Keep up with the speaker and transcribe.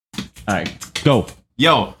All right, go.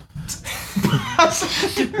 Yo.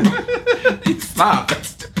 Stop.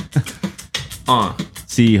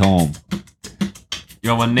 See home.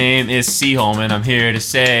 Yo, my name is Seaholm, and I'm here to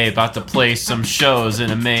say about to play some shows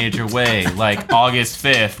in a major way, like August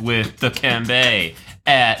 5th with the Cambay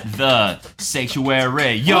at the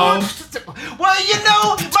Sanctuary. Yo! Well, you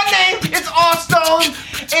know, my name is Allstone,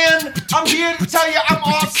 and I'm here to tell you I'm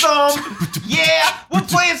awesome. Yeah, we're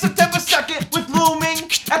playing September 2nd with Looming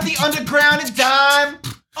at the Underground and Dime.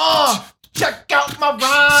 Check out my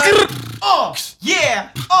rhyme. Yeah.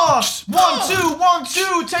 1, 2, 1,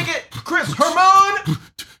 2. Take it, Chris Herman.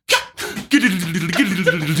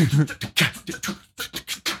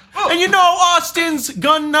 And you know Austin's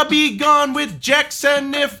gonna be gone with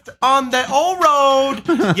Jackson if on the old road.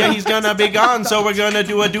 Yeah, he's gonna be gone, so we're gonna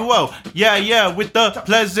do a duo. Yeah, with the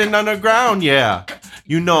Pleasant Underground, yeah.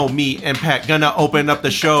 You know me and Pat gonna open up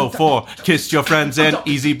the show for Kiss Your Friends and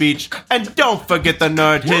Easy Beach. And don't forget the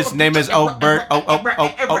nerd, his name is Obert.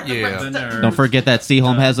 Oh, yeah. Don't forget that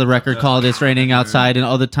Seaholm has a record called It's Raining Outside, and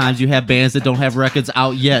other times you have bands that don't have records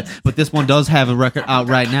out yet. But this one does have a record out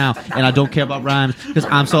right now, and I don't care about rhymes because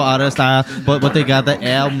I'm so out of style. But what they got, the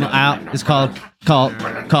album out, is called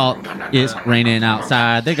It's Raining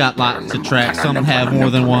Outside. They got lots of tracks. Some have more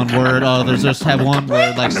than one word. Others just have one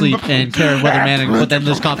word, like Sleep and Karen Weatherman. But then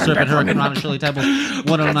there's Cough Syrup and Hurricane Ron and Shirley Temple.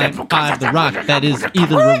 109.5 The Rock. That is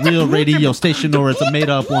either a real radio station or it's a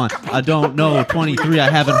made-up one. I don't know. 23. I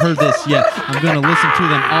haven't heard this yet. I'm gonna listen to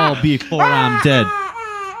them all before I'm dead.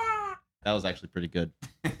 That was actually pretty good.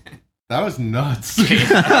 That was nuts.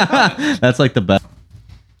 That's like the best.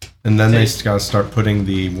 And then they gotta start putting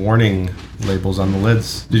the warning labels on the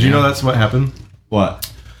lids. Did you know that's what happened?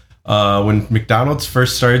 What? When McDonald's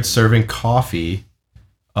first started serving coffee,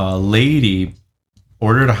 a lady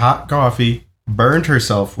ordered a hot coffee, burned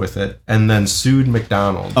herself with it, and then sued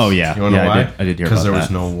McDonald's. Oh, yeah. You wanna know why? I did hear about that. Because there was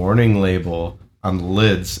no warning label on the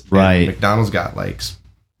lids. Right. And McDonald's got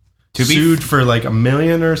sued for like $1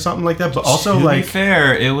 million or something like that. But also to be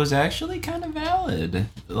fair, it was actually kind of valid.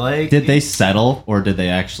 Like, did they settle or did they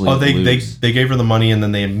actually? Oh, they lose? they gave her the money and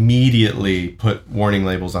then they immediately put warning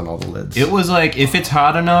labels on all the lids. It was like, if it's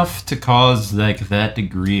hot enough to cause like that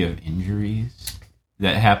degree of injuries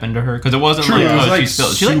that happened to her, because it wasn't True, like, it was, like,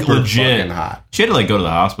 she like super legit fucking hot. She had to like go to the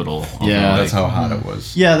hospital. Yeah, that's how hot it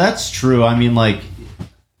was. Yeah, that's true. I mean, like,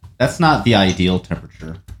 that's not the ideal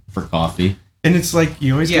temperature for coffee. And it's like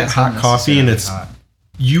you always get it's hot not coffee, and necessarily it's hot.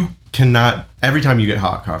 you cannot every time you get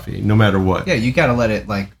hot coffee, no matter what. Yeah, you gotta let it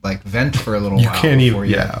like vent for a little you while. can't before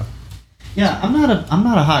even. you- Yeah, Yeah, I'm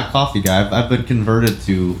not a hot coffee guy. I've been converted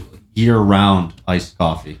to year-round iced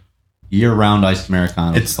coffee, year-round iced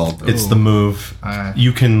Americano. it's called. it's the move.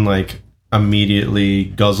 You can like immediately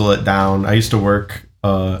guzzle it down. I used to work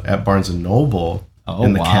at Barnes and Noble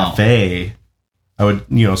in the cafe. I would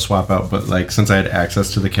swap out, but like since I had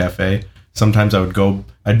access to the cafe, sometimes I'd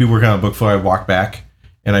be working on a book floor. I'd walk back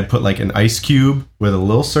and I'd put like an ice cube with a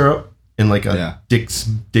little syrup in like a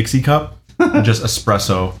Dixie cup and just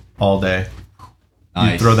espresso all day.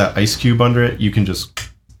 Nice. You throw that ice cube under it, you can just.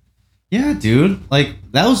 Yeah, dude. Like,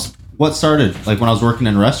 that was what started, like, when I was working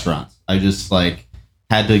in restaurants. I just, like,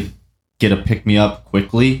 had to get a pick-me-up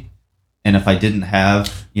quickly. And if I didn't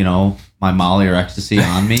have, my Molly or ecstasy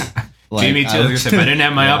on me... Like, me too. If I didn't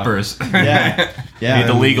have my uppers. Yeah. Need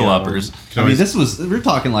the legal uppers. I mean, we're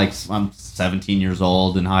talking like I'm 17 years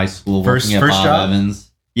old in high school working at first Bob job?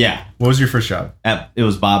 Evans. Yeah. What was your first job? It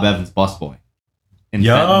was Bob Evans busboy in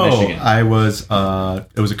Fenton, Michigan. I was,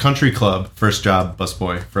 it was a country club, first job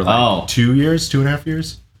busboy for like 2.5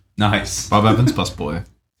 years. Nice. Bob Evans, busboy.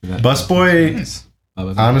 Busboy,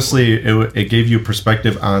 honestly, it gave you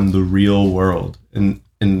perspective on the real world. In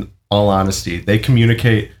all honesty, they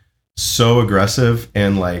communicate so aggressive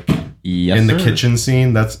and like in the kitchen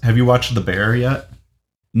scene. Have you watched The Bear yet?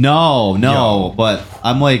 No, but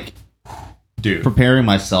I'm like, dude, preparing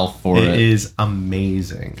myself for it. It is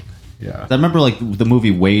amazing. Yeah, I remember like the movie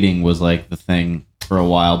Waiting was like the thing for a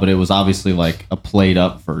while, but it was obviously like a played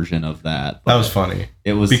up version of that. That was funny.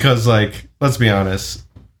 It was because like, let's be honest,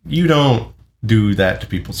 you don't do that to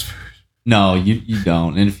people's food. No, you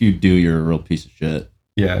don't. And if you do, you're a real piece of shit.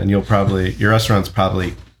 Yeah, and your restaurant's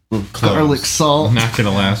probably closed. Garlic salt. Not gonna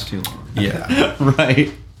last too long. Yeah.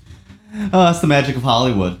 Right. Oh, that's the magic of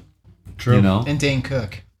Hollywood. True. And Dane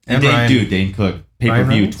Cook. And Dane Cook.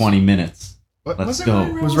 Pay-per-view, 20 minutes. Let's go.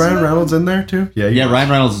 Was Ryan Reynolds in there too? Yeah, Ryan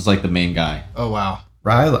Reynolds is like the main guy. Oh, wow.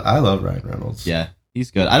 I love Ryan Reynolds. Yeah,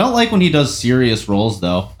 he's good. I don't like when he does serious roles,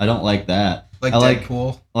 though. I don't like that. Like I like-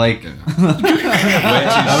 Deadpool. Like,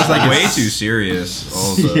 That was like way too serious.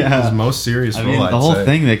 Also. Yeah. It was most serious I role, mean, I'd the whole say.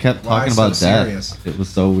 thing, they kept Why talking so about death. serious? It was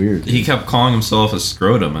so weird. He kept calling himself a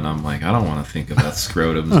scrotum, and I'm like, I don't want to think about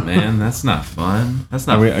scrotums, man. That's not fun. That's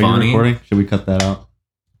not Are you funny. recording? Should we cut that out?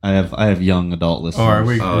 I have young adult listeners. Oh, are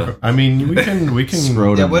we? I mean, we can.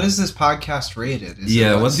 Scrotum. Yeah, what is this podcast rated?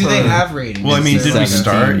 Yeah, what's do they the- have ratings? Well, I mean, Is did there we like a-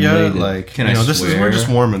 start yet? rated. Like, Can you I know, this is swear? we're just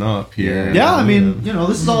warming up here. Yeah, I mean,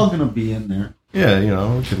 this is all gonna be in there. Yeah, you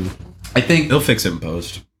know, we can. I think. They'll fix it in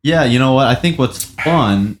post. Yeah, you know what? I think what's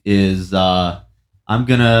fun is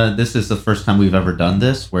this is the first time we've ever done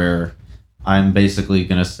this where I'm basically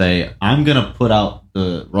gonna say I'm gonna put out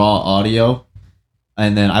the raw audio,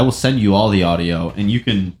 and then I will send you all the audio, and you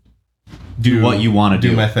can do what you want to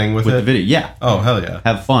do my thing with the it. video. Yeah, Oh hell yeah!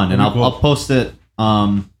 have fun, and That'd be cool. I'll post it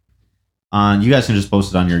on. You guys can just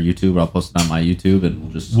post it on your YouTube, or I'll post it on my YouTube, and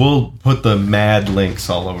we'll just. We'll put the mad links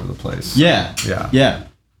all over the place. Yeah, Yeah. yeah.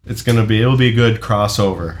 It'll be a good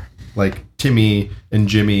crossover, like Timmy and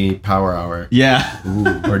Jimmy Power Hour, Yeah.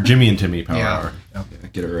 or Jimmy and Timmy Power Yeah. Hour.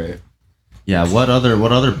 Get it right. Yeah, what other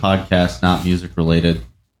podcast not music related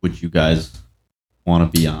would you guys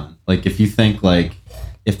want to be on? Like if you think like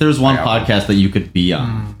if there's one podcast that you could be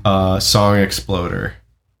on, Song Exploder.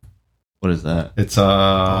 what is that? It's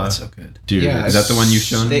Oh, that's so good. dude. Yeah, Is that the one you've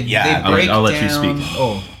shown? They, Yeah, they break I'll let you down- speak.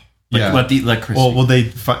 Oh, yeah. Let Chris. Well, they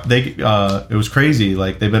it was crazy.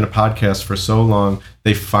 Like they've been a podcast for so long.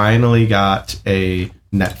 They finally got a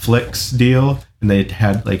Netflix deal, and they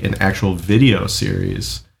had like an actual video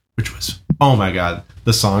series, which was oh my god,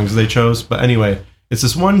 the songs they chose. But anyway, it's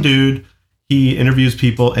this one dude. He interviews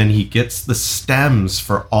people, and he gets the stems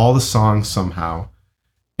for all the songs somehow.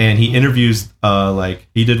 And he interviews, like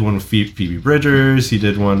he did one with Phoebe Bridgers. He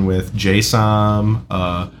did one with J-Som.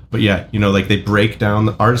 But yeah, you know, like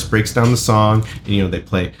the artist breaks down the song, and you know they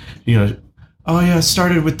play, you know, oh yeah, it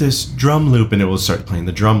started with this drum loop, and it will start playing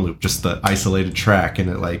the drum loop, just the isolated track, and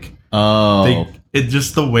it like it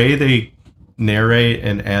just the way they narrate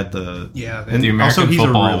and add the yeah. and The American also he's a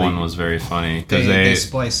football really- one was very funny because They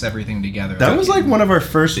splice everything together. That was like one of our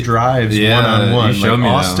first drives, Yeah, one-on-one. you showed Like me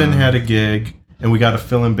that Austin one. had a gig, and we got a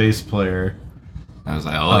fill-in bass player. I was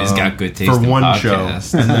like, oh, he's got good taste for in one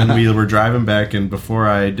podcasts. show, and then we were driving back, and before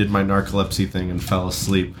I did my narcolepsy thing and fell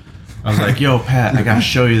asleep, I was like, "Yo, Pat, I gotta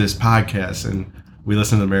show you this podcast." And we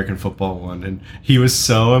listened to the American football one, and he was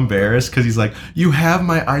so embarrassed because he's like, "You have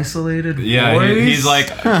my isolated Yeah, voice?" he's like,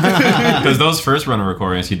 because those first run of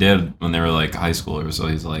recordings he did when they were like high schoolers. So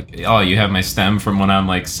he's like, oh, you have my stem from when I'm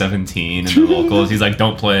like 17 and the vocals. He's like,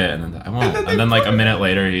 don't play it, and then I won't. And then like a minute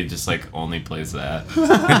later, he just like only plays that.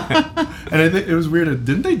 and I think it was weird.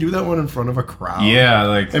 Didn't they do that one in front of a crowd? Yeah,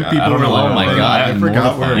 like And I people don't were know. like, oh my God, I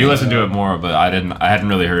forgot where You listened to it more, but I didn't. I hadn't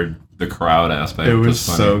really heard the crowd aspect. It was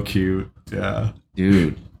That's funny. so cute. Yeah.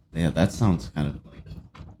 Dude, yeah, that sounds kind of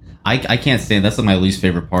like I can't stand that's my least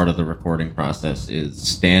favorite part of the recording process is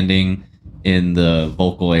standing in the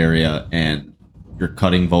vocal area and you're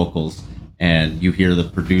cutting vocals and you hear the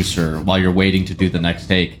producer while you're waiting to do the next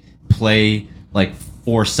take play like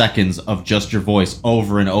 4 seconds of just your voice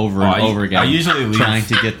over and over and over again. I usually leave, trying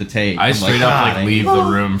to get the take. I I'm straight "God, up I like leave hate the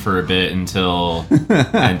room for a bit until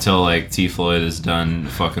like T Floyd is done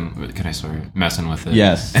fucking. Can I swear? Messing with it.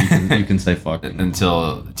 Yes, you can say fuck.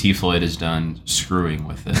 Until T Floyd is done screwing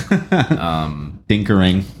with it.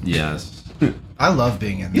 Tinkering. Yes. I love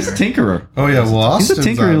being in there. He's a tinkerer. Oh yeah. Well, He's a Austin's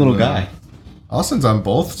tinkery on little the- guy. Austin's on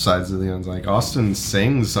both sides of the ends. Like Austin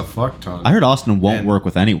sings a fuck ton. I heard Austin won't And- work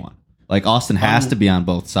with anyone. Like Austin has to be on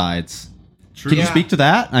both sides. Can you Yeah. speak to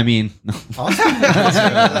that? I mean, Well,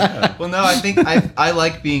 no, I think I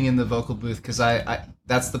like being in the vocal booth because I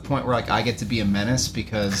that's the point where like I get to be a menace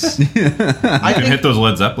because I You can think, hit those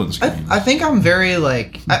Led Zeppelin screams. I think I'm very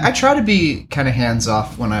like I try to be kind of hands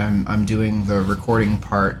off when I'm doing the recording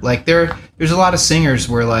part. Like there's a lot of singers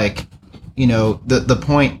where like you know the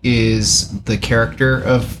point is the character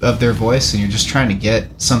of their voice and you're just trying to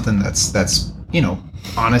get something that's you know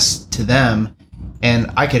honest to them.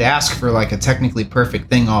 And I could ask for like a technically perfect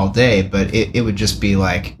thing all day, but it would just be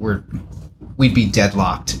like we'd be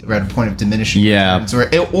deadlocked. We're at a point of diminishing Yeah.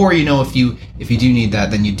 returns. Or you know if you do need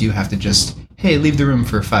that, then you do have to just hey leave the room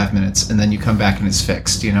for 5 minutes and then you come back and it's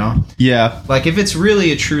fixed. You know, yeah. like if it's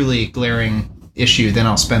really a truly glaring issue, then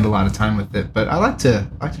I'll spend a lot of time with it. But I like to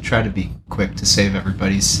try to be quick to save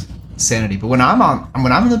everybody's sanity. But when I'm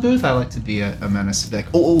in the booth, I like to be a menace. Like,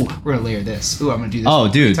 oh, we're gonna layer this. Oh, I'm gonna do this. Oh,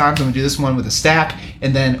 one dude. 3 times. I'm gonna do this one with a stack,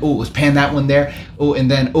 and then let's pan that one there. Oh, and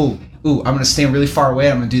then I'm gonna stand really far away.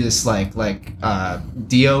 I'm gonna do this like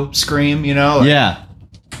Dio scream. You know? Like, Yeah.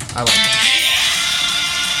 I like that.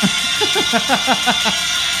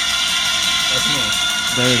 That's me.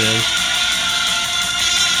 There it is.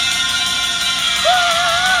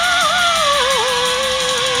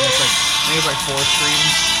 Maybe like 4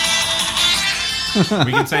 streams.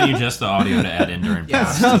 We can send you just the audio to add in during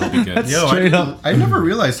post. It'll be good. Yo, Straight up. I never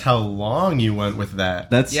realized how long you went with that.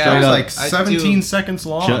 That's Yeah, straight It was up. like I 17 do- seconds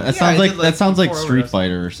long. That I sounds like did, like, that sounds like 4 Street overdubs.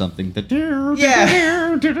 Fighter or something.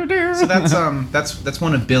 Yeah. So that's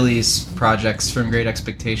one of Billy's projects from Great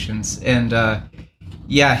Expectations, and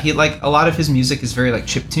yeah, he like a lot of his music is very like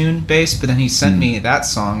chiptune based, but then he sent me that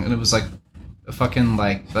song, and it was like a fucking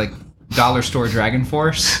like dollar store Dragon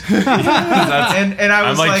Force, and I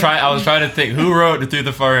was like I was trying to think who wrote Through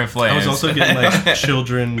the Fire and Flames. I was also getting like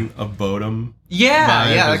Children of Bodom. yeah,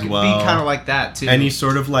 vibe that as could well. be kind of like that too. Any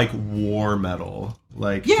sort of like war metal.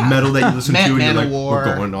 Like Yeah. metal that you listen to and you're like, Manowar,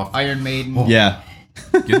 we're going off. Iron Maiden. Yeah.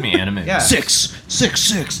 Give me anime. Yeah.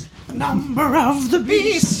 666. Number of the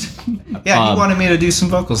beast. Yeah, he wanted me to do some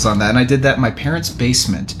vocals on that, and I did that in my parents'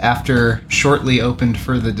 basement after shortly opened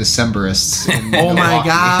for the Decemberists. In Oh my Milwaukee.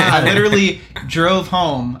 God. I literally drove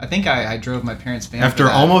home. I think I drove my parents' van After for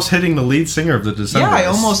that. almost hitting the lead singer of the Decemberists. Yeah, I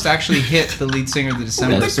almost actually hit the lead singer of the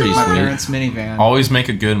Decemberists That's with pretty my sweet. parents' minivan. Always make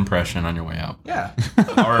a good impression on your way out, Yeah,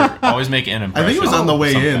 or always make an I impression. think it was on the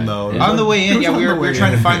way Sometime. in though. Yeah. on the way It in, was yeah, on we the were way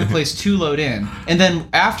trying to in. find the place to load in, and then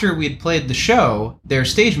after we had played the show, their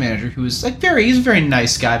stage manager, who was like he's a very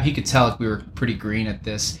nice guy, but he could tell like we were pretty green at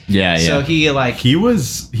this. Yeah, So yeah. he like He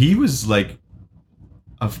was like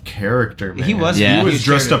of character, man. He was- Yeah. He was huge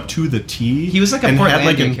dressed character. up to the T. He was like a and had,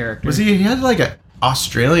 Portlandia character. Was he had like an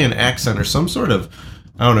Australian accent or some sort of,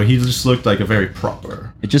 I don't know, he just looked like a very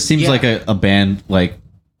proper. It just seems Yeah. like a band like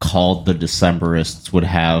called the Decemberists would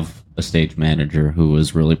have a stage manager who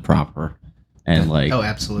was really proper and like oh,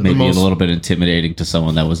 absolutely. maybe Most- a little bit intimidating to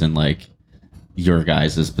someone that was in like your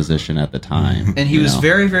guys' position at the time. And he you was know?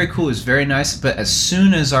 very, very cool. He was very nice. But as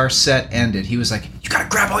soon as our set ended, he was like, "You gotta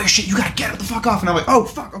grab all your shit. You gotta get the fuck off." And I'm like, "Oh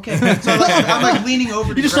fuck, okay." So I'm like leaning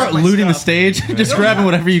over. You just start looting the stage, just grabbing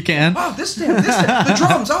whatever you can. Oh, this damn, the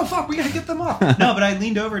drums. Oh fuck, we gotta get them off. No, but I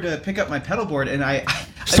leaned over to pick up my pedal board, and I Start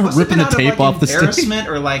must have ripping been the out of, tape like, off the stage. embarrassment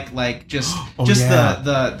or like just yeah.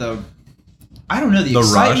 the I don't know, the The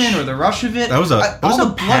excitement rush. or the rush of it. That was a- all that was the a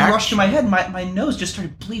blood packed- rushed to my head. My nose just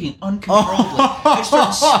started bleeding uncontrollably. I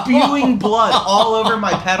started spewing blood all over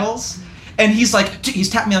my pedals. And he's like, he's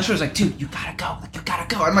tapping me on the shoulder. He's like, "Dude, you gotta go. Like, you gotta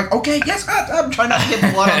go." I'm like, "Okay, yes." I'm trying not to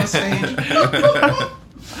get blood on the stage.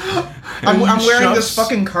 I'm wearing this shoves-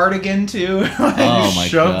 fucking cardigan too. Oh my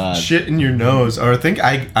Shove god. shit in your nose, or I think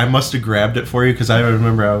I must have grabbed it for you because I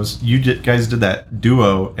remember guys did that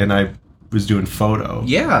duo and I was doing photo.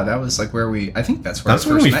 Yeah, that was like where I think that's where That's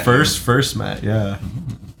I when we met first met. Yeah.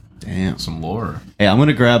 Damn. Some lore. Hey, I'm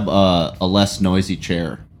gonna grab a less noisy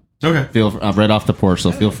chair. Okay. Right off the porch,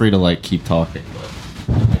 so feel free to like keep talking.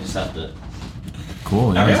 But I just have to.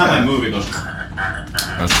 Cool. Every Yeah. time I move, it goes.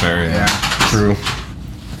 That's fair. Yeah. True.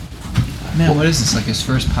 you. Man, what is this? Like his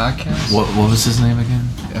first podcast? What was his name again?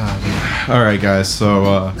 All right, guys.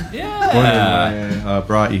 So Yeah. I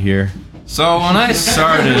brought you here. So when I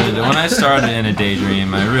started in a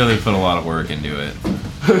daydream, I really put a lot of work into it.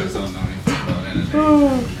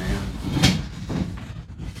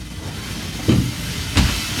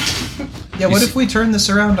 Yeah, what if we turn this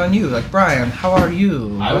around on you? Like, Brian, how are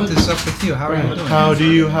you? I What would- is up with you? How are you doing? How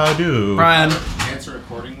do? Brian, Answer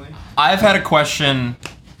accordingly. I've had a question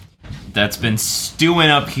that's been stewing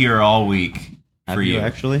up here all week for you.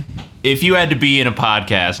 actually? If you had to be in a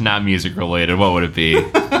podcast, not music related, what would it be?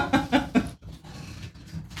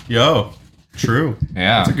 Yo, true.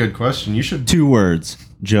 Yeah. That's a good question. You should. 2 words: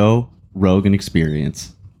 Joe Rogan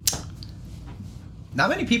Experience. Not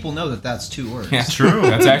many people know that that's 2 words. Yeah, true.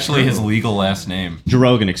 That's actually his legal last name. Joe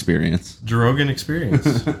Rogan Experience. Rogan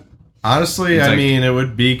experience. Honestly, It's I like- mean, it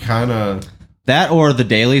would be kind of. That or the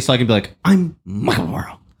Daily, so I can be like, I'm Michael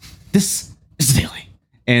Morrow. This is the Daily,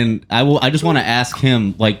 and I just want to ask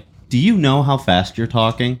him, like, do you know how fast you're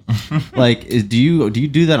talking? Like, do you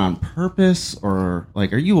do that on purpose, or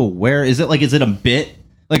like, are you aware? Is it a bit?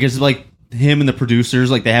 Like, is it like him and the producers,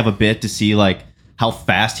 like, they have a bit to see like how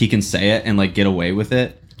fast he can say it and like get away with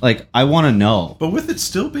it? Like, I want to know. But with it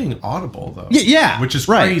still being audible, though. Yeah, Which is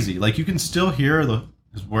right. crazy. Like, you can still hear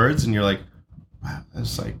his words, and you're like, wow,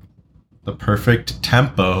 that's like the perfect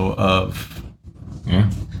tempo of. Yeah.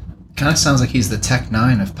 Kind of sounds like he's the Tech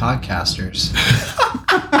 9 of podcasters.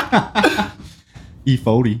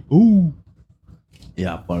 E40. Ooh.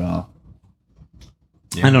 Yeah, but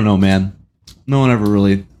Yeah. I don't know, man. No one ever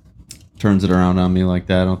really turns it around on me like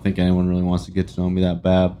that. I don't think anyone really wants to get to know me that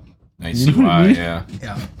bad. I see why, yeah.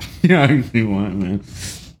 Yeah. Yeah, I see why, man.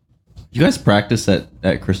 You guys practice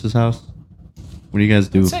at Chris's house? What do you guys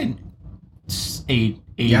do? Say 80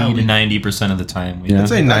 Yeah, to we- 90% of the time. Yeah. I'd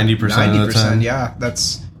say 90% of the time. Yeah,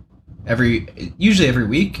 that's usually every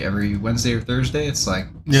week, every Wednesday or Thursday. It's like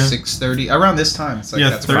Yeah. 6:30 around this time. It's like Yeah,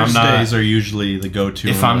 that's I'm not- Thursdays are usually the go-to.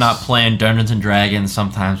 If I'm not playing Dungeons and Dragons,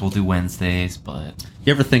 sometimes we'll do Wednesdays, but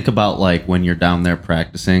You ever think about like when you're down there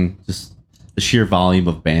practicing, just the sheer volume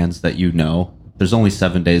of bands that you know? There's only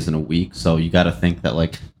 7 days in a week, so you got to think that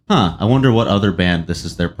like, I wonder what other band this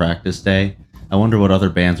is their practice day. I wonder what other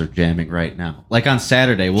bands are jamming right now. Like on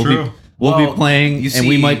Saturday, we'll True. be Well, playing, you and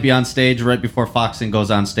we see- might be on stage right before Foxing goes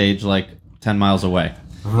on stage, like 10 miles away.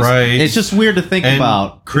 right, It's just weird to think and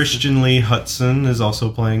about. Christian Lee Hudson is also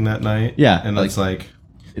playing that night. Yeah, and like- it's like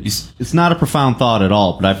It's not a profound thought at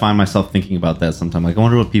all, but I find myself thinking about that sometimes. Like, I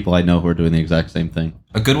wonder what people I know who are doing the exact same thing.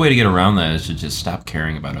 a good way to get around that is to just stop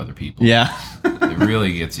caring about other people. Yeah. It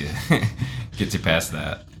really gets you past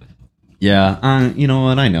that. Yeah, you know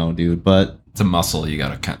what? I know, dude, but It's a muscle. You got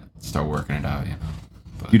to kind of start working it out, you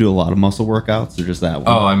know. you do a lot of muscle workouts or just that one?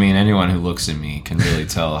 Oh, I mean, anyone who looks at me can really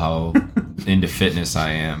tell how into fitness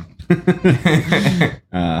I am.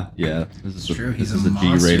 Yeah. This is true. He's this a is a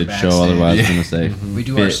monster G-rated show. backstage. Otherwise, I was Yeah. gonna say We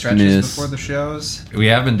do our stretches fitness. before the shows. We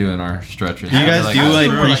have been doing our stretches. You guys Like, do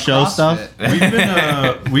like More pre-show CrossFit.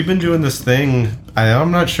 stuff? we've been doing this thing.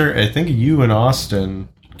 I'm not sure. I think you and Austin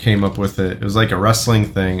came up with it. It was like a wrestling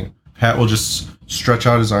thing. Pat will just stretch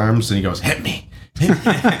out his arms and he goes, "Hit me,"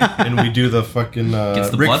 and we do the fucking Gets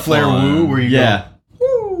the Ric blood Flair flowing. woo, where you Yeah.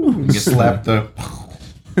 go, and slap the,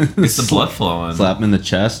 It's the blood flowing. Slap him in the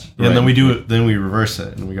chest. and then we do it. Then we reverse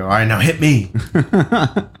it and we go, "All right, now hit me."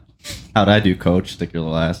 How'd I do, Coach? Stick your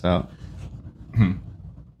little ass out.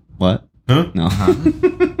 What? Huh? No.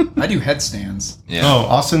 I do headstands. Yeah. Oh,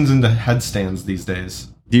 Austin's into headstands these days.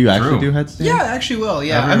 Do you actually True. do headstands? Yeah, I actually will.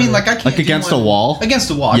 Yeah, Ever- I mean, like I can't Like do against one- a wall? Against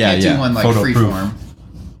a wall. I Yeah, can't yeah. do one like Photo free proof. form.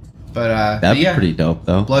 But That'd be yeah, pretty dope,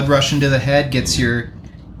 though. blood rushing to the head gets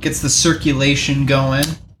the circulation going.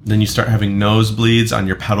 Then you start having nosebleeds on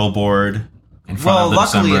your pedal board. In front Well, of the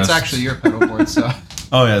luckily it's Decemberists. actually your pedal board, so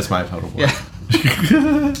Oh yeah, it's my pedal board.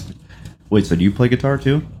 yeah. Wait, so do you play guitar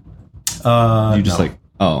too? You just no. like,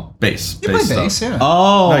 oh. bass. You play stuff. bass, yeah.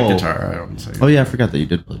 Oh. Not guitar. I don't say. Oh, yeah, I forgot that you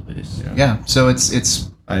did play bass. Yeah, so it's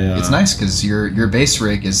I, nice because your bass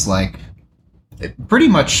rig is like pretty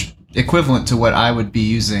much equivalent to what I would be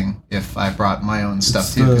using if I brought my own stuff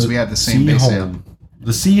It's too, because we have the same bass amp. C-Home.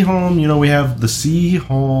 The C-Home, we have the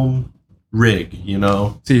C-Home rig,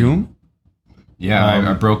 See whom? Yeah,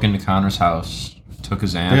 I broke into Connor's house, took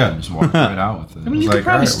his amp, Yeah. and just walked right out with it. I mean, you like, could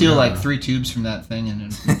probably alright, steal we like gotta- 3 tubes from that thing and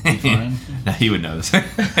it'd be fine. Now he would know this.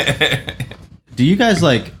 Do you guys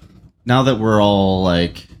like, now that we're all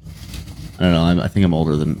like, I don't know, I think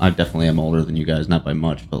I definitely am older than you guys, not by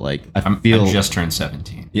much, but like, I I'm feel. just turned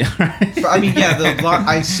 17. Yeah, right. But, I mean, yeah,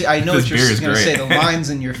 I know This what you're beer is going to great. say. The lines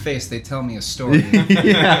in your face, they tell me a story.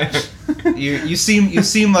 Yeah. You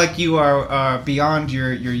seem like you are beyond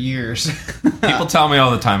your years. People tell me all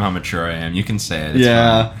the time how mature I am. You can say it. It's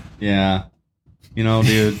Yeah. Yeah. You know,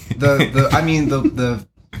 dude. the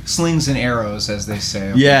slings and arrows, as they say.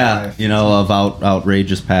 of Yeah. life. You know, of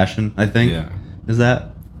outrageous passion, I fine. think. Yeah. Is that?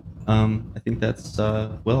 I think that's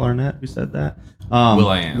Will Arnett who said that.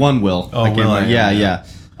 Will.i.am. One Will. Oh, I can't Will.i.am, remember. yeah.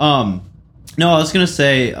 Yeah. No, I was gonna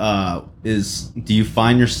say, do you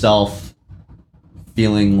find yourself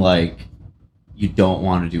feeling like you don't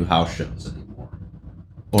want to do house shows anymore,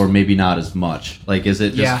 or maybe not as much? Like, is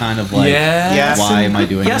it just Yeah. kind of like, Yes why and- am I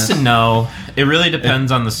doing yes this? and no. It really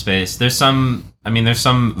depends on the space. There's some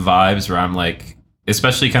vibes where I'm like,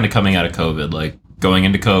 especially kind of coming out of COVID, like going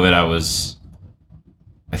into COVID, I was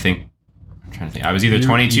either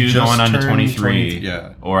 22 just going on to turned 23, 20,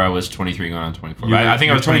 yeah. or I was 23 going on to 24. You- I think I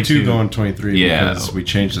you're was 22 going 23 Yeah. because we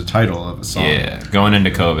changed the title of a song. Yeah, going into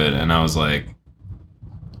COVID, and I was like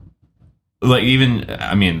even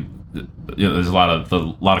there's a lot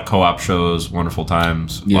of co-op shows, wonderful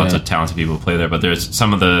times, lots Yeah. of talented people who play there. But there's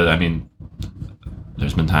some of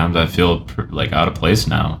there's been times I feel like out of place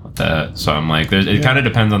now with that. So I'm like, it kind of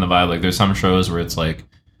depends on the vibe. Like there's some shows where it's like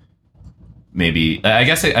maybe I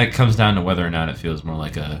guess it comes down to whether or not it feels more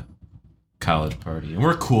like a college party, and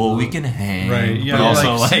we're cool, we can hang, Right. Yeah. But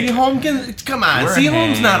also like C-Home can come on. We're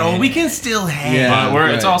C-Home's not hanging. old. We can still hang. Yeah. but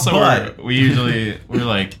it's right. also But- we're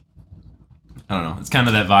like, I don't know. It's kind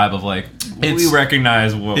of that vibe of like we It's-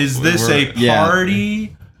 recognize what Is this a Yeah.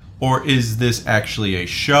 party or is this actually a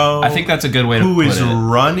show? I think that's a good way to Who put is it.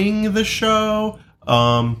 running the show?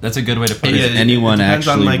 That's a good way to put Is it. Yeah, anyone it depends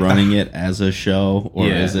on, actually like, the- running it as a show, or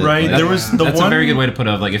Yeah. is it Right. like- There was the That's one. a very good way to put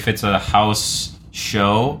it. Like if it's a house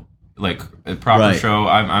show, like a proper Right. show,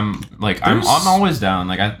 I'm always down.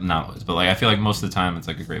 Like I not always, but like I feel like most of the time it's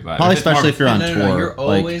like a great vibe. Probably If it's more- especially if you're on No, tour. you're like,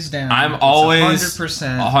 always down. I'm It's always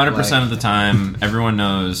 100%. 100% of the time. Everyone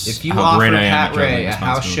knows If you how offer great I am Pat at juggling Ray a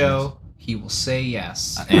house responsibilities. show, he will say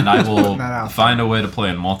yes. And I will Putting that out find a way to play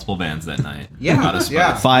in multiple bands that night. Yeah, Out of spite.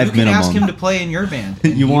 yeah. 5 you can ask minimum. him to play in your band.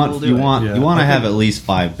 and you he want will do you it. want Yeah. you want to I have think- at least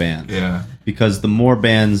 5 bands. Yeah. Because the more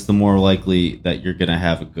bands, the more likely that you're gonna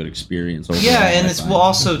have a good experience. Overall, Yeah, and I it's find. well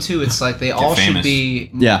also too. It's like they all should famous. be.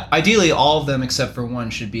 Yeah. Ideally, all of them except for one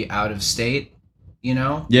should be out of state. You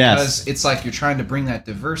know. Yes. Because it's like you're trying to bring that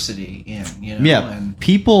diversity in. You know. Yeah, And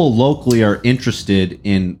people locally are interested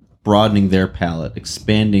in broadening their palette,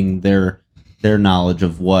 expanding their knowledge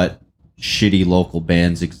of what shitty local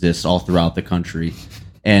bands exist all throughout the country,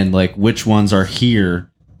 and like which ones are here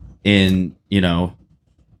in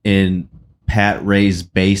in Pat Ray's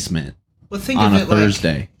basement well, think on of a it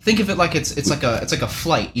Thursday. like think of it like it's like a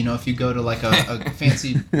flight. You know, if you go to like a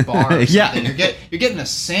fancy bar, or Yeah. something, you're getting a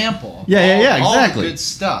sample. Yeah, all exactly. the good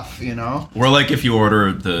stuff. You know. Or like if you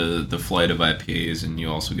order the flight of IPAs and you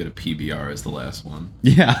also get a PBR as the last one.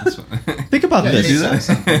 Yeah, think about Yeah, this. do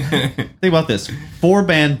that. Think about this: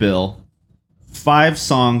 4-band bill, 5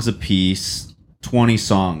 songs a piece, 20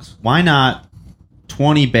 songs. Why not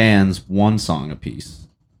 20 bands, 1 song a piece?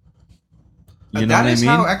 You know That what I is mean?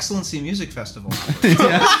 how Excellency Music Festival.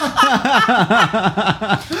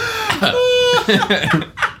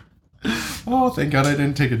 Oh, thank God I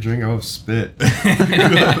didn't take a drink. I was spit.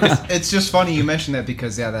 It's just funny you mentioned that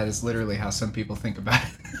because that is literally how some people think about it.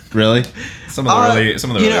 Really? Some of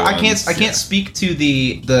the early you know, early I can't ones, speak to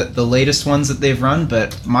the latest ones that they've run,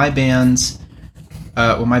 but my band's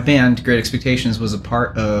my band Great Expectations was a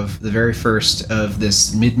part of the very first of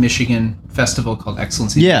this Mid-Michigan festival called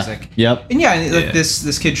Excellency Yeah. Music. Yep. And like Yeah.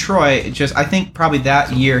 this kid Troy, I think probably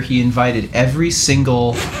that year he invited every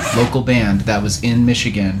single local band that was in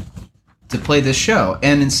Michigan to play this show.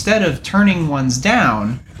 And instead of turning ones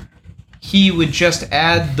down, he would just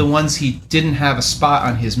add the ones he didn't have a spot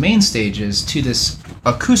on his main stages to this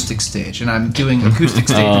acoustic stage. And I'm doing acoustic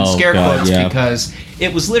stage in Oh, scare God, quotes yeah. because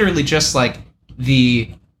it was literally just like the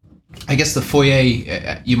foyer,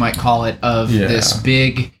 you might call it, of Yeah. this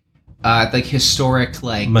big like historic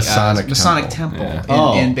Masonic temple Yeah.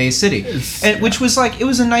 Oh. in Bay City, which was like it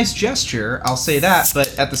was a nice gesture, I'll say that,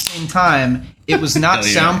 but at the same time it was not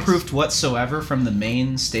soundproofed whatsoever from the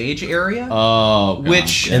main stage area, Oh, God.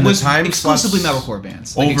 which And the was time exclusively slots metalcore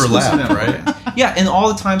bands, overlapped, exclusive metalcore right? bands. Yeah, and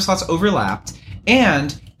all the time slots overlapped,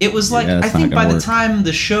 and it was like Yeah, I that's not think by gonna the work. time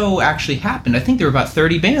the show actually happened, I think there were about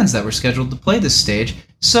 30 bands that were scheduled to play this stage.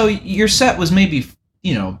 So your set was maybe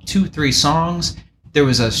 2-3 songs. There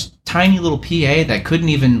was a tiny little PA that couldn't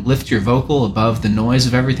even lift your vocal above the noise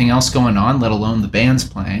of everything else going on, let alone the bands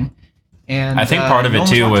playing. And I think part of no it one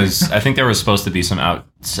too watching. was I think there was supposed to be some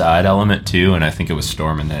outside element too, and I think it was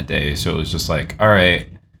storming that day, so it was just like, all right,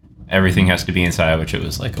 everything has to be inside, which it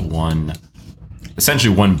was like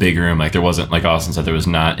essentially one big room. Like there wasn't, like Austin said, there was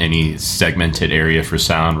not any segmented area for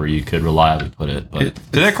sound where you could reliably put it. But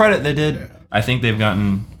to their credit, they did. I think they've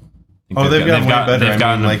gotten. Oh, they've gotten way better. They've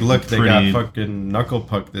gotten like, look, they got pretty- fucking Knuckle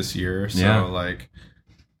Puck this year. So, Yeah. like,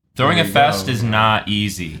 throwing a there you fest go. is not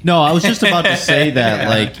easy. No, I was just about to say that,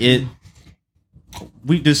 like,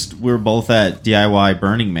 we were both at DIY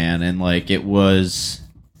Burning Man, and like it was,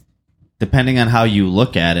 depending on how you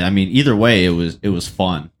look at it. I mean, either way, it was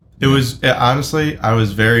fun. it was honestly, I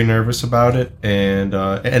was very nervous about it, and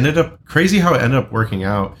it ended up crazy how it ended up working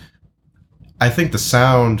out. I think the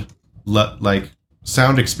sound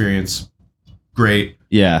experience, great.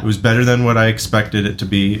 Yeah, It was better than what I expected it to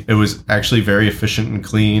be. It was actually very efficient and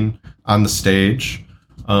clean on the stage.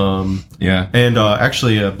 Yeah. And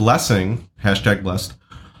actually, a blessing, #blessed.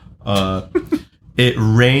 It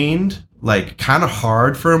rained like kind of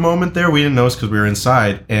hard for a moment there. We didn't notice because we were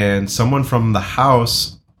inside, and someone from the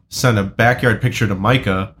house sent a backyard picture to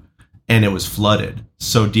Micah, and it was flooded.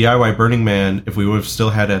 So DIY Burning Man, if we would have still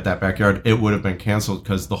had it at that backyard, it would have been canceled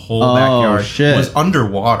because the whole Oh, backyard shit. was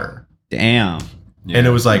underwater. damn. And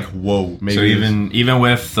it was like, whoa, maybe. So it was- even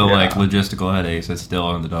with the Yeah. like logistical headaches, it's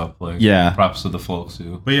still ended up like Yeah. props to the folks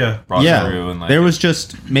who but yeah, brought Yeah. it through and like There was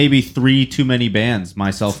just maybe 3 too many bands,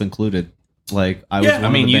 myself included. Like I was. Yeah, one I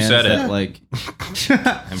of mean, the you bands said that, it. Like,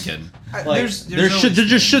 I'm kidding. there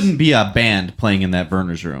just shouldn't be a band playing in that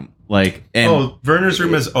Verner's room. Like, and Werner's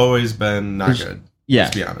Room has always been not good. Yeah,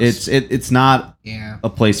 Let's be honest. it's not Yeah. a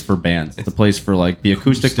place for bands. It's a place for like the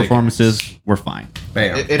acoustic performances. We're fine.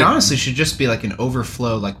 Bam. It honestly should just be like an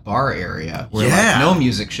overflow, like bar area where Yeah. like no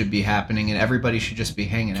music should be happening and everybody should just be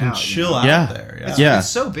hanging Can out. chill out Yeah. there. It's, Yeah. it's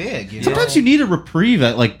so big. You know? Sometimes you need a reprieve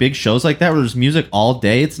at like big shows like that where there's music all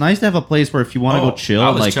day. It's nice to have a place where if you want to Oh, go chill, I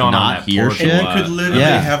was like chilling on not that hear porch a shit. And lot. you could literally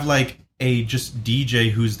Yeah. have like a just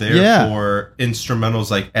DJ who's there Yeah. for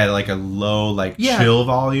instrumentals like at like a low like Yeah. chill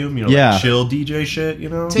volume, you know, Yeah. like chill DJ shit, you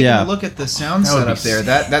know? Taking Yeah. a look at the sound That would setup be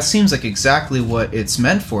there, that seems like exactly what it's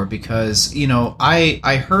meant for because you know I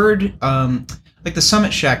heard like the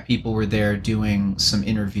Summit Shack people were there doing some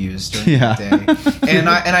interviews during Yeah. the day, and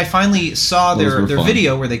I finally saw Those their were fun.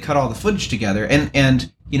 video where they cut all the footage together,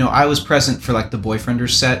 and you know I was present for like the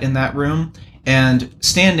Boyfrienders set in that room, and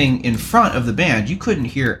standing in front of the band you couldn't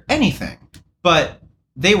hear anything, but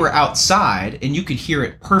they were outside and you could hear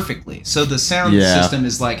it perfectly. So the sound Yeah. system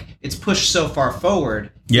is like it's pushed so far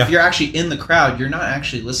forward. Yeah. If you're actually in the crowd, you're not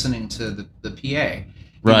actually listening to the PA.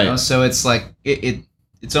 Right. You know? So it's like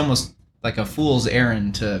it's almost like a fool's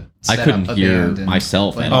errand to I set couldn't up a hear band and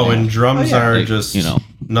myself. play. Oh, and drums Oh, yeah. are Like, just you know.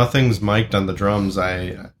 nothing's mic'd on the drums.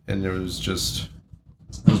 And it was just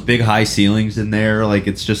Those big high ceilings in there, like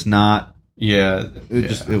it's just not. yeah. It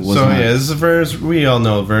just it So wasn't. yeah, this is Werner's. We all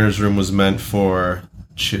know Werner's room was meant for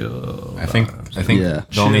chill. I think Yeah.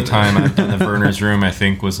 the only Shit. time I've done the Werner's room, I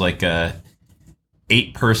think, was like a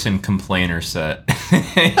 8-person complainer set. I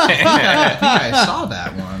think I saw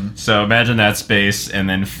that one. So imagine that space and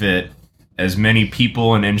then fit as many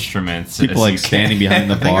people and instruments. People as like you standing can. behind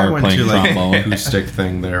the I think I bar went playing to like trombone. an acoustic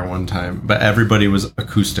thing there one time, but everybody was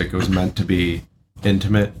acoustic. It was meant to be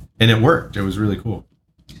intimate, and it worked. It was really cool.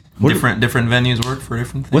 different venues work for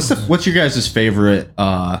different things. What's your guys' favorite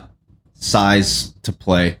size to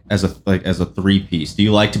play as a 3-piece? Do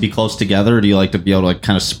you like to be close together, or do you like to be able to like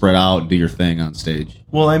kind of spread out and do your thing on stage?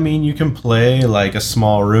 Well, I mean, you can play like a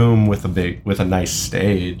small room with a nice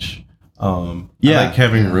stage. Yeah. I like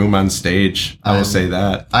having room on stage. I will say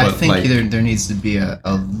that. I But, think like, there needs to be a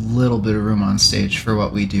little bit of room on stage for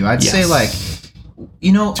what we do. I'd say Yes. like,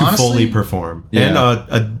 you know, to honestly, fully perform, Yeah. and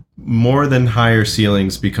a more than higher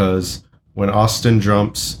ceilings, because when Austin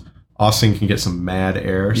jumps, Austin can get some mad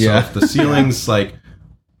air. So Yeah. if the ceiling's like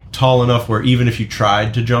tall enough where even if you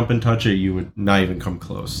tried to jump and touch it, you would not even come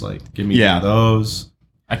close. Like, give me Yeah. one of those.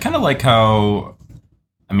 I kind of like how,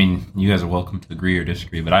 I mean, you guys are welcome to agree or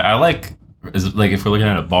disagree, but I like, like if we're looking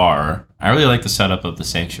at a bar, I really like the setup of the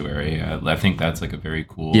Sanctuary. I think that's like a very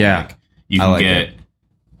cool. Yeah. Like, you I can like get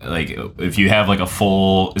like if you have like a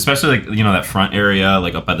full, especially like you know that front area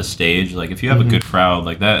like up by the stage. Like if you have a good crowd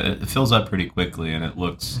like that, it fills up pretty quickly and it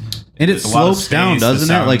looks. And it There's a lot of slopes down, space, the doesn't it?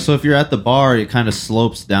 sound- Like, so if you're at the bar, it kind of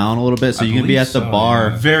slopes down a little bit, so I you can be believe at the so, bar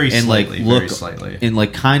yeah. Very and like slightly, look very slightly. and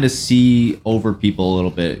like kind of see over people a little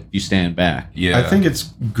bit. If you stand back. Yeah, I think it's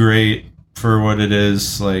great for what it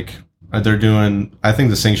is. Like they're doing. I think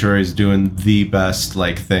the Sanctuary is doing the best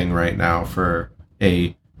like thing right now for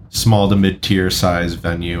a small to mid tier size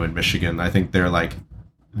venue in Michigan. I think they're like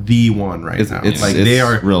the one right now. Like they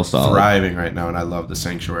are real solid. thriving right now, and I love the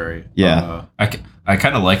Sanctuary. Yeah. I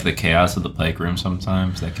kind of like the chaos of the Pike Room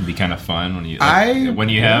sometimes. That can be kind of fun when you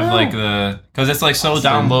have like because it's like so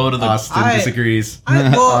down low to the. Austin I- disagrees.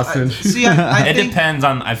 Austin. See, I It think depends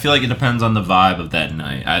on. I feel like it depends on the vibe of that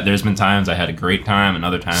night. There's been times I had a great time, and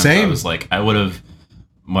other times I Same. was like, I would have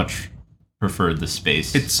much preferred the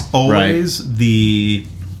space. It's always the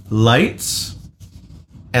lights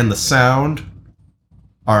and the sound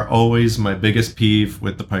are always my biggest peeve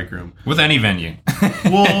with the Pike Room. with any venue.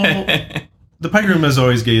 Well, the Pike Room has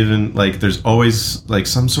always given like there's always like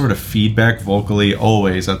some sort of feedback vocally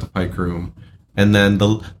always at the Pike Room, and then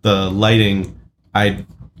the lighting. I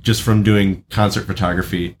just from doing concert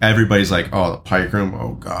photography, everybody's like, "Oh, the Pike Room!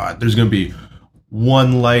 Oh God, there's gonna be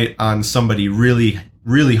one light on somebody really,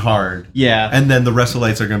 really hard, Yeah. and then the rest of the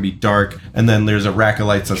lights are gonna be dark, and then there's a rack of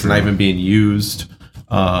lights that's not even being used."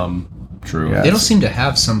 True. Yeah. they don't seem to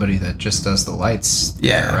have somebody that just does the lights.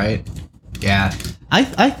 Yeah. there, right. Yeah.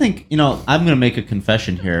 I think, you know, I'm going to make a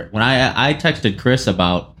confession here. When I texted Chris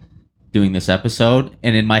about doing this episode,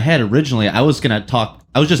 and in my head originally, I was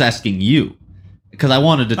just asking you because I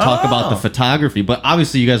wanted to talk about the photography, but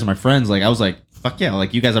obviously you guys are my friends. Like, I was like, fuck yeah,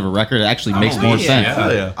 like you guys have a record. It actually makes more yeah. sense.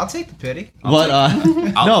 Hell yeah. I'll take the pity. But,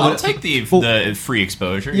 I'll take the free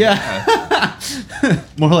exposure. yeah.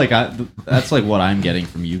 More like, that's like what I'm getting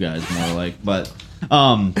from you guys, more like, but,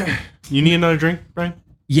 You need another drink, Brian?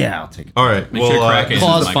 yeah, I'll take it. All right. Make sure you crack it. this is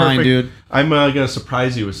Claw's the fine, perfect- dude. I'm going to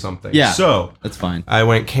surprise you with something. Yeah. So, That's fine. I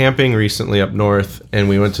went camping recently up north, and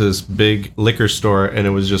we went to this big liquor store, and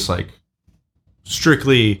it was just like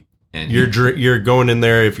strictly And you're going in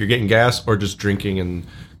there if you're getting gas or just drinking and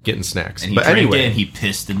getting snacks. And he but drank anyway, it and he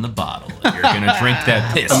pissed in the bottle. And you're gonna drink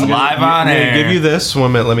that piss live on I'm air. gonna give you this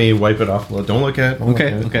 1 minute. Let me wipe it off. Don't look at it. Don't look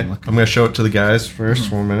Okay, at it. okay. I'm gonna show it to the guys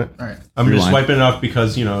first. 1 minute. All right. I'm just Rewind. wiping it off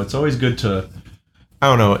because it's always good to. I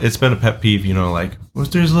don't know. It's been a pet peeve. Like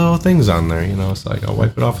there's little things on there. It's like I'll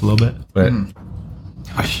wipe it off a little bit. But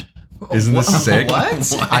isn't this sick? What?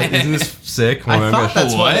 Isn't this sick? I thought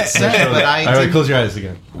that's what it said, but All right, I close your eyes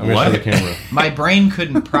again. I'm gonna show the camera. my brain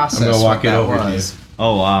couldn't process I'm gonna walk what it that over to you. was.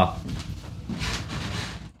 Oh wow.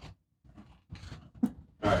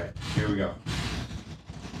 All right, here we go.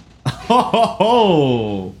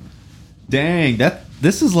 Oh, dang!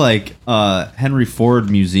 This is like Henry Ford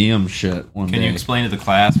Museum shit. Can day. you explain to the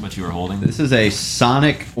class what you were holding? This is a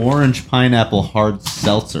Sonic Orange Pineapple Hard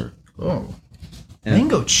Seltzer. Oh. And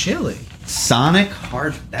Mango chili. Sonic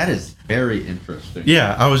Hard. That is very interesting.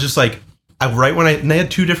 Yeah, I was just like, and they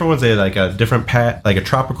had two different ones. They had like a different pack, like a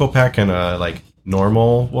tropical pack and a like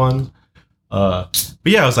normal one. But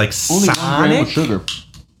yeah, I was like, Only 1 gram of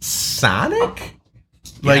Sonic? sugar.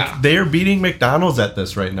 Like they're beating McDonald's at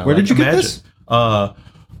this right now. Where did you get Imagine.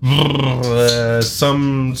 this?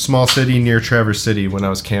 Some small city near Traverse City when I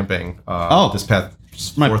was camping. This past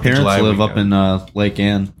My 4th of parents July live up weekend. in Lake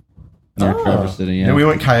Anne, near Traverse City. Yeah. And we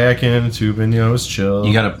went kayaking and tubing. It was chill.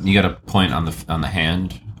 You got a point on the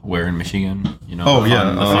hand where in Michigan. Oh, the yeah,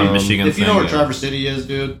 fun, the fun Michigan if you thing. know where Traverse City is,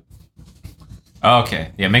 dude, Oh,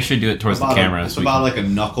 okay, yeah. Make sure you do it towards the camera. It's so we about can- like a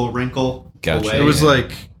knuckle wrinkle Gotcha. away. It was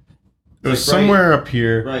like it was Like somewhere up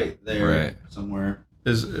here. right there, Right. somewhere.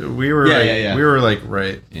 We were Yeah, like, yeah. We were like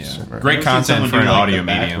right. Yeah. somewhere. Great I've seen content someone for do, an like, audio the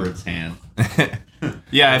medium. backwards hand.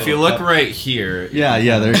 Yeah, if you look right here.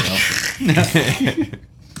 Yeah, there you go.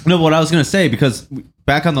 No, what I was gonna say, because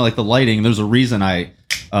back on the lighting, there's a reason I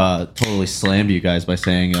totally slammed you guys by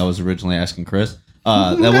saying I was originally asking Chris.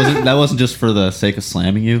 That wasn't just for the sake of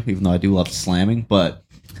slamming you, even though I do love slamming. But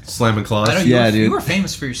Slamming claws. I know Yeah, you dude. were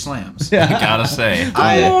famous for your slams. Gotta say.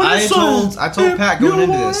 I told Pat going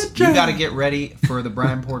into this, you got to get ready for the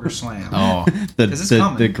Brian Porter Slam. Oh, the 'Cause it's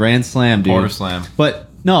coming. the Grand Slam, dude. Porter Slam. But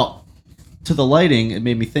no, to the lighting, it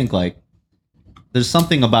made me think like there's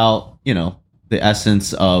something about the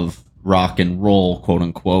essence of rock and roll, quote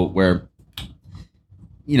unquote, where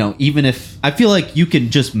even if I feel like you can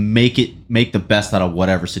just make the best out of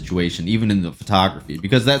whatever situation, even in the photography,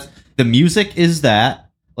 because that's the music is that.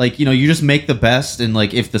 Like, you just make the best, and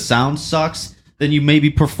like if the sound sucks, then you maybe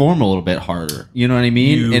perform a little bit harder. You know what I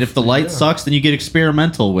mean? And if the light sucks, then you get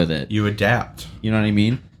experimental with it. You adapt. You know what I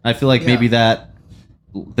mean? I feel like maybe that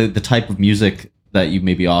the type of music that you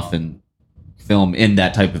maybe often film in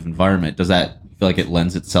that type of environment, does that feel like it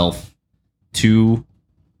lends itself to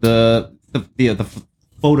the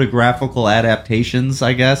photographical adaptations,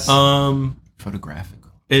 I guess? Photographic.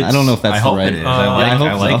 It's, I don't know if that's I the hope right. it is. I hope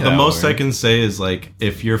I like so. the that most word. I can say is like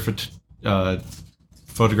if you're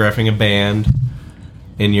photographing a band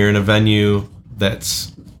and you're in a venue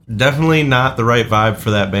that's definitely not the right vibe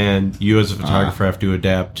for that band, you as a photographer have to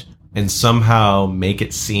adapt and somehow make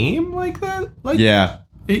it seem like that. Like Yeah.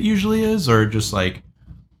 it usually is, or just like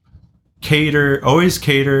always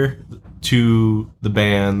cater to the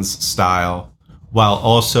band's style while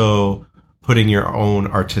also putting your own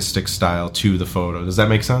artistic style to the photo. Does that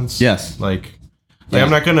make sense? Yes. Like I'm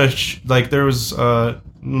not gonna there was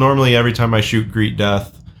normally every time I shoot Greet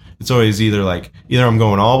Death, it's always either I'm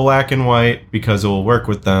going all black and white because it will work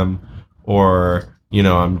with them, or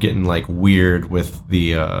I'm getting like weird with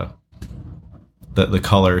the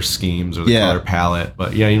color schemes or the color palette.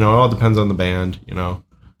 But yeah, it all depends on the band.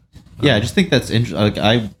 Yeah, I just think that's interesting.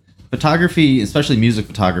 Like, photography, especially music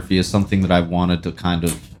photography, is something that I wanted to kind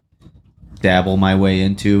of dabble my way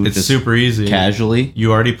into. It's just super easy. casually.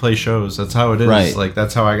 You already play shows. That's how it is. Right. Like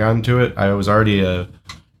that's how I got into it. I was already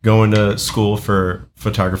going to school for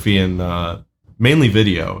photography and mainly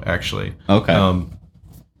video, actually. Okay.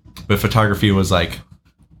 But photography was like,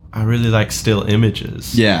 I really like still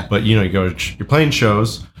images. Yeah. But you're playing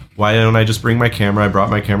shows. Why don't I just bring my camera? I brought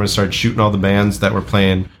my camera and started shooting all the bands that were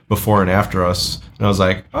playing before and after us. And I was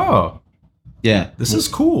like, oh, Yeah. this is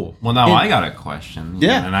cool. Well, now I got a question.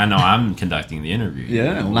 Yeah. And I know I'm conducting the interview.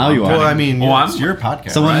 Yeah, well, now you are. Well, I mean, Well, it's your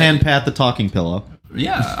podcast. Someone Right. hand Pat the talking pillow.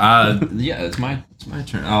 Yeah. Yeah. It's my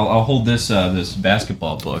turn. I'll hold this this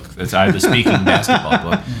basketball book. I have the speaking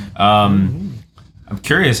basketball book. I'm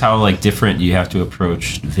curious how different you have to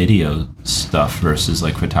approach video stuff versus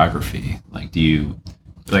photography. Like, do you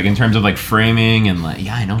in terms of framing and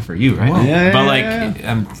I know for you, right? Whoa. Yeah, but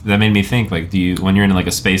yeah. that made me think do you, when you're in a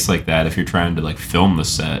space like that, if you're trying to film the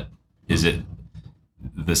set, is it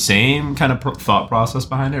the same kind of thought process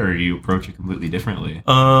behind it, or do you approach it completely differently?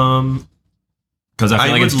 Um, Because I feel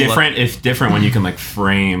I like it's would different. It's different when you can like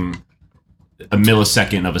frame a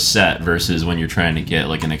millisecond of a set versus when you're trying to get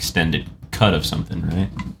like an extended cut of something, right?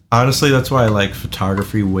 honestly, that's why I like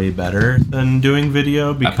photography way better than doing video,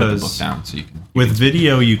 I put the book because down so you can. with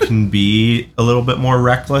video you can be a little bit more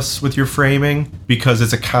reckless with your framing because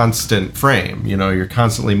it's a constant frame. You know, you're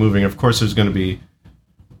constantly moving. Of course, there's going to be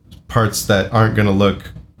parts that aren't going to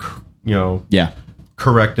look, you know, Yeah.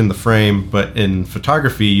 correct in the frame, but in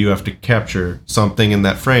photography you have to capture something in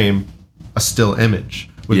that frame, a still image.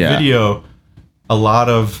 With Yeah. video, a lot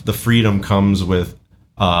of the freedom comes with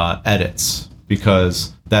edits,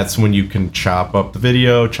 because that's when you can chop up the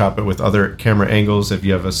video, chop it with other camera angles if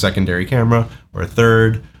you have a secondary camera or a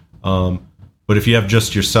third. But if you have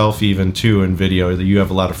just yourself even too in video, you have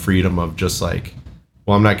a lot of freedom of just like,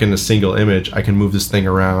 well, I'm not getting a single image, I can move this thing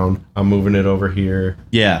around, I'm moving it over here.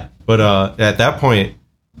 Yeah. But at that point,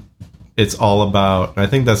 it's all about, I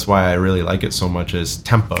think that's why I really like it so much, is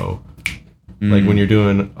tempo. Like when you're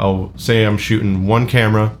doing, say I'm shooting one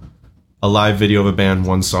camera, a live video of a band,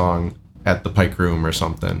 one song at the Pike Room or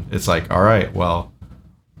something. It's like, all right, well,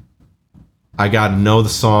 I got to know the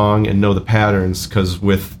song and know the patterns, because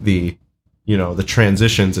with the, you know, the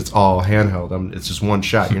transitions, it's all handheld. It's just one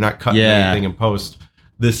shot. You're not cutting anything in post.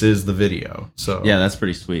 This is the video. So Yeah, that's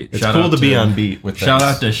pretty sweet. it's Shout cool out to be to- on beat with Shout this.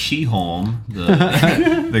 out to Sheholm,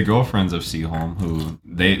 the girlfriends of Seaholm, who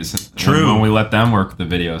True. when we let them work the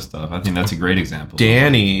video stuff. I think that's a great example.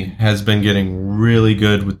 Danny has been getting really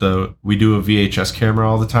good with we do a VHS camera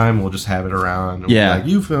all the time. We'll just have it around. And Yeah. we're like,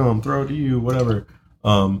 you film, throw it to you, whatever.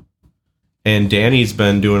 And Danny's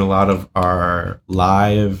been doing a lot of our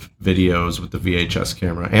live videos with the VHS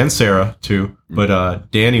camera, and Sarah too. But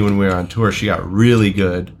Danny, when we were on tour, she got really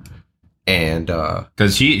good. And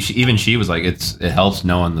Because she was like, it helps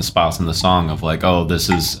knowing the spots in the song of like, oh, this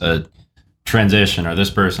is a transition, or this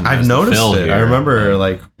person. I've has the noticed fill it. here. I remember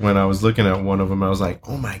like when I was looking at one of them, I was like,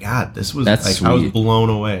 oh my God, this was That's like, I was sweet. blown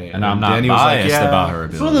away. and I'm not Danny was like, biased yeah. about her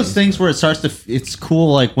It's ability. one of those things where it starts to. It's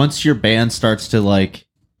cool. Like once your band starts to like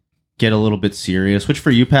get a little bit serious, which for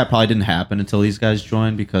you, Pat, probably didn't happen until these guys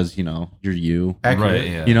joined, because you know you're you. Accurate. Right?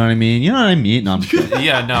 Yeah. You know what I mean? You know what I mean? No, I'm just kidding.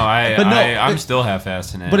 Yeah, no, But no, I'm but- still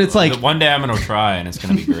half-assed in it. but it's like- one day I'm gonna try, and it's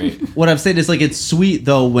gonna be great. What I'm saying is like it's sweet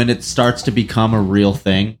though when it starts to become a real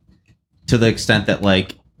thing, to the extent that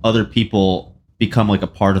like other people become like a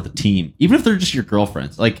part of the team, even if they're just your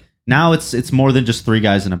girlfriends. Like now it's more than just 3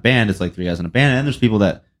 guys in a band. It's like 3 guys in a band, and there's people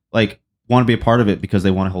that like want to be a part of it because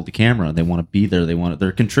they want to hold the camera, they want to be there,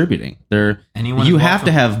 they're contributing. Anyone You is have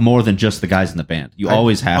to welcome. have more than just the guys in the band. You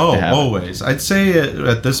always have to have. always. I'd say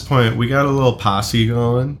at this point we got a little posse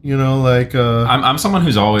going. You know, like I'm someone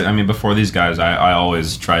who's always. I mean, before these guys, I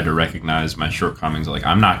always tried to recognize my shortcomings. Like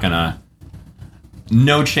I'm not gonna.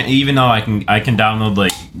 No chance. Even though I can download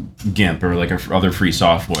like GIMP or like other free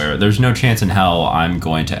software, there's no chance in hell I'm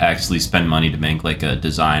going to actually spend money to make like a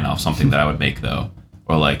design off something that I would make though.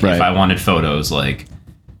 Or like Right. if I wanted photos, like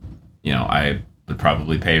you know, I would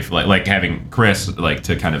probably pay for like having Chris like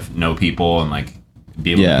to kind of know people and like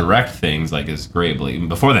be able Yeah. to direct things like is great. But even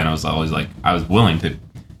before then, I was always like I was willing to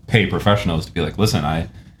pay professionals to be like, listen, I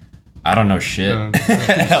don't know shit.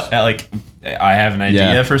 Like I have an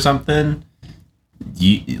idea Yeah. for something.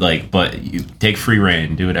 But you take free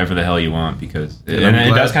reign, do whatever the hell you want, because it I'm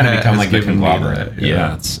does glad kind of Pat become has like a given me conglomerate. that,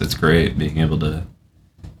 Yeah, it's great being able to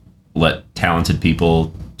let talented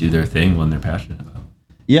people do their thing when they're passionate about it.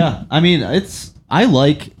 Yeah, I mean, I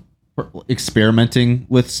like experimenting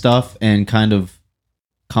with stuff and kind of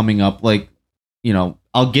coming up like, you know,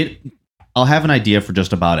 I'll have an idea for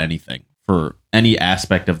just about anything, for any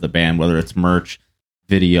aspect of the band, whether it's merch,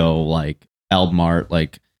 video, like album art.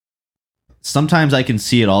 Like sometimes I can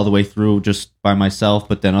see it all the way through just by myself,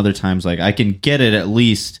 but then other times like I can get it at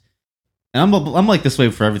least. And I'm like this way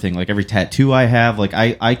for everything. Like every tattoo I have, like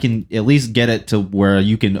I can at least get it to where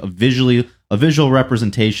you can a visual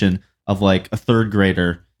representation of like a 3rd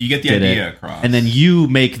grader, You get the did idea it, across, and then you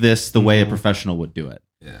make this the way a professional would do it.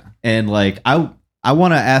 yeah. And like I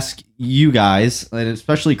want to ask you guys, and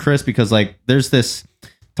especially Chris, because like there's this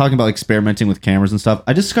talking about experimenting with cameras and stuff.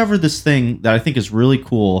 I discovered this thing that I think is really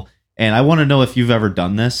cool, and I want to know if you've ever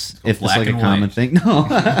done this, if it's black like a and common white. thing. No.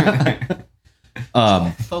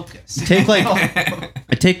 Focus. Take like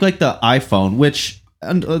I take like the iPhone, which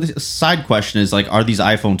the side question is like, are these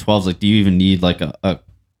iPhone 12s like, do you even need like a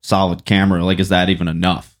solid camera? Like, is that even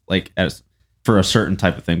enough? Like as for a certain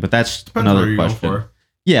type of thing? But that's depends what another you're going question. for.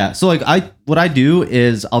 Yeah. So like what I do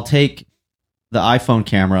is I'll take the iPhone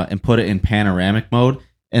camera and put it in panoramic mode,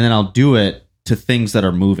 and then I'll do it to things that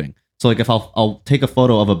are moving. So like if I'll take a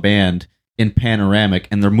photo of a band in panoramic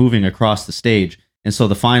and they're moving across the stage, and so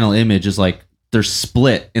the final image is like they're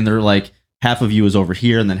split and they're like half of you is over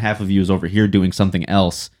here and then half of you is over here doing something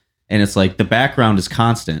else, and it's like the background is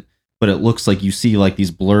constant, but it looks like you see like these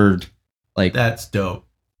blurred like That's dope.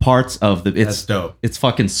 parts of the. That's dope. It's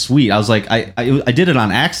fucking sweet. I was like, I did it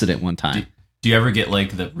on accident one time. Do you ever get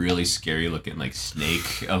like the really scary looking like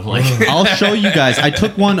snake of like? I'll show you guys. I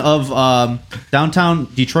took one of downtown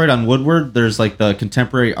Detroit on Woodward. There's like the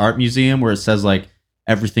Contemporary Art Museum where it says like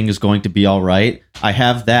everything is going to be all right. I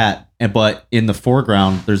have that, but in the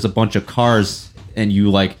foreground there's a bunch of cars, and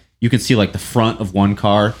you can see like the front of one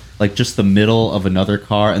car, like just the middle of another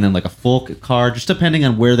car, and then like a full car, just depending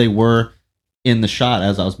on where they were in the shot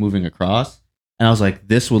as I was moving across. And I was like,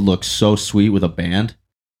 this would look so sweet with a band.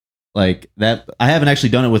 Like that, I haven't actually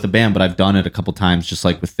done it with a band, but I've done it a couple times, just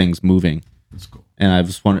like with things moving. That's cool. And I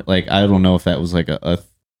just wondered, like, I don't know if that was like a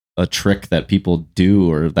trick that people do,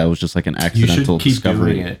 or if that was just like an You accidental should keep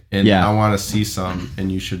discovery. doing it, and Yeah. I want to see some, and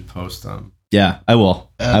you should post them. Yeah, I will.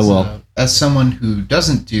 I will. As someone who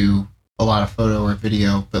doesn't do a lot of photo or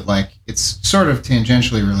video, but like it's sort of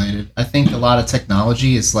tangentially related, I think a lot of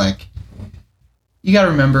technology is like, you got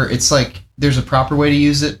to remember, it's like there's a proper way to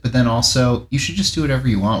use it, but then also you should just do whatever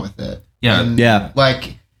you want with it. Yeah. And, Yeah.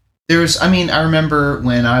 Like I remember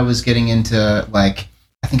when I was getting into like,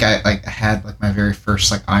 I think I had like my very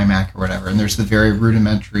first like iMac or whatever, and there's the very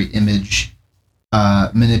rudimentary image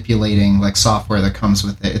manipulating like software that comes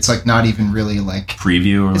with it. It's like not even really like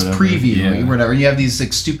Preview or it's whatever. preview or whatever. And you have these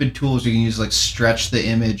like stupid tools you can use, like stretch the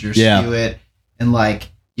image or Yeah. skew it, and like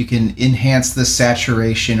you can enhance the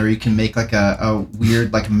saturation, or you can make like a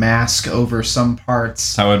weird like mask over some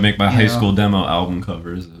parts. That's how I'd make my high know? school demo album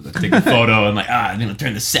covers. I take a photo and like, I'm gonna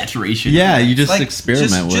turn the saturation. Yeah, you just Like,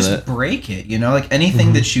 experiment with just it. break it, you know, like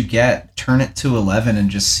anything that you get, turn it to 11 and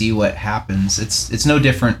just see what happens. It's no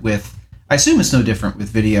different with, I assume it's no different with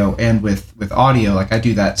video and with audio. Like I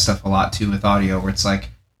do that stuff a lot too with audio, where it's like,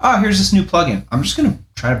 oh, here's this new plugin, I'm just gonna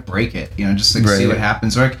try to break it, you know, just like see Right. what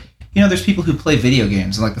happens. Or like, you know, there's people who play video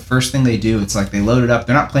games, and like the first thing they do, it's like they load it up,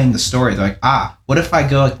 they're not playing the story, they're like, what if I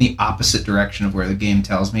go like the opposite direction of where the game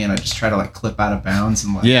tells me, and I just try to like clip out of bounds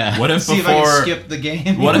and like Yeah. What if see if I can before skip the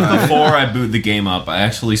game. What if before I boot the game up, I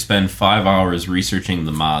actually spend 5 hours researching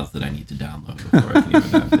the mods that I need to download before I can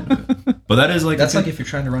even dive into it? But that is like That's like if you're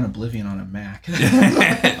trying to run Oblivion on a Mac.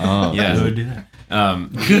 Oh, yeah, who would do that?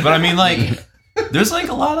 But I mean, like, there's like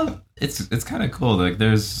a lot of it's kind of cool. Like,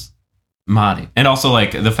 there's modding, and also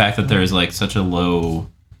like the fact that there is like such a low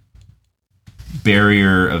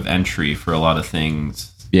barrier of entry for a lot of things.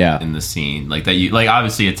 Yeah. In the scene, like that, you like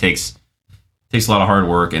obviously it takes a lot of hard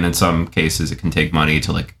work, and in some cases it can take money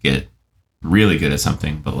to like get really good at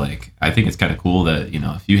something. But like, I think it's kind of cool that, you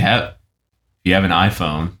know, if you have an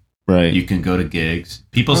iPhone, Right. you can go to gigs.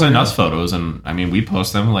 People send us photos, and I mean, we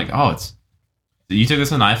post them like, oh, you took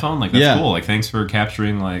this on an iPhone? Like, that's Yeah. cool. Like, thanks for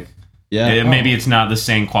capturing, like, Yeah. maybe it's not the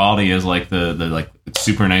same quality as like the like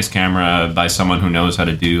super nice camera by someone who knows how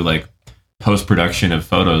to do like post-production of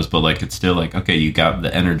photos, but like it's still like, okay, you got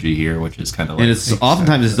the energy here, which is kind of like, And it's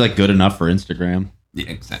oftentimes it's like good enough for Instagram. yeah,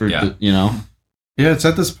 exactly. For, Yeah. you know? Yeah, it's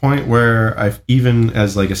at this point where I've, even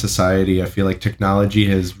as like a society, I feel like technology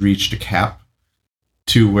has reached a cap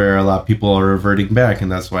to where a lot of people are reverting back,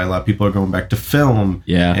 and that's why a lot of people are going back to film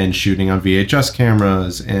Yeah. and shooting on VHS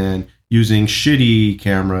cameras and using shitty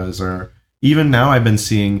cameras. Or even now I've been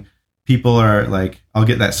seeing people are like, I'll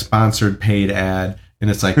get that sponsored paid ad, and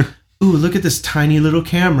it's like, ooh, look at this tiny little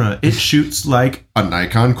camera. It shoots like a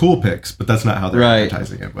Nikon Coolpix, but that's not how they're Right.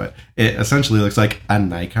 advertising it. But it essentially looks like a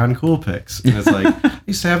Nikon Coolpix. And it's like, I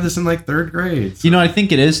used to have this in like third grade. So. You know, I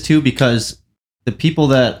think it is too, because the people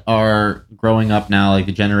that are growing up now, like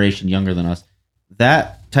the generation younger than us,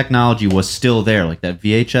 that technology was still there. Like that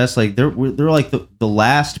VHS, like they're like the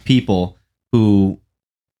last people who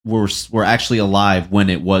were actually alive when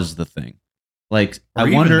it was the thing. Like Or I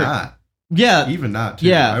even wonder, not. yeah, Even not. Too.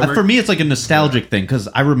 yeah. I worked- For me, it's like a nostalgic thing, because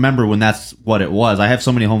I remember when that's what it was. I have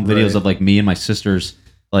so many home videos Right. of like me and my sisters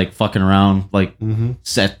like fucking around, like Mhm.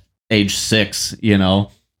 set age 6, you know.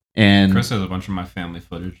 And Chris has a bunch of my family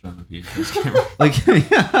footage on the VHS camera. like, Pat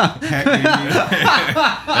gave me-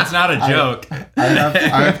 That's not a joke.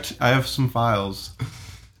 I have some files.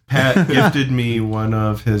 Pat gifted me one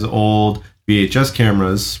of his old VHS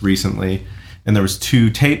cameras recently, and there was 2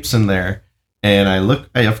 tapes in there. And I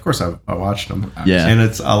watched them. Yeah. And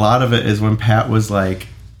it's a lot of it is when Pat was like,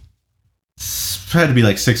 had to be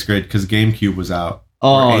like 6th grade because GameCube was out.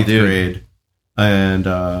 Oh, or 8th dude. grade, and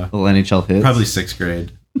little NHL hits. probably 6th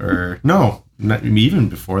grade, or no, not, even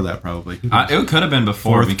before that probably. It could have been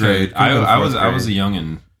before 4th because grade. Could've been I 4th was a grade.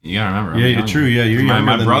 youngin You gotta remember. I'm Yeah, young. true. Yeah, you're younger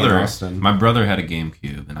my than brother. me, Austin. My brother had a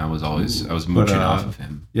GameCube, and I was mooching off of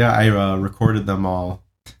him. Yeah, I recorded them all.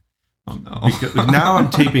 Oh no! Because now I'm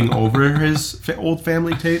taping over his old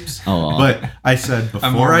family tapes. Oh, But I said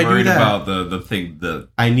I'm more before I do worried that, about the thing.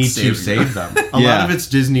 I need to saving save them. A Yeah. lot of it's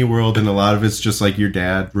Disney World, and a lot of it's just like your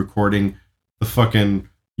dad recording the fucking.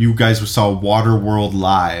 You guys saw Waterworld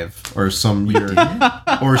live or some year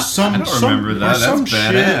or some. I don't remember that. Or some That's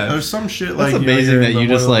shit badass. or some shit That's like. amazing you're that in you one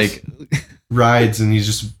just of those like. rides, and he's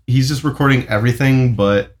just recording everything,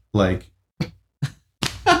 but like.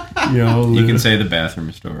 You can say the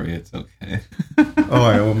bathroom story. It's okay. Oh,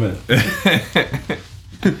 I admit.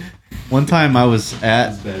 One time I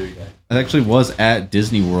actually was at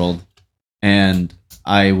Disney World, and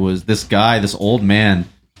this old man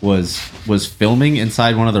was filming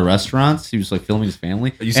inside one of the restaurants. He was like filming his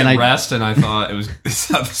family. You said and rest, and I thought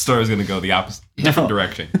the story was going to go the opposite, different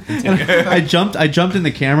direction. I jumped in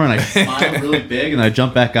the camera and I smiled really big, and I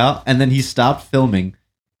jumped back out, and then he stopped filming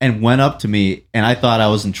and went up to me, and I thought I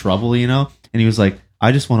was in trouble, and he was like,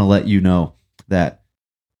 "I just want to let you know that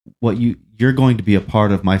you're going to be a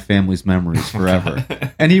part of my family's memories forever."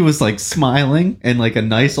 And he was like smiling and like a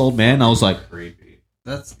nice old man. I was like,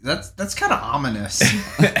 That's kind of ominous.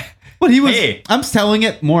 but he was. Hey. I'm telling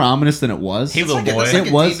it more ominous than it was. Hey, little boy. It's like It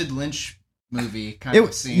a was- David Lynch movie kind of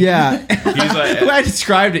It, scene. yeah, He's like- the way I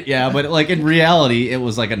described it, yeah, but like in reality, it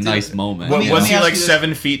was like a nice moment. What, me- was let me he ask like you this.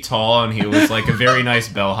 7 feet tall and he was like a very nice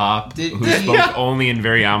bellhop Did- who did he- spoke only in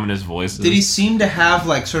very ominous voices? Did he seem to have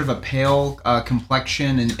like sort of a pale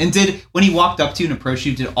complexion, and did when he walked up to you and approached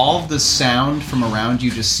you, did all of the sound from around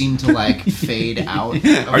you just seem to like fade out?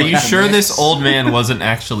 Are you sure this old man wasn't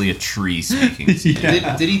actually a tree speaking?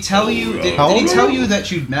 Did he tell you? Did he tell you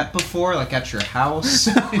that you'd met before, like at your house?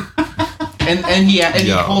 And he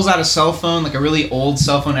pulls out a cell phone, like a really old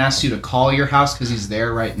cell phone, asks you to call your house because he's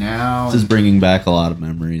there right now. This is bringing back a lot of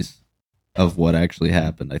memories of what actually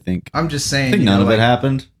happened. I think I'm just saying. none of it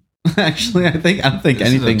happened. Actually, I don't think This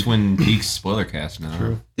anything. is a Twin Peaks spoiler cast now.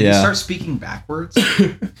 True. Did he Yeah. start speaking backwards?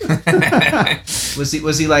 Was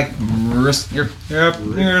he like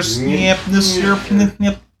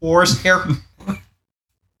horse hair?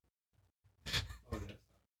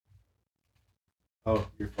 Oh,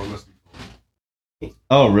 your phone must be full.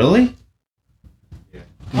 Oh, really? Yeah.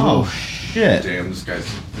 Oh shit! Damn, this guy's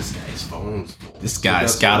phone's full. This So guy's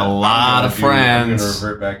that's got what a I'm lot gonna of do. I'm friends. gonna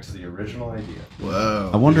revert back to the original idea.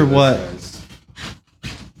 Whoa. I wonder Look what. at this,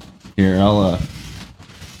 guys. Here, I'll.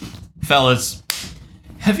 Fellas,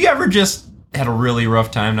 have you ever just had a really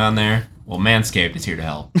rough time down there? Well, Manscaped is here to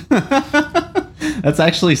help. That's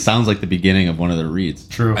actually sounds like the beginning of one of the reads.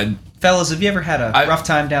 True. Fellas, have you ever had a rough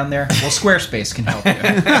time down there? Well, Squarespace can help you.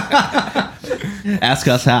 Ask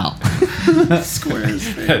us how.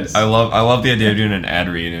 I love the idea of doing an ad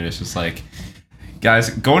read, and it's just like, guys,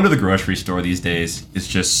 going to the grocery store these days is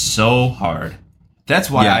just so hard. That's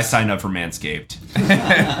why I Yes. signed up for Manscaped.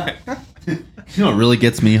 You know what really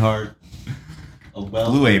gets me hard? A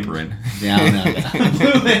Blue Apron. Yeah, no.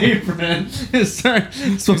 Blue Apron. It's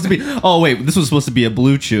supposed to be. Oh wait, this was supposed to be a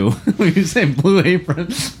Blue Chew. You say Blue Apron.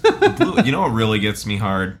 You know what really gets me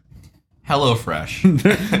hard?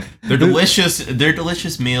 HelloFresh. They're delicious. They're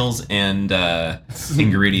delicious meals and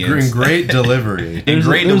ingredients. Great delivery. And There's a-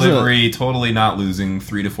 great there's a- delivery. Totally not losing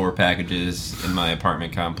 3 to 4 packages in my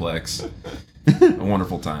apartment complex. A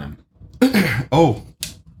wonderful time. Oh,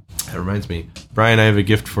 that reminds me, Brian. I have a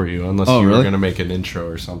gift for you. Unless Oh, you were really? gonna make an intro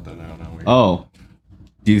or something. I don't know. Oh,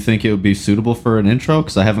 do you think it would be suitable for an intro?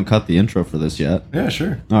 Because I haven't cut the intro for this yet. Yeah,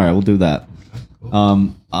 sure. All right, we'll do that.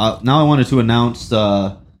 Now I wanted to announce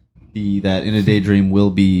that In a Daydream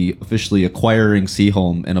will be officially acquiring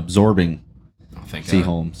Seaholm and absorbing Oh, thank God.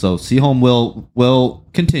 Seaholm. So Seaholm will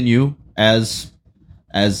continue as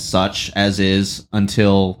such as is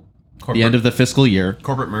until the end of the fiscal year,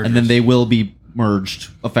 Corporate mergers. and then they will be merged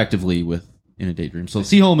effectively with In a Daydream. So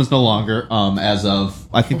Seaholm is no longer as of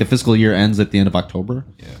I think the fiscal year ends at the end of October.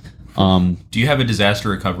 Yeah. Do you have a disaster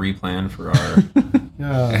recovery plan for our?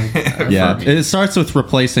 Yeah, it starts with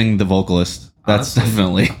replacing the vocalist. That's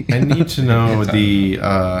definitely. I need to know the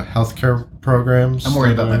healthcare programs. I'm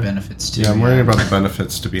worried about my that are- benefits too. Yeah, I'm worried about the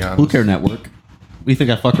benefits, to be honest. Blue Care Network. You think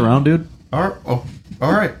I fuck around, dude? All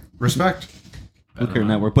right. Respect. Blue Care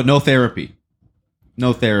Network, but no therapy.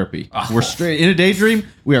 No therapy. We're straight In a Daydream.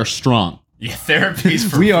 We are strong. Yeah, therapies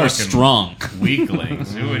for We are fucking strong.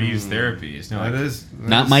 weaklings. Who would use therapies? No, That is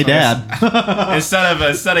Not my dad.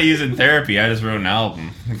 instead of using therapy, I just wrote an album.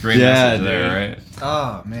 Great Yeah, message there, dude. right?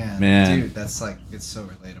 Oh man, Man. dude, that's like it's so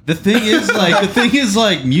relatable. The thing is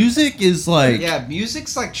like music is like Yeah,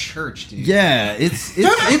 music's like church, dude. yeah, it's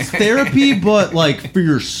therapy, but like for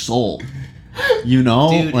your soul. You know,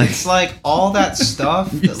 Dude, it's like all that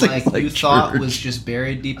stuff that Music's like like you thought church. was just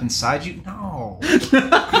buried deep inside you. No,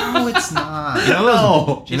 no, it's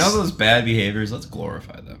not. You know those bad behaviors? Let's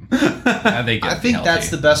glorify them. I think That's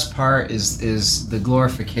the best part is the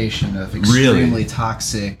glorification of extremely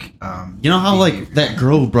toxic. You know how like behavior. that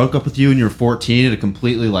girl who broke up with you when you were 14 and it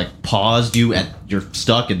completely like paused you at you're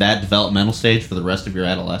stuck at that developmental stage for the rest of your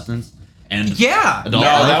adolescence and Yeah. adult No,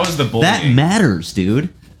 life? that was the bullying. That matters, dude.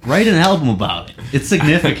 Write an album about it. It's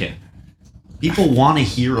significant. People want to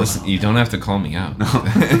hear Listen, about you don't have to call me out.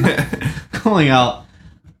 it. Calling out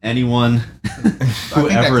anyone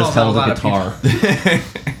whoever has calls out a held lot a of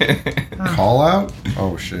guitar. call out.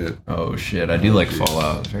 Oh shit. Oh shit, I do like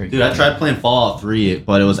Fallout. Very Dude, I tried playing Fallout 3,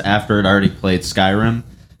 but it was after I'd already played Skyrim,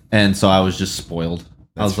 and so I was just spoiled.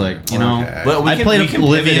 I was like, you know, Okay. Well, I played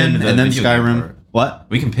Oblivion and then Skyrim. What?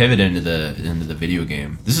 We can pivot into the video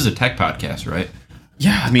game. This is a tech podcast, right?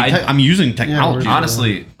 Yeah, I mean, I'm using technology. we're-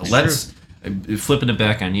 Honestly, let's flipping it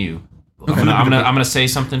back on you. I'm gonna say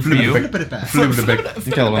something for you. Put it back. Back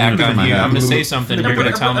on you. I'm gonna say something. You're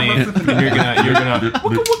gonna tell me. You're gonna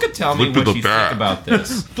tell me what you think about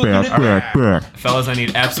this. Fellas, I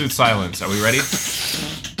need absolute silence. Are we ready?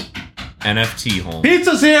 NFT home.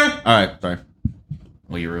 Pizza's here. All right, sorry.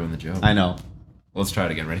 Well, you ruined the joke. I know. Let's try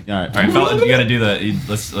it again. Ready? All right. All right, fellas, you gotta do the.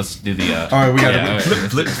 Let's do the. All right, we gotta yeah,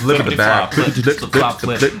 flip it the back. Flip it the back.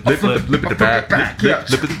 Flip it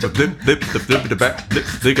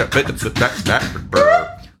the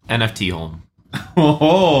back. NFT home.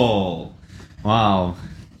 Oh, wow.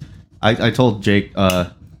 I told Jake,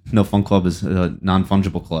 No Fun Club is a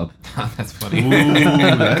non-fungible club. That's funny.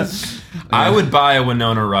 I would buy a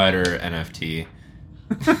Winona Ryder NFT.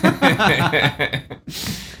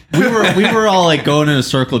 We were all like going in a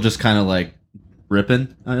circle, just kind of like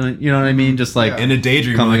ripping. You know what I mean? Just like In a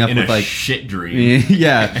daydream, Coming like, up in with, a like- shit dream.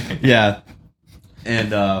 yeah.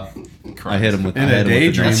 And I hit him with In I a hit him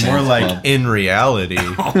with the daydream, No more Fun like Club. in reality.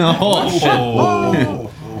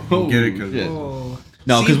 Oh, Get it? 'Cause- shit.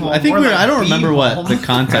 No, because I think I don't remember what the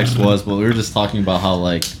context was, but we were just talking about how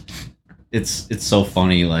like it's so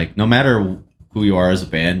funny. Like no matter who you are as a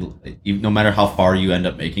band, no matter how far you end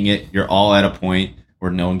up making it, you're all at a point where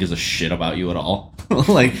no one gives a shit about you at all.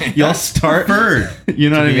 Like y'all start, you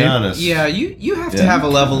know what I To be mean? honest. Yeah, you have to Yeah. have a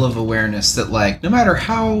level of awareness that like no matter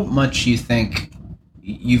how much you think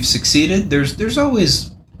you've succeeded, there's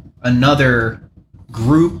always another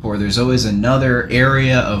group or there's always another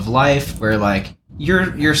area of life where like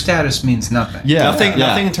your status means nothing. Yeah,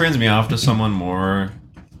 Nothing turns me off to someone more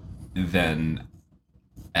than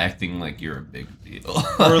acting like you're a big deal.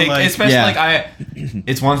 like- especially Yeah. like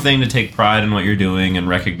it's one thing to take pride in what you're doing and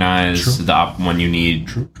recognize when you need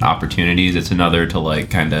opportunities. It's another to like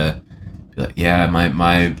kind of be like, yeah,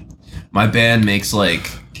 my band makes like,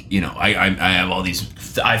 you know, I have all these.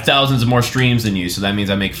 I have thousands of more streams than you, so that means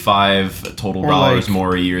I make $5 total dollars like-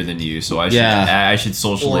 more a year than you. So I should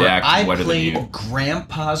socially Or act I better than played you.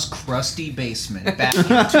 Grandpa's Crusty Basement back in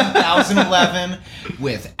 2011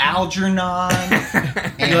 with Algernon.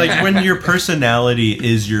 And Like when your personality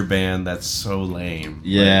is your band, that's so lame.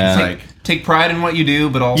 Yeah. Like, it's Take pride in what you do,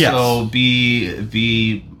 but also Yes.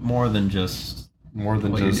 be more than just more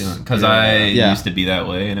than what you're just doing. Because I Yeah. used to be that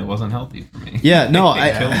way, and it wasn't healthy for me. Yeah, no,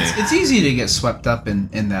 It killed me. it's easy to get swept up in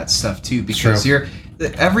that stuff too because True.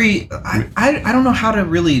 I don't know how to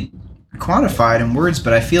really quantify it in words,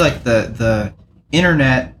 but I feel like the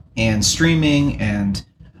internet and streaming and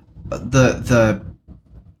the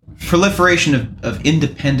proliferation of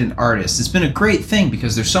independent artists, it's been a great thing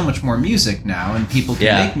because there's so much more music now and people can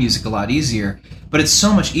Yeah. make music a lot easier, but it's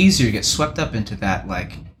so much easier to get swept up into that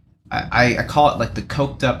like I call it like the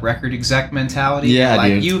coked up record exec mentality. Yeah,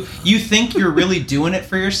 like dude. you think you're really doing it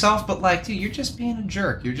for yourself, but like, dude, you're just being a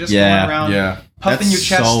jerk. You're just Yeah, going around yeah. puffing That's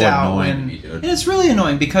your chest so out. annoying And, to me, dude. and it's really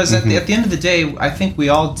annoying because at the end of the day, I think we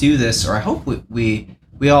all do this, or I hope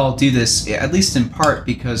we all do this, at least in part,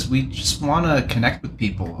 because we just want to connect with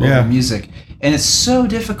people over Yeah. music. And it's so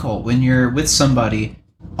difficult when you're with somebody,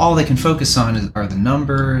 all they can focus on are the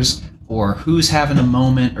numbers, or who's having a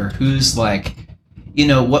moment, or who's like, you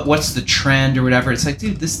know, what's the trend or whatever. It's like,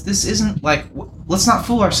 dude, this isn't like, let's not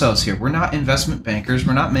fool ourselves here. We're not investment bankers.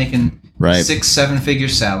 We're not making Right. 6-7 figure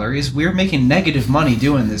salaries. We're making negative money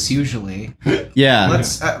doing this usually. Yeah.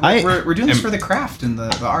 Let's. We're doing this for the craft and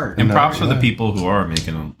the art. And props for the people who are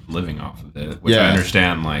making a living off of it, which Yeah. I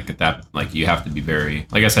understand. Like at that, like you have to be very,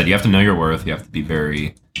 like I said, you have to know your worth. You have to be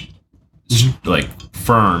very, like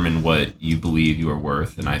firm in what you believe you are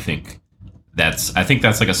worth. And I think that's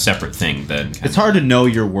like a separate thing. Then It's hard to know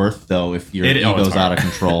your worth though if your it's ego's hard. out of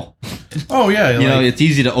control. Oh yeah, You know, it's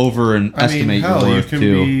easy to over and estimate your you worth can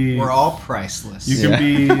too. be. We're all priceless. You can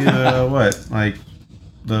be what, like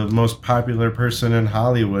the most popular person in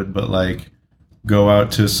Hollywood, but like go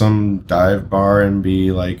out to some dive bar and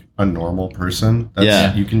be like a normal person.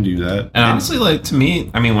 Yeah. You can do that. And honestly, like to me,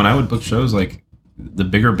 I mean, when I would book shows, like the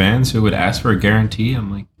bigger bands who would ask for a guarantee,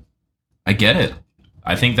 I'm like, I get it.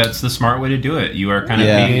 I think that's the smart way to do it. You are kind of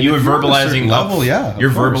Yeah. being, you are If you're at a verbalizing certain level, yeah, of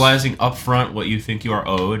you're course. verbalizing upfront what you think you are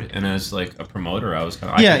owed, and as like a promoter, I was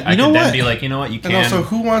kind of Yeah, I you know could what? then be like, you know what, you And can. also,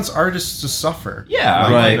 who wants artists to suffer? Yeah,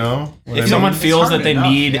 Like, right. You know, what I if mean? someone It's feels hard that they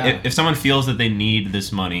enough, need, yeah. if someone feels that they need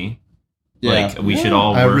this money, Yeah. like we should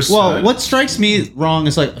all I work. respect- Well, what strikes me wrong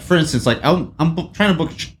is like, for instance, like I'm trying to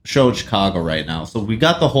book a show in Chicago right now. So we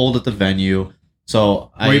got the hold at the venue.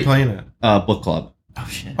 So Where are you playing at? Book club. Oh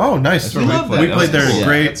shit! Oh, nice. That's where we played. We That played was there. cool.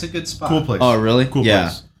 Great, That's a good spot. cool place. Oh, really? Cool Yeah.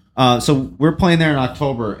 place. So we're playing there in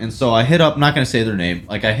October, and so I hit up. I'm not going to say their name.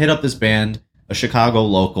 Like I hit up this band, a Chicago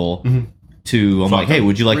local, Mhm. to. I'm Fuck like, hey, them.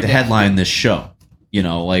 would you like to Redacted. headline this show? You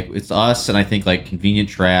know, like it's us and I think like Convenient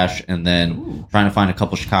Trash, and then trying to find a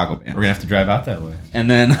couple Chicago bands. We're gonna have to drive out that way. And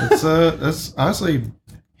then That's honestly.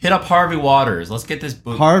 Hit up Harvey Waters. Let's get this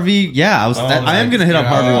book. Harvey. Yeah, I am going to hit up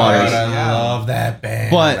Harvey Waters. I Yeah. love that band.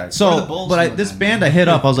 But What are the so, Bulls but doing this then? band I hit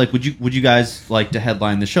up, I was like, would you guys like to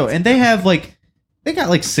headline the show? And they have like, they got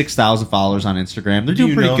like 6,000 followers on Instagram. They're do doing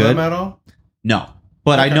you pretty know good. them at all? No,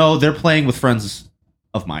 but I Okay. know they're playing with friends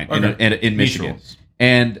of mine in Michigan. Mutuals.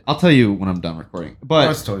 And I'll tell you when I'm done recording. But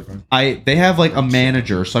That's totally fine. they have like a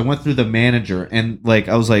manager, so I went through the manager and like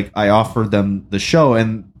I was like I offered them the show,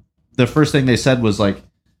 and the first thing they said was like,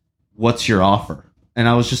 "What's your offer?" And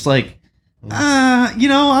I was just like,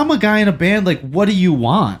 I'm a guy in a band. Like, what do you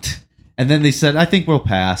want? And then they said, "I think we'll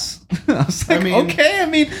pass." I was like, okay. I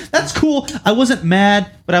mean, that's cool. I wasn't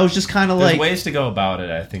mad, but I was just kind of There's like, ways to go about it.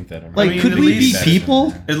 I think that. like, could at we be least-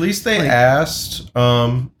 people? At least they Like- asked.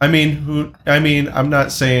 I'm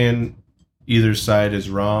not saying either side is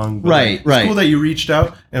wrong. But Right, It's right. cool that you reached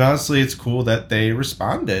out, and honestly, it's cool that they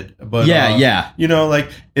responded. But Yeah. You know, like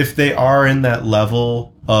if they are in that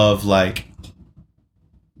level of like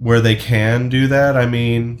where they can do that, I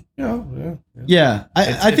mean, you know, yeah. Yeah,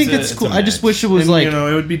 I think it's it's cool. a I just match. wish it was And, like, you know,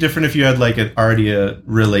 it would be different if you had like already a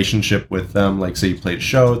relationship with them, like say you played a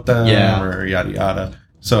show with them, Yeah. or yada yada.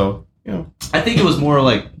 So you know, I think it was more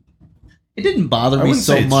like, it didn't bother I me wouldn't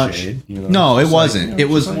so say it's much. shade, you know, No, it it's just like, wasn't. you know, It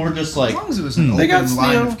was just more like- just As like, long as it was an They open got,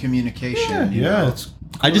 line you know, of communication. you yeah, know. it's.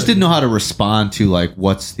 I just didn't know how to respond to like,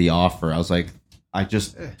 what's the offer? I was like, I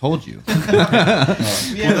just told you. Yeah, Well,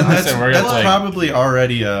 then Listen, we're that's gonna, like- probably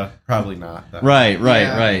already probably not. That. right.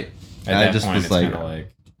 Yeah. At I that just point, was it's like, kinda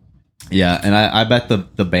like yeah, and I bet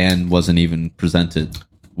the band wasn't even presented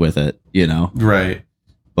with it, you know. Right.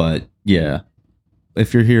 But yeah,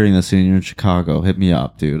 if you're hearing this and you're in Chicago, hit me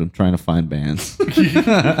up, dude. I'm trying to find bands.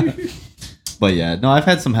 But yeah, no, I've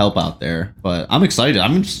had some help out there, but I'm excited.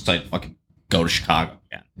 I'm just like, fucking go to Chicago.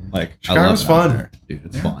 Yeah, like Chicago's I love it out fun. there, dude.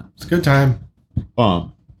 It's fun. It's a good time.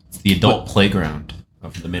 it's the adult playground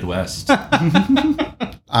of the Midwest.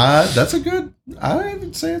 That's a good. I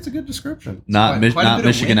would say it's a good description. Not Quite a not bit of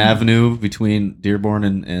Michigan wind. Avenue between Dearborn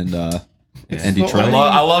and the Detroit.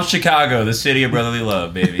 I love Chicago, the city of brotherly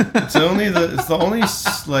love, baby. It's the only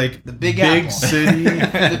like The Big Apple. city.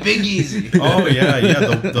 The Big Easy. Oh yeah.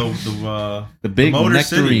 The big Motor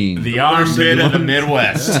nectarine, City. The armpit of the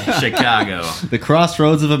Midwest, Chicago. the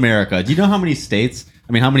crossroads of America. Do you know how many states?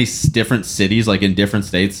 I mean, how many different cities, like in different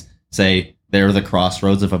states, say they're the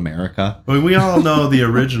crossroads of America? But we all know the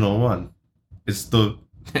original one. It's the.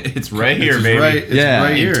 It's right here, it's baby. Right, it's Yeah.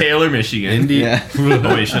 right In here. Taylor, Michigan. India.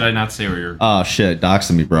 Oh wait, should I not say where you're? Oh shit,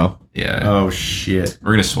 doxing me, bro. Yeah, Oh shit.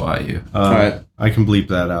 we're gonna swat you. Right. I can bleep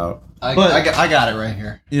that out. I But- got it right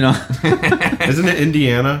here. You know, Isn't it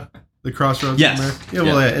Indiana? The crossroads. Yes. of America? Yeah.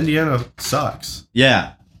 Well, yeah, Indiana sucks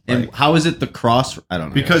yeah. And Like- how is it the cross? I don't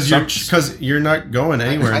know. because you're not going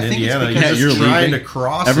anywhere I in think it's Indiana. because You're just you're trying leaving. to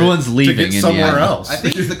cross. Everyone's it leaving to get somewhere Indiana. else. I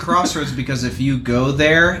think it's the crossroads because if you go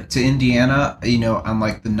there to Indiana, you know, on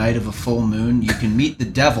like the night of a full moon, you can meet the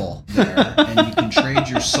devil there, and you can trade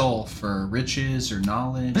your soul for riches or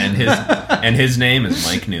knowledge, And his name is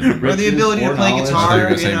Mike Newman. or the ability to play I thought you were guitar.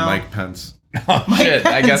 gonna You say know, Mike Pence. Oh shit!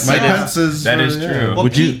 I guess Mike that Pence is is that is yeah. true. Well,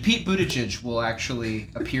 Would you- Pete Buttigieg will actually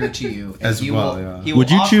appear to you and As he well, will, yeah. he will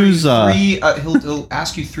Would you offer choose, three, he'll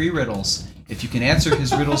ask you 3 riddles. If you can answer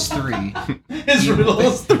his riddles 3, His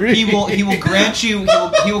riddles 3. he will grant you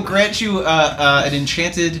an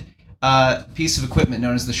enchanted piece of equipment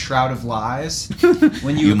known as the Shroud of Lies.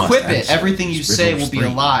 When you must equip it, answer everything you his say riddles will be a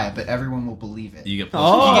 3. lie, but everyone will believe it. You get You get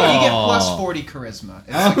Oh. plus 40 charisma.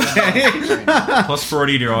 It's like plus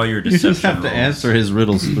 40 to all your You deception just have to rolls. answer his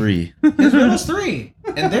riddles 3. his riddles 3,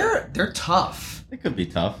 and they're tough. It could be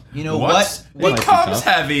tough. You know What what? becomes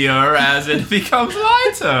heavier as it becomes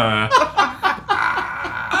lighter?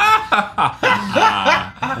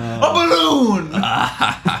 A balloon.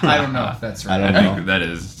 I don't know if that's right. I don't I know. think that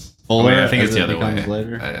is. Fuller Wait, I think as it's the it other way. becomes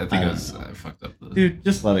later? I think I it don't was. know. I fucked up. The, Dude,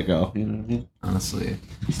 just let it go. You know what I mean? honestly.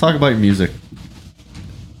 Let's talk about your music.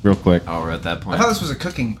 Real quick. Oh, we're at that I point. thought this was a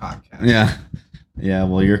cooking podcast. Yeah. Yeah,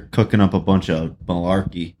 well, you're cooking up a bunch of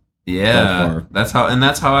malarkey. So Yeah, far. that's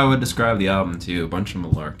how I would describe the album too. A bunch of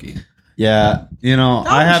malarkey. Yeah, you know,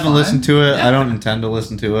 That I was haven't fun. listened to it. I don't intend to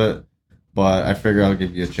listen to it, but I figure I'll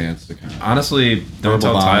give you a chance to kind Honestly, don't Verbal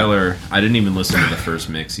tell bomb. Tyler. I didn't even listen to the first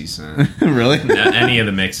mix he sent. of. Really? Any of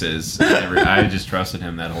the mixes. I just trusted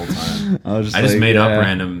him that whole time. I just I just like, made up yeah.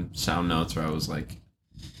 random sound notes where I was like,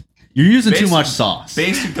 You're using too Basic- much sauce.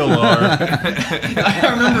 basic galore. I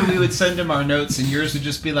remember we would send him our notes, and yours would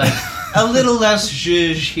just be like a little less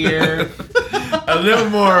zhuzh here. a little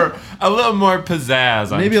more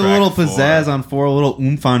pizzazz. On Maybe a track little 4. pizzazz on 4, a little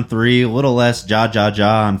oomph on 3, a little less ja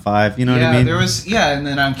on 5. You know what I mean? There was and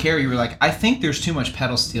then on Carrie, you were like, I think there's too much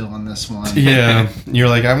pedal steel on this one. Yeah, you're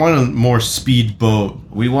like, I want a more speedboat,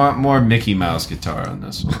 We want more Mickey Mouse guitar on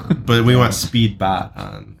this one. but we want speedbot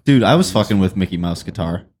on. Dude, I was fucking with Mickey Mouse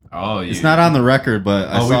guitar. Oh, It's not on the record, but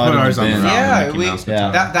I Oh, we saw put it in ours the on the bin. round. Yeah, Mickey we, Mouse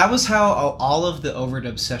guitar. that was how all of the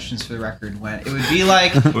overdub sessions for the record went. It would be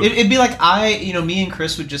like it'd be like me and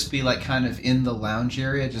Chris would just be like kind of in the lounge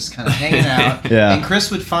area, just kind of hanging out. Yeah. And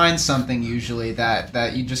Chris would find something usually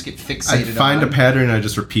that you just get fixated I'd find on. a pattern and I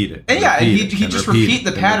just repeat it. And yeah, and Repeat he'd it, just and repeat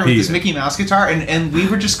the and pattern with repeat his it. Mickey Mouse guitar, and we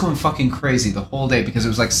were just going fucking crazy the whole day because it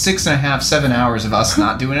was like 6.5, 7 hours of us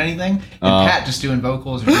not doing anything, and Pat just doing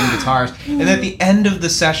vocals or doing guitars. And at the end of the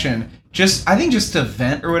session, just to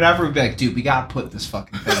vent or whatever, we'd be like, dude, we gotta put this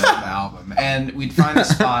fucking thing on the album. And we'd find a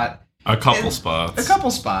spot. A couple And- spots. A couple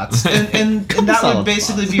spots, and that solid would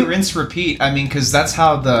basically spots. be rinse repeat. I mean, because that's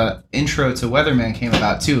how the intro to Weatherman came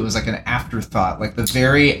about too. It was like an afterthought, like the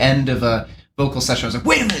very end of a vocal session. I was like,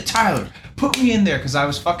 "Wait a minute, Tyler, put me in there," because I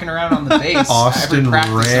was fucking around on the bass. Austin every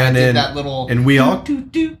practice, ran and I did in, that little, and we all do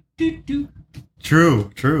do do do. True.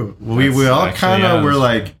 Well, we That's all actually, kind yeah, of were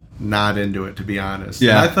that's- like not into it, to be honest.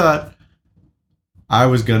 Yeah. And I thought I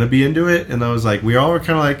was gonna be into it, and I was like, we all were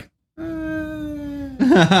kind of like,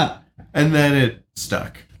 and then it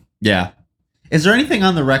stuck. Yeah. Is there anything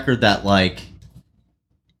on the record that, like,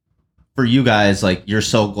 for you guys, like, you're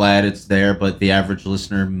so glad it's there, but the average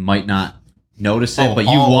listener might not notice it, Oh, but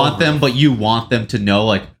you all want over. them to know,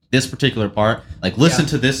 like, this particular part, like, listen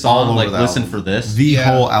to this All song, over like, the listen album. for this. The Yeah.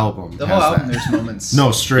 whole album. The has whole album, that. there's moments.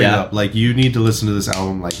 No, straight Yeah. up. Like, you need to listen to this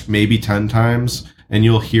album like maybe 10 times, and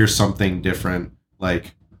you'll hear something different.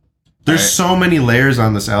 Like, there's Right. so many layers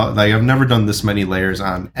on this album. Like, I've never done this many layers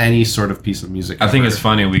on any sort of piece of music. I think ever. it's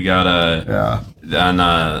funny. We got Yeah.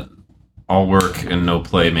 on all work and no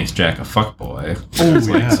play makes Jack a fuckboy. Oh, There's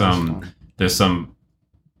like yeah. there's some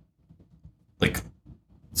like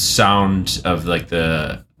sound of like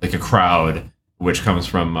a crowd, which comes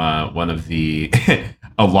from one of the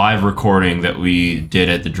a live recording that we did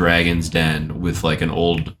at the Dragon's Den with like an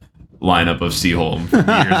old lineup of Seaholm from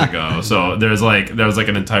years ago. So there was like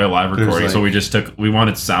an entire live recording. So like- we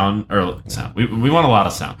wanted sound. We want a lot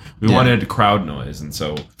of sound. We Yeah. wanted crowd noise, and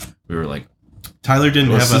so we were like, Tyler didn't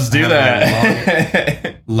let's have just do a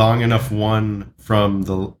that. long enough one from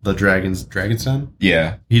the Dragon's Den.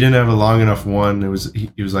 Yeah. He didn't have a long enough one. It was he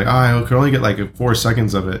was like, I could only get like 4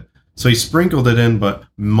 seconds of it. So he sprinkled it in, but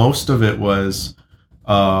most of it was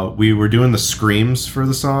we were doing the screams for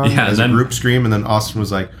the song Yeah, as then- a group scream, and then Austin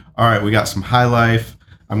was like, all right, we got some high life.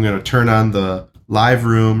 I'm gonna turn on the live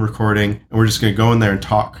room recording, and we're just gonna go in there and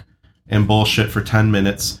talk and bullshit for 10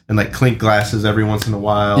 minutes and like clink glasses every once in a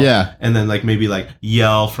while. Yeah. And then like maybe like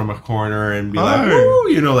yell from a corner and be like, Hi. woo,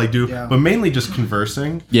 you know, like do, Yeah. but mainly just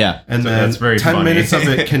conversing. Yeah. And So then that's very 10 funny. minutes of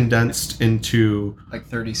it condensed into like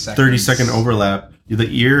 30 seconds. 30-second overlap. The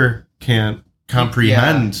ear can't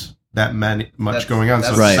comprehend that much That's- going on, so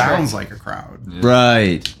that's it right. sounds like a crowd.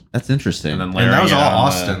 Right. That's interesting. And then And that was layering all it on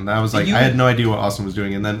Austin. That was like, You- I had no idea what Austin was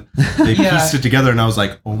doing. And then they Yeah. pieced it together, and I was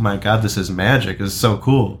like, oh my God, this is magic. This is so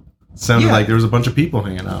cool. sounded Yeah. like there was a bunch of people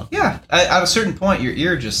hanging out. Yeah, at a certain point, your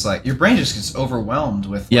ear just like your brain just gets overwhelmed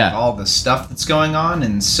with like, all the stuff that's going on,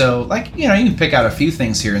 and so like you can pick out a few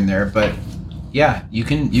things here and there, but yeah, you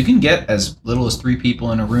can get as little as 3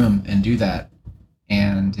 people in a room and do that,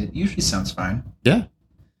 and it usually sounds fine. Yeah.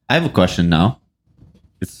 I have a question now.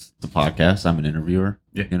 It's the podcast. I'm an interviewer.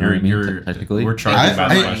 Yeah, you know what I mean? Technically, We're charging about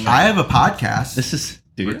the question. I have a podcast. This is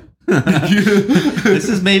dude. This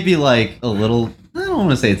is maybe like a little. I don't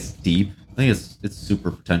want to say it's deep. I think it's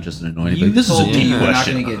super pretentious and annoying. You But this is a told me deep you were not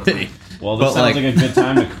question. gonna get deep. Well, But, this sounds like- like a good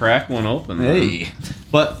time to crack one open. then. Hey,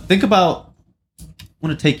 but think about. I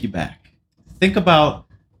want to take you back. Think about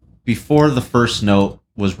before the first note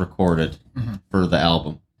was recorded for the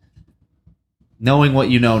album. Knowing what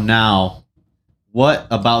you know now, what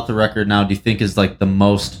about the record now do you think is like the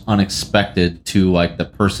most unexpected to like the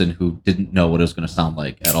person who didn't know what it was going to sound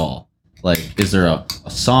like at all? Like, is there a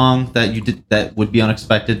song that you did that would be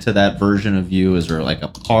unexpected to that version of you? Is there like a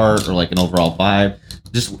part or like an overall vibe?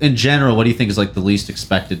 Just in general, what do you think is like the least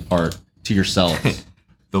expected part to yourselves?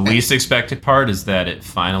 The least expected part is that it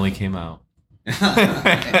finally came out.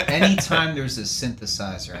 Anytime there's a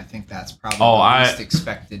synthesizer, I think that's probably Oh, the least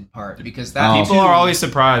expected part because that People are always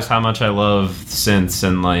surprised how much I love synths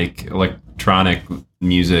and like electronic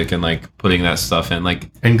music and like putting that stuff in. Like,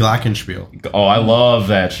 And Glockenspiel. oh, I love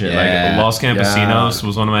that shit. Yeah. Like, Los Campesinos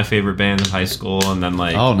was one of my favorite bands in high school, and then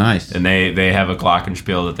like, Oh, nice. and they have a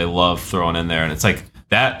Glockenspiel that they love throwing in there, and it's like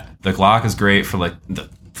that. The Glock is great for like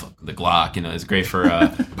the Glock, is great for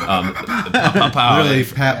pump out. Literally,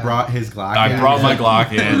 Pat brought his Glock. I in. brought my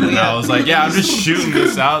Glock in, and I was like, yeah, I'm just shooting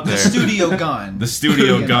this out there. studio gun. The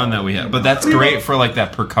studio gun that we have. But that's great for like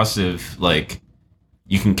that percussive, like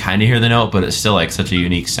you can kind of hear the note, but it's still like such a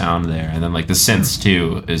unique sound there. And then like the synths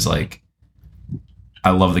too is like,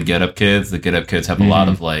 I love the Get Up Kids. The Get Up Kids have a lot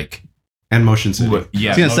of like, And Motion City.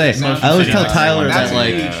 yeah. I was gonna say, I always tell Tyler That's that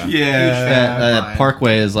like huge. Yeah. that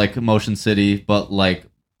Parkway is like Motion City, but like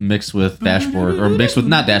mixed with Dashboard or mixed with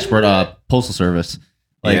not Dashboard, Postal Service,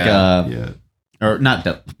 like Yeah. or not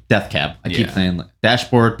Death Cab. I keep Yeah. saying like,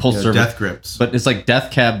 Dashboard, Postal Service, Death Grips. but it's like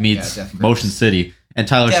Death Cab meets Yeah, Death Grips. Motion City. And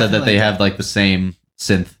Tyler said that Definitely. they have like the same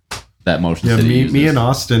synth that Motion Yeah, City me uses. and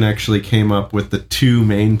Austin actually came up with the 2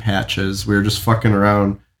 main patches. We were just fucking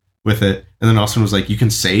around with it, and then Austin was like, "You can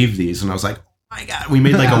save these," and I was like, "Oh my god!" We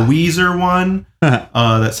made like a Weezer one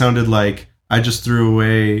that sounded like I just threw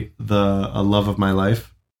away a love of my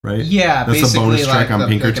life, right? Yeah, That's a basically bonus track like on like a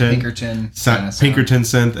Pinkerton. Pinkerton kinda sound. Pinkerton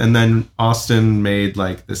synth, and then Austin made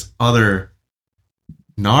like this other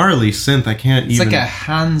gnarly synth. I can't It's even. like a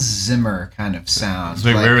Hans Zimmer kind of sound. It's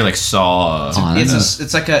very like saw. Oh,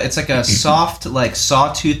 It's like a soft like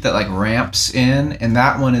sawtooth that like ramps in, and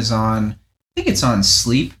that one is on. I think it's on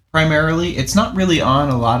Sleep primarily. It's not really on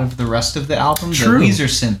a lot of the rest of the album. True. The Weezer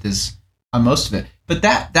synth is on most of it. But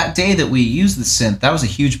that day that we used the synth, that was a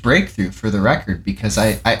huge breakthrough for the record because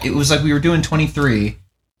it was like we were doing 23.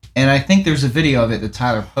 And I think there's a video of it that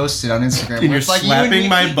Tyler posted on Instagram. And where you're it's like slapping you and me,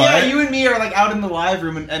 my butt? Yeah, you and me are like out in the live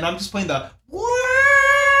room, and I'm just playing the.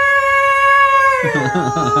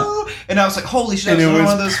 And I was like, "Holy shit!" And It it was one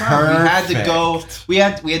was of those times. We had to go. perfect. We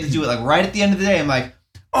had to do it like right at the end of the day. I'm like,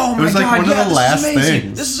 "Oh my was like god, one of yeah, the this last is amazing!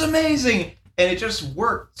 things. This is amazing!" And it just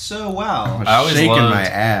worked so well. I always shaking loved- my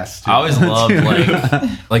ass. I always loved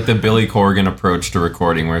like the Billy Corgan approach to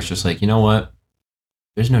recording, where it's just like, you know what?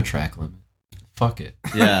 There's no track limit. Fuck it.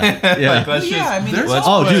 Yeah, yeah. Like, let's Yeah, I mean, there's it's Oh,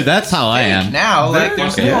 all dude, that's how I am. now. Like, There-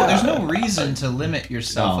 there's no reason to limit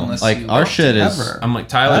yourself No, unless like you our want shit to. is. Ever. I'm like,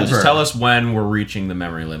 Tyler, Ever. just tell us when we're reaching the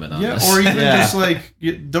memory limit on Yeah, this. or even Yeah. just like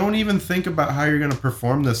you don't even think about how you're going to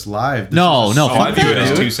perform this live. This No, is no, just- Oh, I view it as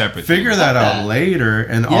dude. two separate Figure things. that out that. later.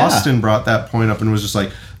 And Yeah. Austin brought that point up and was just like,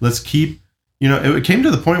 let's keep. It came to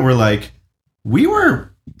the point where like we were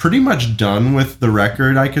pretty much done with the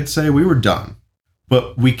record. I could say we were done,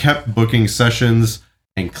 but we kept booking sessions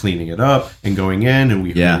and cleaning it up and going in, and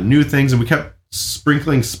we Yeah. heard new things, and we kept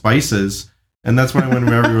sprinkling spices. And that's why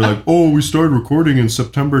whenever we were like, oh, we started recording in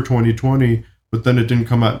September 2020, but then it didn't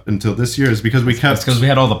come out until this year, is because we kept. That's because we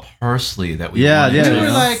had all the parsley that we Yeah, wanted yeah, to you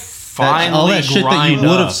know? Like, finally all that shit that you grind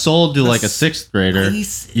would have up. sold to like a 6th grader, you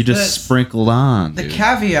just the- sprinkled on. The dude.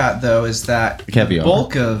 caveat, though, is that the caviar.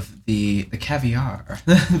 bulk of the caviar,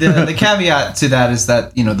 the caveat to that is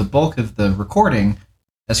that the bulk of the recording,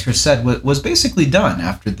 as Chris said, was basically done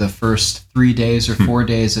after the first 3 days or 4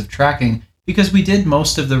 days of tracking because we did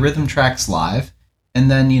most of the rhythm tracks live, and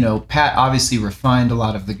then Pat obviously refined a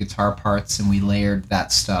lot of the guitar parts and we layered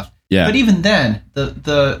that stuff. Yeah. But even then,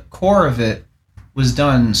 the core of it was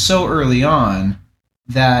done so early on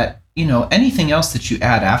that anything else that you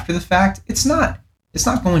add after the fact, it's not it's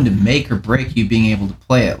not going to make or break you being able to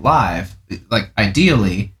play it live. Like,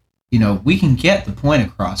 ideally, we can get the point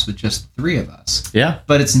across with just 3 of us. Yeah.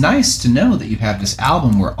 But it's nice to know that you have this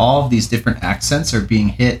album where all of these different accents are being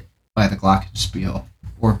hit by the glockenspiel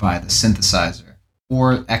or by the synthesizer.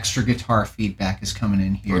 Or extra guitar feedback is coming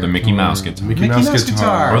in here. Or the Mickey Mouse guitar. Mickey Mouse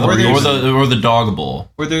guitar. Or the Doggable.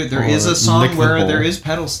 Or there is a song where there is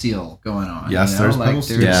pedal steel going on. Yes, there's pedal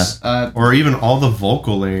steel. Or even all the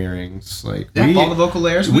vocal layerings. Like all the vocal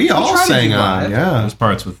layers. We all sang on, yeah. There's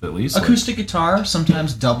parts with at least acoustic guitar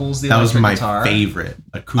sometimes doubles the that was electric my guitar. favorite.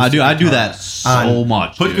 Acoustic I do that so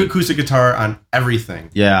much. Put acoustic guitar on everything.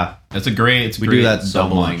 Yeah. It's great do that so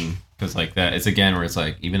doubling. much. Because like that, it's again where it's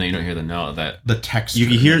like even though you don't hear the note, that the texture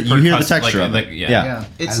you hear the texture of it. Yeah.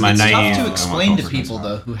 It's tough to explain to people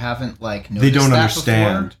though who haven't noticed they don't that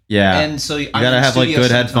understand. Before. Yeah, and so you gotta have good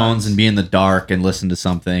headphones and be in the dark and listen to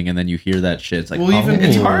something, and then you hear that shit. It's like,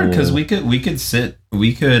 it's hard because we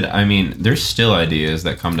could. I mean, there's still ideas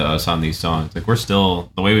that come to us on these songs. Like we're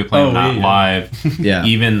still the way we play them, not live. Yeah,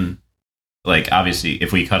 even like obviously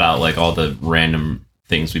if we cut out like all the random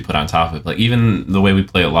things we put on top of it, like even the way we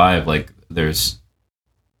play it live, like there's,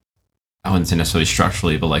 I wouldn't say necessarily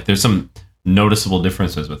structurally, but like there's some noticeable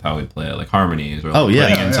differences with how we play it, like harmonies or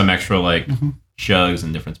playing in some extra like chugs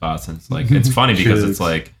in different spots, and it's like it's funny because it's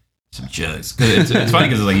like some chugs. It's funny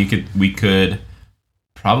because it's like we could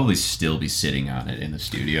probably still be sitting on it in the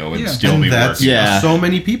studio and still be working. Yeah, so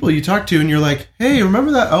many people you talk to and you're like, hey,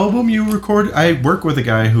 remember that album you recorded? I work with a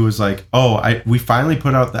guy who was like, we finally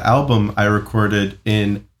put out the album I recorded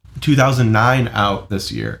in 2009 out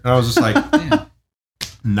this year. And I was just like,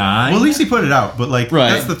 9? Well, at least he put it out. But like,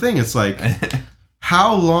 that's the thing. It's like,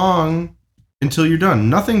 how long until you're done?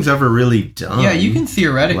 Nothing's ever really done. Yeah, you can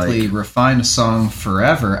theoretically refine a song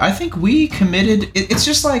forever. I think we committed. It's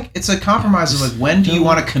just like it's a compromise of like when do you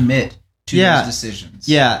want to commit to those decisions?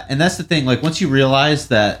 Yeah, and that's the thing. Like once you realize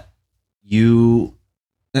that let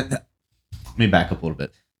me back up a little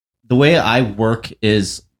bit. The way I work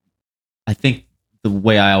is, I think the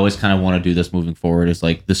way I always kind of want to do this moving forward is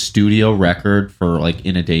like the studio record for like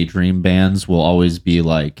In a Daydream bands will always be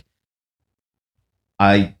like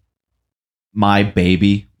my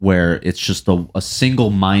baby, where it's just a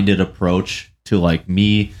single-minded approach to like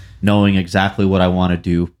me knowing exactly what I want to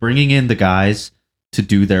do, bringing in the guys to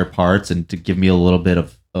do their parts and to give me a little bit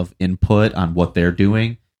of input on what they're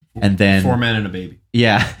doing, and then 4 men and a baby.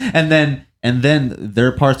 Yeah, and then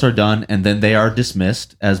their parts are done, and then they are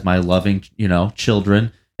dismissed as my loving,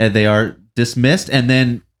 children, and they are dismissed, and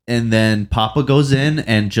then Papa goes in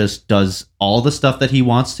and just does all the stuff that he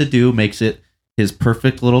wants to do, makes it his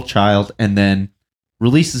perfect little child, and then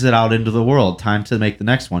releases it out into the world. Time to make the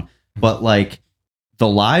next one. But like the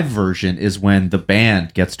live version is when the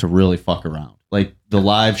band gets to really fuck around. Like the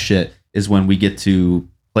live shit is when we get to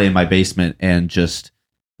play in my basement and just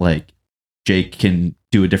like Jake can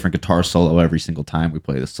do a different guitar solo every single time we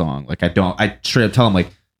play the song. Like I straight up tell him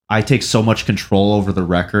like I take so much control over the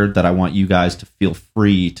record that I want you guys to feel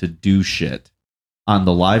free to do shit on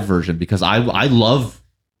the live version, because I love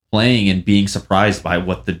playing and being surprised by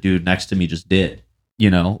what the dude next to me just did.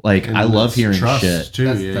 Like I love hearing shit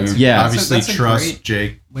too. Yeah, obviously that's trust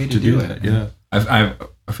Jake way to do it. Yeah, I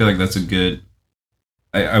feel like that's a good.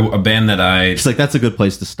 A band that It's like that's a good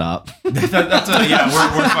place to stop. We're fucking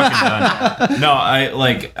done. No,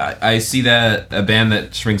 I see that a band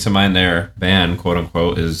that springs to mind there, band quote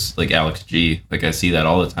unquote, is like Alex G. Like I see that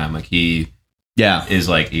all the time. Like he is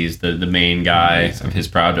like he's the main guy of his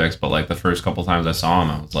projects, but like the first couple times I saw him,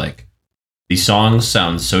 I was like, these songs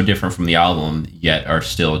sound so different from the album, yet are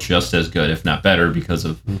still just as good, if not better, because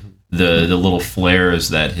of the little flares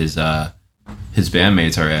that his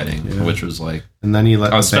bandmates are adding, which was like, and then he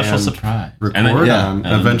let a special surprise record on.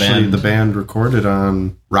 Eventually, the band recorded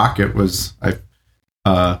on Rocket was I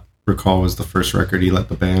recall was the first record he let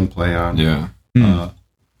the band play on. Yeah.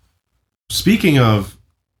 Speaking of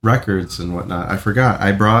records and whatnot, I forgot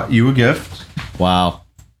I brought you a gift. Wow.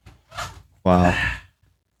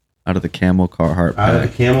 Out of the Camel Carhartt pack. Out of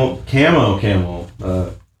the Camel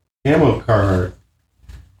Carhartt.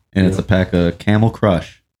 And it's a pack of Camel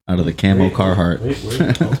Crush out of the Camel Carhartt.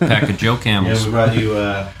 Wait. Pack of Joe Camels. Yeah, we brought you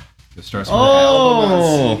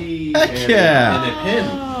oh, CD heck yeah. and a pin.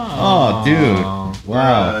 Oh, dude.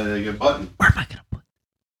 Wow. A button. Where am I going to put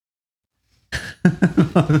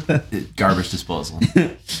Garbage disposal.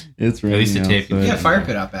 It's really At least the tape. You got Fire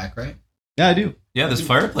Pit out back, right? Yeah, I do. Yeah, this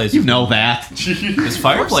fireplace. You know that. This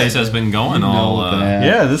fireplace has been going all.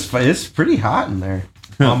 Yeah, it's pretty hot in there.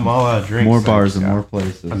 I'm all out of drinks. More bars and more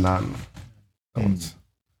places. I'm not.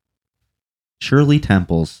 Shirley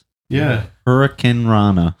Temples. Yeah. Hurricane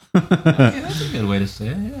Rana. That's a good way to say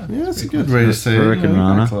it. Yeah, Yeah, that's a good way to say it. Hurricane Yeah,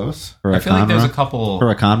 Rana. close. I feel like there's a couple.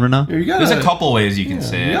 Hurricane Rana. Here, you got There's a couple ways you can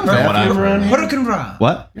say you it. got a From what I've bathroom around heard. here? Hurricane Ra.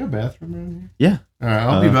 What? You got a bathroom around here? Yeah. All right,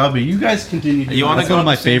 I'll be Bobby. You guys continue. You want to That's go one of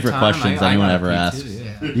at my the same favorite time? questions I anyone gotta ever pee asks. too,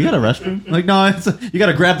 yeah. You got a restroom? Like, no, you got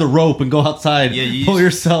to grab the rope and go outside. Yeah, you pull just-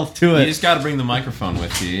 yourself to You it. just got to bring the microphone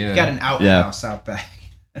with you. Yeah. You got an outhouse out back.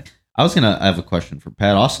 I have a question for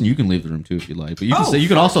Pat. Austin, you can leave the room too if you like, but you can Oh, stay. You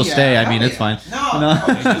can also fuck stay. yeah, I mean, hell it's yeah.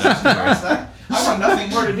 fine. No, I want nothing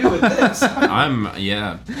more to do with this.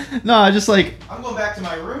 Yeah. No, I just like I'm going back to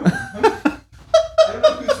my room. I don't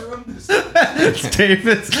know whose room this is. it's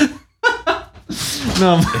David's.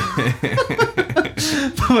 No,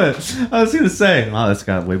 but I was gonna say, wow, that's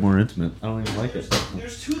got way more intimate. I don't even like it.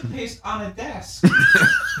 There's toothpaste on a desk.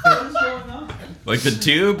 What is going on? Like the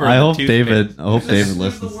tube? Or I the hope toothpaste? David. I hope David This is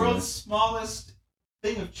listens the to world's this. smallest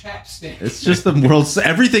thing of chapstick. It's just the world's.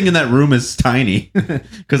 Everything in that room is tiny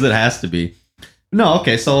because it has to be. No,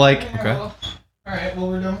 okay, so like Yeah, well, all right, well,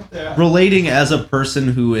 we're done with that. relating as a person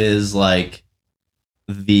who is like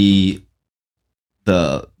the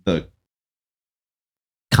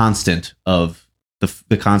constant of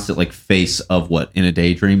the constant like face of what In a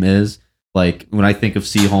Daydream is. Like when I think of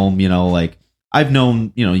Seaholm, like I've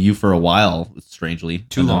known you for a while. Strangely,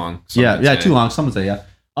 Too enough. long. some Yeah, would yeah, say. too long. Some would say yeah.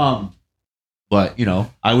 But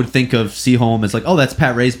I would think of Seaholm as like, oh, that's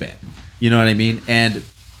Pat Ray's band. You know what I mean? And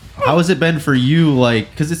how has it been for you? Like,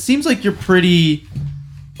 because it seems like you're pretty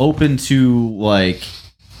open to like,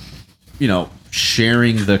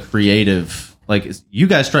 sharing the creative. Like, you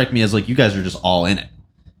guys strike me as like you guys are just all in it.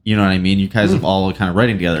 You know what I mean? You guys have all kind of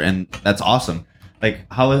writing together, and that's awesome. Like,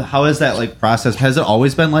 how is that like process? Has it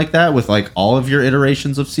always been like that with like all of your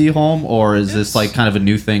iterations of Seaholm, or is this like kind of a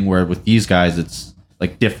new thing where with these guys it's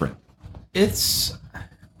like different?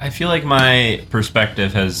 I feel like my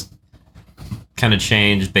perspective has kind of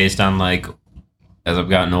changed based on like as I've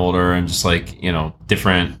gotten older and just like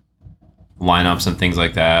different lineups and things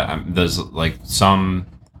like that. There's like some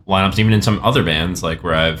lineups even in some other bands like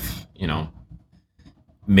where I've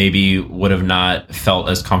maybe would have not felt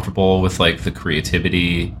as comfortable with like the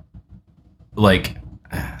creativity. Like,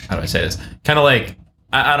 how do I say this? Kind of like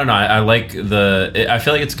I don't know. I like I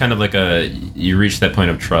feel like it's kind of like you reach that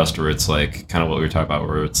point of trust where it's like kind of what we were talking about,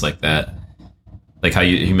 where it's like that, like how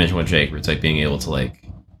you mentioned with Jake, where it's like being able to like,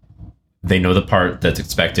 they know the part that's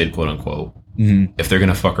expected, quote unquote. Mm-hmm. If they're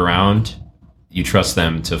gonna fuck around, you trust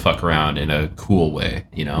them to fuck around in a cool way,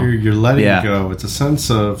 You're letting Yeah. it go. It's a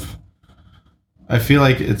sense of. I feel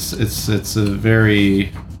like it's a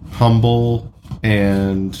very humble,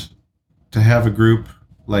 and to have a group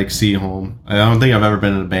like Seaholm. I don't think I've ever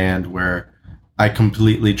been in a band where I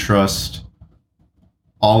completely trust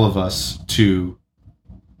all of us to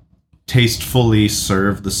tastefully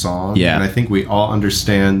serve the song. Yeah. And I think we all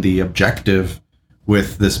understand the objective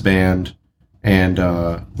with this band and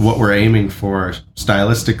what we're aiming for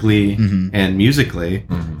stylistically and musically,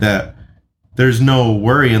 that there's no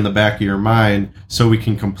worry in the back of your mind, so we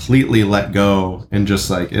can completely let go and just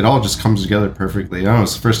like it all just comes together perfectly. I don't know,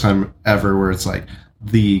 it's the first time ever where it's like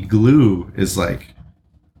the glue is like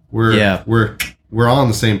we're all on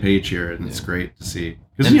the same page here, and it's great to see.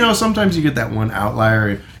 Because sometimes you get that one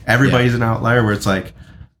outlier. Everybody's an outlier where it's like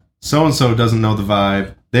so and so doesn't know the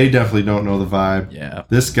vibe. They definitely don't know the vibe. Yeah.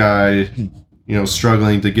 This guy,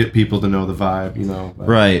 struggling to get people to know the vibe. But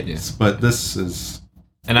Right. But this is.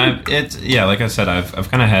 And like I said, I've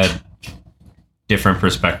kind of had different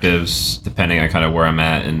perspectives depending on kind of where I'm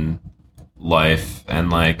at in life, and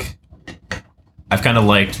like I've kind of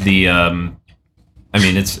liked the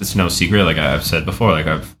it's no secret, like I've said before, like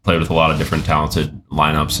I've played with a lot of different talented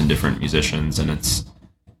lineups and different musicians, and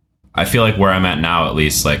I feel like where I'm at now, at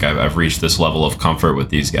least, like I've reached this level of comfort with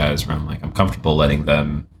these guys where I'm like I'm comfortable letting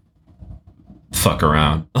them fuck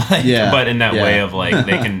around, but in that way of like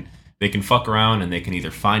they can fuck around and they can either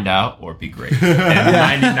find out or be great.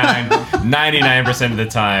 And 99% of the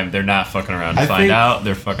time, they're not fucking around to find out.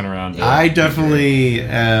 They're fucking around to I definitely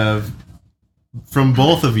have, from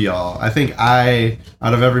both of y'all, I think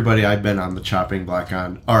out of everybody, I've been on the chopping block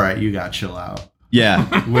on, all right, you got to chill out.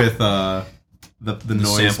 Yeah. With the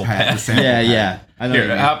noise sample pad. pad. The sample Yeah, pad. yeah. I know. Here,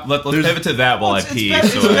 let's pivot to that while I pee.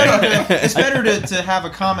 It's better to have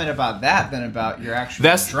a comment about that than about your actual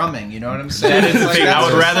That's- drumming. You know what I'm saying? That is the Like, thing. that's I would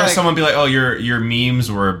just rather like- someone be like, "Oh, your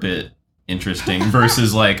memes were a bit interesting,"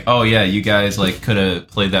 versus like, "Oh yeah, you guys like could have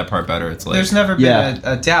played that part better." It's like There's never been Yeah.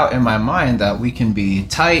 a doubt in my mind that we can be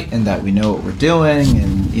tight and that we know what we're doing,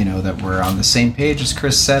 and that we're on the same page, as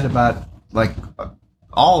Chris said, about like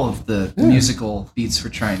all of the musical beats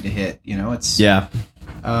we're trying to hit. It's Yeah.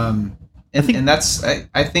 And that's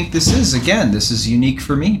I think this is unique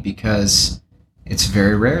for me because it's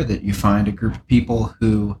very rare that you find a group of people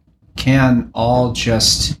who can all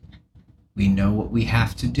just, we know what we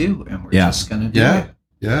have to do and we're just gonna do it.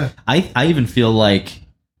 Yeah. I even feel like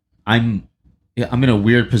I'm in a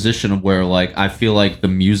weird position of where like I feel like the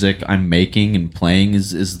music I'm making and playing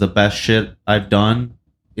is the best shit I've done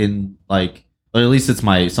in like, or at least it's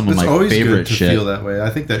some of my always favorite good to shit. feel that way. I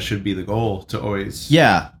think that should be the goal, to always.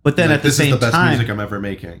 Yeah, but then like, at the same this is the best time, music I'm ever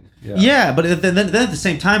making. yeah, but then at the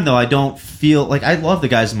same time though, I don't feel like, I love the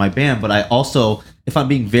guys in my band, but I also, if I'm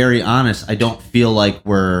being very honest, I don't feel like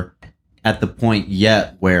we're at the point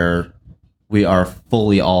yet where we are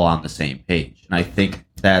fully all on the same page, and I think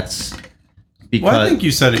that's because Well, I think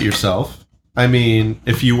you said it yourself. I mean,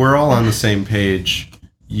 if you were all on the same page,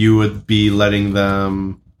 you would be letting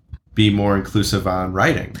them be more inclusive on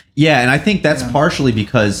writing. yeah, and I think that's partially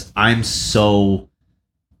because I'm so,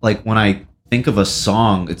 like, when I think of a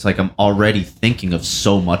song, it's like I'm already thinking of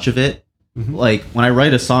so much of it. Mhm. Like, when I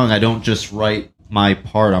write a song, I don't just write my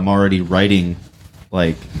part, I'm already writing,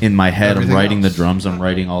 like, in my head, Everything I'm writing else. the drums, I'm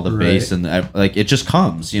writing all the Right. bass, and like, it just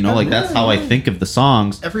comes, you know? Like, that's how I think of the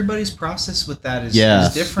songs. Everybody's process with that is Yeah.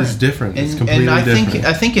 different. It's different. It's And completely I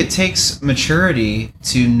different. think it takes maturity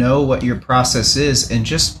to know what your process is and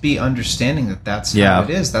just be understanding that that's Yeah. how it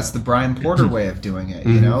is. That's the Brian Porter way of doing it.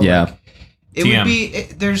 You know, Yeah. Like, it TM. would be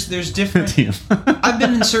there's different. I've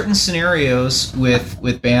been in certain scenarios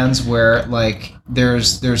with bands where like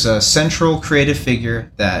there's a central creative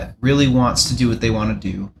figure that really wants to do what they want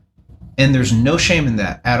to do, and there's no shame in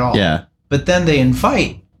that at all. Yeah. But then they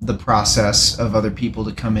invite the process of other people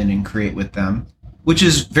to come in and create with them, which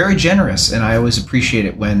is very generous, and I always appreciate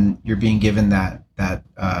it when you're being given that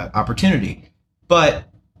opportunity. But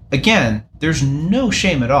again, there's no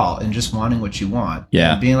shame at all in just wanting what you want.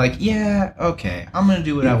 Yeah. And being like, yeah, okay, I'm gonna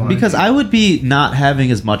do what I want. Because to do. I would be not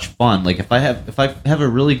having as much fun. Like if I have a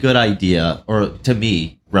really good idea, or to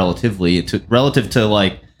me, relative to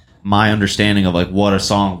like my understanding of like what a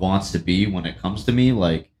song wants to be when it comes to me,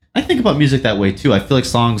 like I think about music that way too. I feel like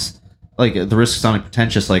songs, like at the risk of sounding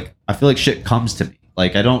pretentious, like I feel like shit comes to me.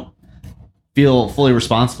 Like I don't feel fully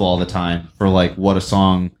responsible all the time for like what a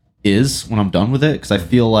song is when I'm done with it, because I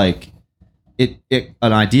feel like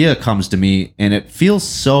an idea comes to me and it feels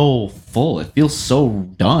so full. It feels so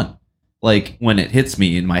done. Like when it hits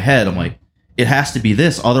me in my head, I'm like, it has to be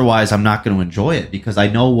this. Otherwise, I'm not going to enjoy it because I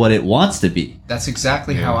know what it wants to be. That's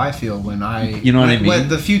exactly how I feel when I. You know what I mean? When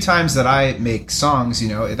the few times that I make songs, you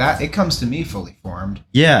know, that it comes to me fully formed.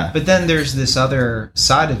 Yeah. But then there's this other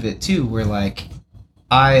side of it too, where like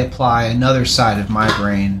I apply another side of my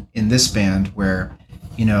brain in this band where,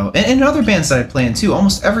 you know, and in other bands that I play in too,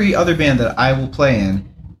 almost every other band that I will play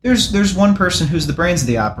in, there's one person who's the brains of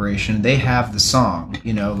the operation. They have the song,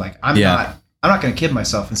 you know, like I'm not going to kid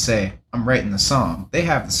myself and say I'm writing the song. They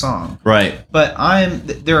have the song. Right. But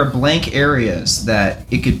there are blank areas that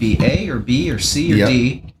it could be A or B or C or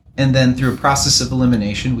D. And then through a process of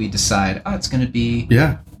elimination, we decide, it's going to be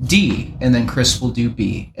D. And then Chris will do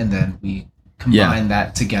B. And then we combine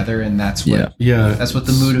that together. And that's what that's what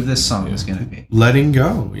the mood of this song is going to be. Letting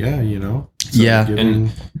go. Yeah, you know. So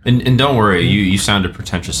And don't worry, you sounded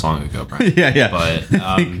pretentious long ago, Brian. Yeah. But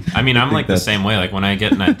I mean, I'm like the same way. Like when I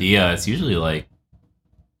get an idea, it's usually like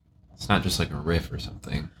it's not just like a riff or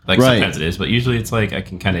something. Like sometimes it is, but usually it's like I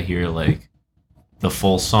can kind of hear like the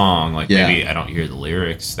full song. Like maybe I don't hear the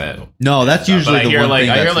lyrics. No, that's usually but the one thing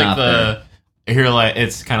that's not there. I hear like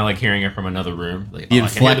it's kind of like hearing it from another room. Like, the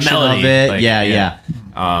inflection of it. Like, yeah.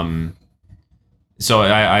 So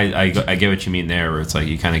I get what you mean there, where it's like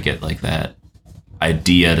you kind of get like that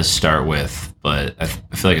idea to start with, but I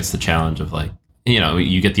feel like it's the challenge of like, you know,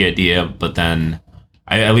 you get the idea, but then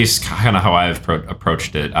at least kind of how I've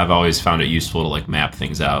approached it, I've always found it useful to like map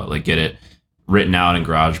things out, like get it written out in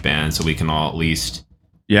GarageBand so we can all at least.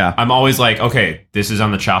 Yeah. I'm always like, okay, this is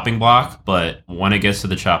on the chopping block, but when it gets to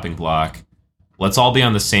the chopping block, let's all be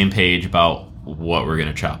on the same page about what we're going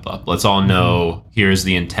to chop up. Let's all know here's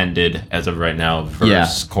the intended, as of right now,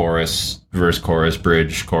 verse, chorus, bridge,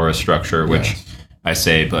 chorus structure, which I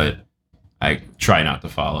say, but I try not to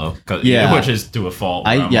follow. Which is to a fault.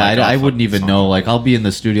 I wouldn't even know. Like, I'll be in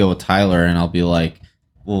the studio with Tyler and I'll be like,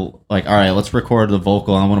 well, like, all right, let's record the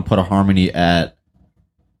vocal. And I want to put a harmony at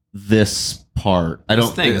this part. I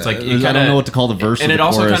don't think it's like I don't know what to call the verse, and or it the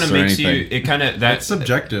also chorus kind of makes you. It kind of that's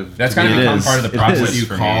subjective. That's kind of become part of the process. What you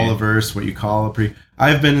call a verse, what you call a pre.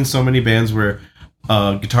 I've been in so many bands where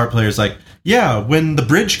guitar player's like, yeah, when the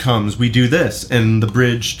bridge comes, we do this, and the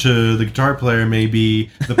bridge to the guitar player may be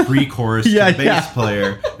the pre-chorus to the bass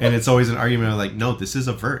player, and it's always an argument of like, no, this is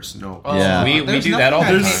a verse. No, Yeah. We There's do that all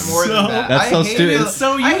the nothing I time. hate more than that. That's I so hate stupid. the- It's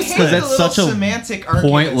so I hate useless. the That's little such a semantic arguments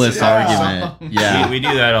pointless in that argument. song. Yeah. We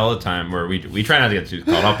do that all the time where we try not to get too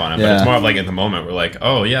caught up on it, but Yeah. it's more of like at the moment we're like,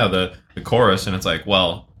 oh yeah, the chorus, and it's like,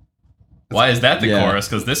 well, why is that the Yeah. chorus?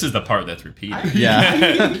 Because this is the part that's repeated. Yeah.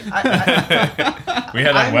 We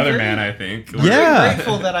had that I'm Weatherman, very- I think. I'm Yeah. very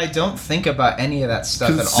grateful that I don't think about any of that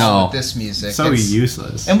stuff at all No. with this music. so It's-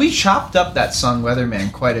 useless. And we chopped up that song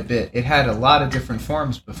Weatherman quite a bit. It had a lot of different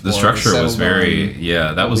forms before. The structure we was settled very,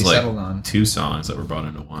 on that what was we like settled on. 2 songs that were brought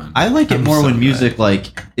into one. I like it I'm more so when glad. music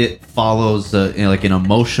like it follows like an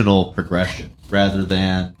emotional progression rather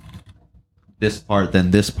than this part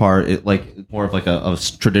then this part. It like more of like a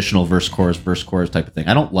traditional verse chorus type of thing.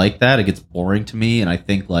 I don't like that. It gets boring to me, and I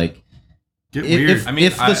think like Get weird. if, I mean,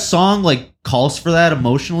 if the song like calls for that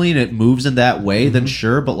emotionally and it moves in that way, then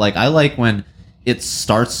sure. But like I like when it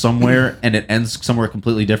starts somewhere and it ends somewhere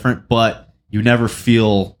completely different, but you never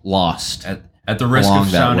feel lost. At the risk along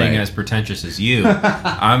of that sounding way. as pretentious as you,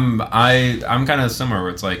 I'm kind of similar.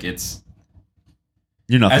 Where it's like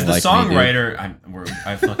You're nothing as the like me, dude. songwriter,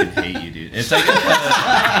 I fucking hate you, dude. It's like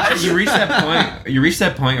you reach that point. You reach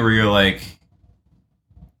that point where you're like,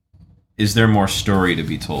 is there more story to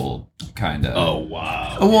be told? Kind of. Oh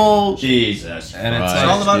wow. well, Jesus, And it's Christ, like-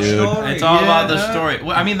 all about dude. story. It's all about the Yeah. story.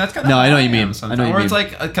 Well, I mean, that's kind of No, I know what you mean. I know what you Or it's mean.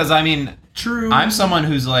 like because I mean, true. I'm someone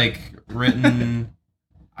who's like written.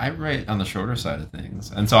 I write on the shorter side of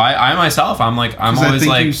things, and so I myself, I'm like, I'm 'Cause I always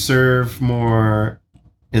think like, you serve more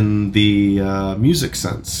in the music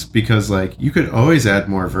sense because like you could always add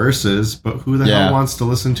more verses, but who the Yeah. hell wants to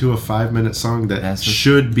listen to a 5-minute song that That's just-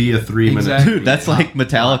 should be a 3-minute? Exactly. Dude, that's like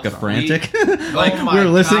Metallica frantic. like, Oh my we were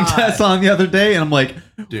listening to God. that song the other day, and I'm like,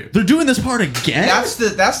 Dude. they're doing this part again. That's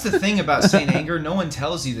the thing about Saint Anger. No one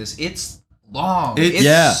tells you this. It's long. It's- It's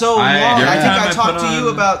Yeah. so long. every I think time I I talked put to you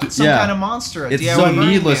on- about some Yeah. kind of monster. At it's DIY so Burning Man.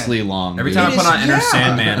 needlessly long. every dude. time I It put is- on Enter yeah.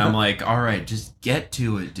 Sandman, I'm like, all right, just get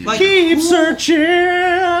to it, dude. Like, Keep searching.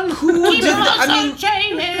 Who did that? I mean,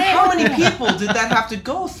 how many people did that have to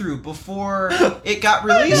go through before it got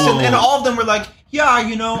released? And all of them were like, "Yeah,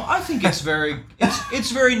 you know, I think it's very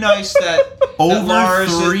nice that Over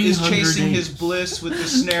Lars is 300 chasing his days. bliss with the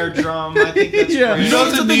snare drum. I think that's Yeah. great." You know,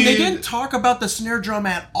 it's the thing. They Need- didn't talk about the snare drum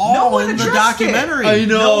at No all one in the addressed it. documentary. I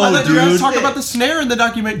know, I thought you were gonna dude. talk about the snare in the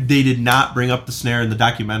documentary. They did not bring up the snare in the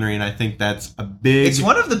documentary, and I think that's a big. It's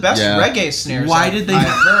one of the best Yeah. reggae snares. Why did they- I've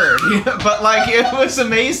heard? Yeah, but like, it was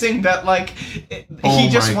amazing that like Oh he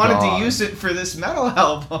just my wanted God. to use it for this metal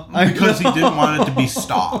album. because he didn't want it to be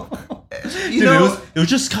stock. You Dude, know, it was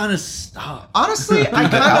just kind of stop. honestly, I The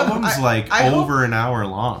kind album's of like I hope- over an hour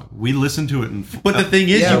long. We listened to it in. But the thing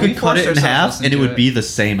is, Yeah, you we could cut it in forced ourselves half, to listen and it to would it. be the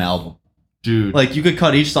same album. dude, Like you could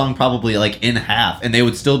cut each song probably like in half, and they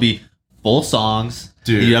would still be full songs.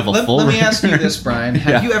 Dude. You have a Let, full. let me ask you this, Brian.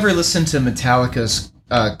 Have Yeah. you ever listened to Metallica's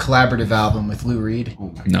collaborative album with Lou Reed?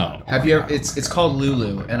 Oh my No. God. Have you ever? It's called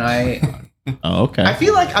Lulu, and Oh, okay. I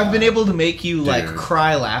feel like I've been able to make you like Dude.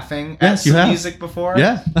 cry laughing Yes, at you some have. music before.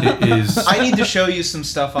 Yeah. It is I need to show you some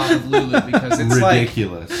stuff off of Lulu because it's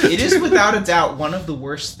ridiculous. like it is without a doubt one of the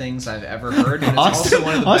worst things I've ever heard, and it's Austin, also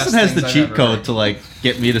one of the Austin best has the things I've cheat ever code heard. to like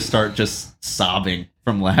get me to start just sobbing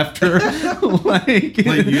from laughter. like Like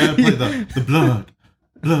you gotta play the blood,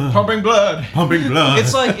 Pumping blood. pumping blood.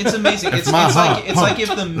 It's like it's amazing. It's My heart like it's like if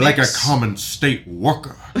the pumped mix, like a common state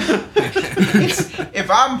worker. if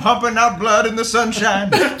I'm pumping out blood in the sunshine.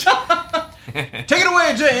 Take it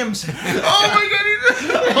away, James. Oh my god!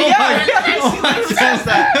 He says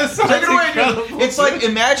that. Take it away, James. It's like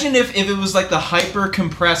imagine if it was like the hyper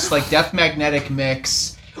compressed like Death Magnetic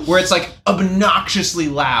mix, where it's like obnoxiously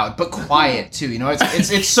loud but quiet too. You know,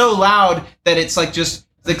 it's so loud that it's like just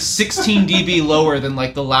like 16 dB lower than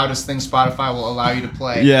like the loudest thing Spotify will allow you to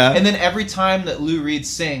play. Yeah. And then every time that Lou Reed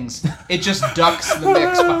sings, it just ducks the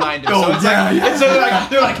mix behind him. So Oh, it's yeah, like yeah. it's so like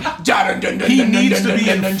they're like He needs to be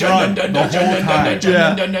in front the whole time.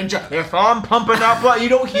 If I'm pumping up blood, you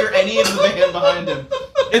don't hear any of the band behind him. And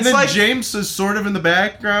It's then like James is sort of in the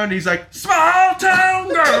background. He's like, small town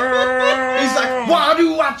girl. he's like, why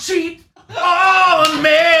do I cheat on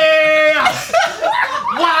me?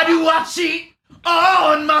 Why do I cheat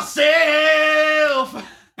on myself?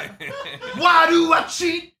 Why do I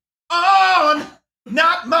cheat on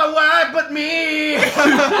not my wife but me?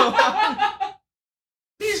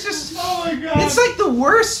 He's just, oh my god. It's like the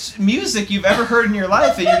worst music you've ever heard in your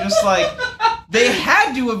life, and you're just like, they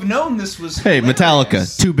had to have known this was. hey, hilarious.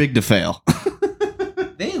 Metallica, too big to fail.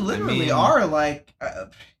 They literally I mean- are like.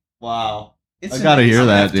 Wow. It's I gotta hear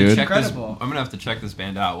that, dude. Incredible. I'm gonna have to check this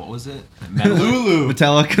band out. What was it? Lulu.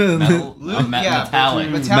 Metallica.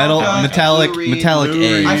 Metallic. Metallic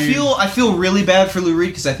A. I feel really bad for Lou Reed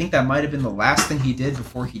because I think that might have been the last thing he did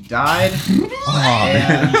before he died.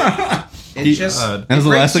 It that was the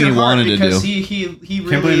last thing he wanted to do. Because he really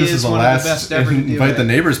Can't believe this is the one last of the best ever to do Invite the it.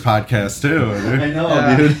 Neighbors podcast too. Dude. I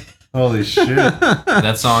know, dude. Holy shit.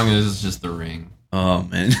 That song is just The Ring. Oh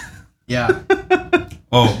man. Yeah.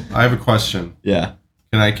 Oh, I have a question. Yeah.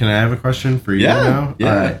 Can I have a question for you Yeah, now? yeah.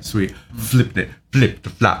 All right, sweet. Flip it. Flip the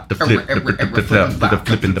flop, the flip, the flip, the flop, the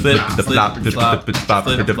flip, and the flip, the flop, the flip, the flop, the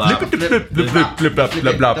flip, the flip, the flip, the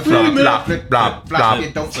flip, flop, flop, flop, flop,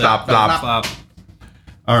 flop, flop, flop, flop.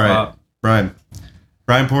 All right, Brian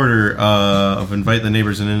Brian Porter of Invite the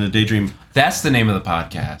Neighbors and In a Daydream. That's the name of the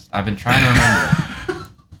podcast. I've been trying to remember.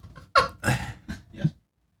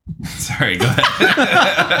 Sorry, go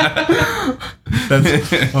ahead.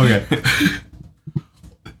 That's okay.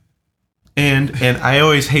 And I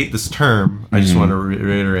always hate this term. I just want to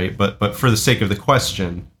reiterate, but for the sake of the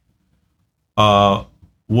question,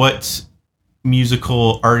 what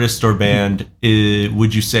musical artist or band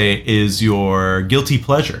would you say is your guilty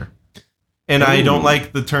pleasure? And I don't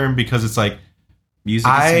like the term because it's like Music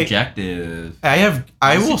is subjective.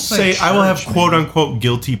 I will say I will have quote unquote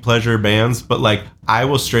guilty pleasure bands, but like I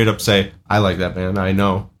will straight up say I like that band. I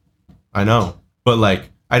know, but like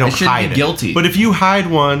I don't hide it. Guilty. But if you hide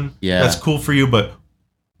one, Yeah. that's cool for you. But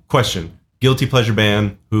question: guilty pleasure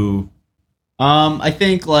band who? I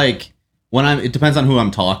think like when it depends on who I'm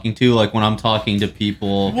talking to. Like when I'm talking to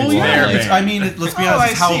people, Well, it's yeah, like, I mean, let's be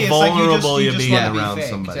honest. It's how vulnerable you're being around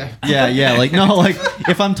somebody. yeah, like no, like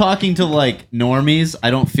if I'm talking to like normies,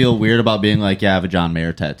 I don't feel weird about being like, yeah, I have a John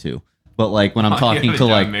Mayer tattoo. But like when I'm talking to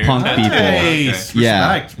like punk people, Hey,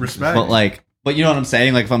 yeah, respect. but you know what I'm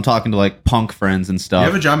saying? Like if I'm talking to like punk friends and You stuff,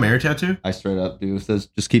 have a John Mayer tattoo? I straight up do. It says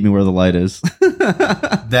just keep me where the light is.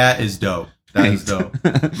 That is dope. That is dope.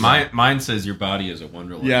 Mine says your body is a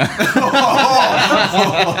wonderland. Yeah.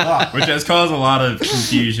 Which has caused a lot of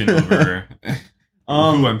confusion over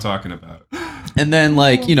who I'm talking about. And then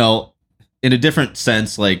like, you know, in a different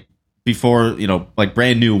sense, like before, you know, like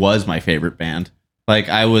Brand New was my favorite band. Like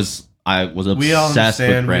I was We all obsessed with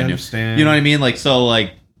understand. Brand New. You know what I mean? Like so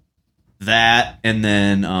like that and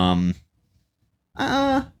then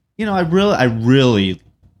you know, I really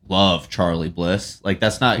love Charlie Bliss. Like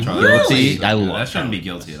that's not guilty. I love that shouldn't be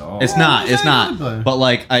guilty at all. It's not. But But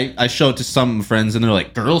like I show it to some friends and they're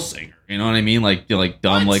like girl singer. You know what I mean? Like you're like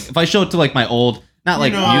dumb. What? Like if I show it to like my old not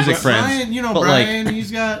like music friends. But Brian, like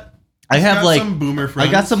he's got. I have got like some boomer friends.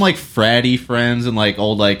 I got some like fratty friends and like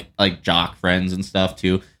old like jock friends and stuff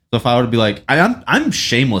too. So if I were to be like I'm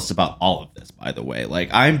shameless about all of this, by the way.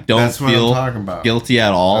 Like I don't That's what I'm feel talking about. guilty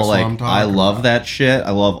at all. That's what I'm Like talking I love about. that shit.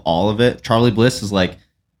 I love all of it. Charlie Bliss is like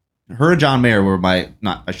her and John Mayer were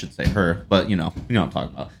I should say her, but you know what I'm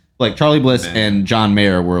talking about. Like Charlie Bliss and John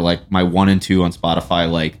Mayer were like my 1 and 2 on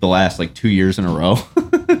Spotify like the last like 2 years in a row.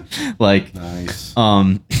 Like Nice.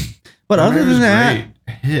 but other than that,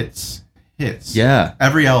 great. hits. yeah.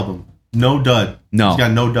 Every album, no dud. No. He's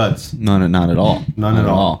got no duds. Not at all. None at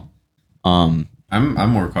all. I'm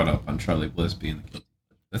more caught up on Charlie Bliss being the guilty.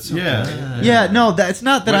 That's so Yeah, no, that's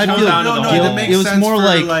not that I Which feel. comes down to the whole- that makes it was sense more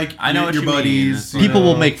for, like I know what your you mean. buddies. That's people you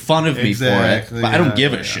will know. make fun of me Exactly, for it, but I don't yeah,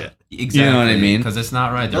 give a yeah. shit. Exactly. You know what I mean? Because it's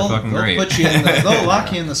not right. They're They'll fucking great. put you in they'll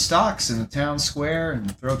lock you in the stocks in the town square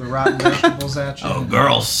and throw the rotten vegetables at you. Oh,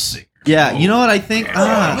 girls sing. Yeah, you know what I think? We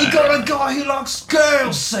got a guy who likes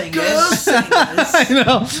girl singers. I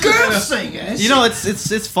know. Girl singers. You know,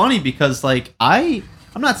 it's funny because like I'm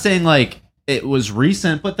not saying like it was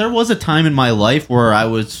recent, but there was a time in my life where I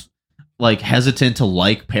was like hesitant to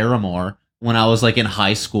like Paramore when I was like in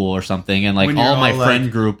high school or something, and like When you're all my all, friend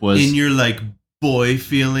like, group was in your like boy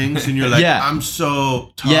feelings, and you're like, Yeah. I'm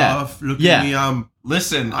so tough. Yeah. Look Yeah. at me.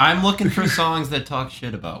 Listen, I'm looking for songs that talk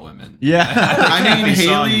shit about women. yeah. I mean, Every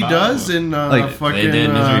song Haley about does it. in Like, fucking They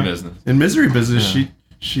did Misery Business. In Misery Business, Yeah.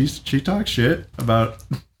 she talks shit about.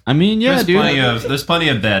 I mean, yeah, There's dude. there's plenty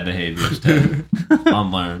of bad behaviors to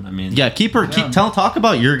unlearn. I mean, Yeah, talk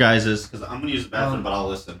about your guys's because I'm gonna use the bathroom, but I'll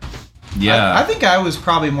listen. yeah. I think I was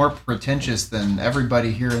probably more pretentious than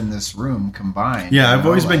everybody here in this room combined. Yeah, you I've know,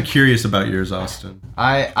 always been like, curious about yours, Austin.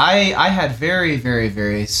 I had very, very,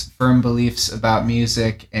 very firm beliefs about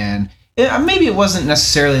music, and maybe it wasn't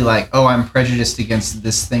necessarily like, oh, I'm prejudiced against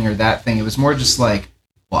this thing or that thing. It was more just like,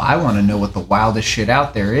 well, I want to know what the wildest shit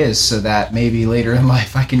out there is so that maybe later in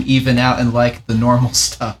life I can even out and like the normal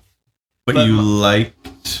stuff. But But you my-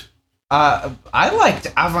 liked I liked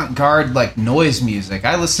avant-garde like noise music.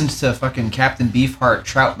 I listened to fucking Captain Beefheart,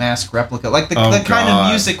 Trout Mask Replica, like the kind of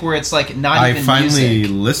music where it's like not even music. I finally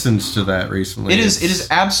listened to that recently. It is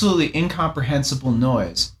absolutely incomprehensible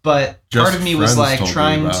noise, but part of me was like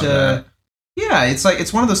trying to. Yeah, it's like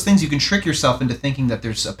it's one of those things you can trick yourself into thinking that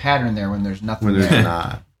there's a pattern there when there's nothing. When there's there.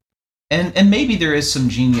 not. And maybe there is some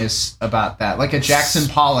genius about that, like a Jackson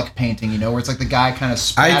Pollock painting, where it's like the guy kind of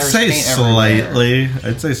splatters I'd say paint slightly.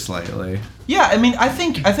 everywhere. I'd say slightly. Yeah, I mean, I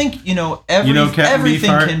think everything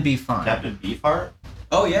can be fine. Captain Beefheart?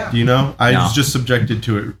 Oh yeah. Do you know? I was just subjected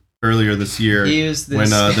to it earlier this year when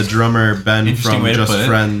the drummer Ben from Just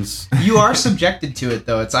Friends. You are subjected to it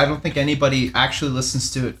though. I don't think anybody actually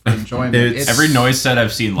listens to it for enjoyment. Every noise set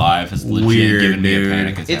I've seen live has legit given me a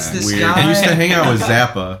panic attack. It's this weird. guy. I used to hang out with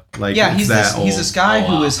Zappa. Like he's this guy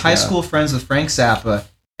who was high school friends with Frank Zappa,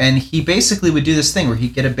 and he basically would do this thing where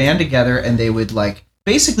he'd get a band together and they would like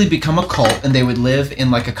basically become a cult and they would live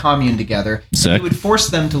in like a commune together. He would force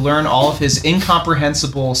them to learn all of his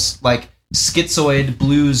incomprehensible like schizoid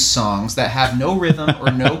blues songs that have no rhythm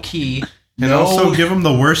or no key. And also give him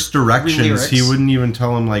the worst directions. lyrics. He wouldn't even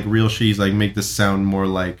tell him like real shit. He's like, make this sound more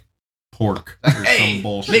like pork or some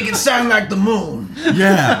bullshit. Make it sound like the moon.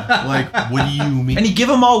 Yeah. Like, what do you mean? And he'd give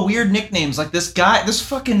them all weird nicknames. Like this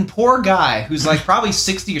fucking poor guy who's like probably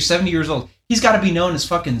 60 or 70 years old. He's got to be known as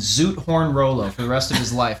fucking Zoot Horn Rollo for the rest of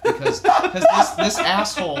his life because this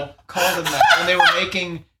asshole called him that when they were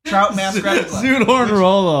making Trout Mask Replica. Zoot Horn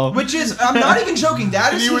Rollo. Which is, I'm not even joking.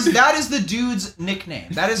 That is the dude's nickname.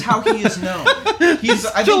 That is how he is known. I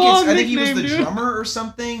think he was the drummer or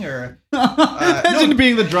something. Or imagine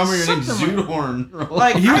being the drummer. Your name's something Zoot Horn Rollo.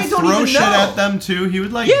 like he would I don't throw even shit know. at them too. He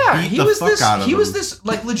would like beat the fuck out of them. He was this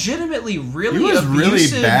like legitimately really He was abusive,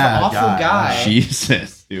 really bad awful guy.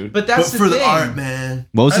 Jesus, dude. But that's But the for thing. the art, man.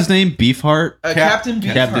 What was his name? Beefheart? Captain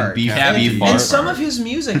Beefheart. Captain Beefheart. And some of his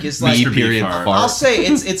music is like Beefheart. I'll say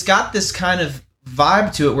it's got this kind of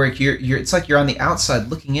vibe to it where it's like you're on the outside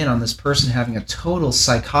looking in on this person having a total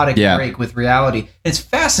psychotic break with reality. And it's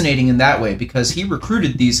fascinating in that way because he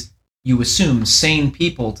recruited these, you assume, sane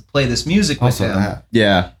people to play this music with him.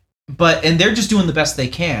 Yeah. And they're just doing the best they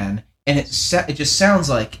can. And it just sounds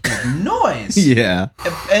like noise. Yeah.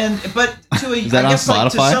 But to Is that on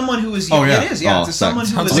Spotify? To someone who is young, it is. Yeah, to someone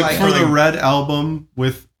who was like for the Red album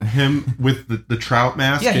with him with the Trout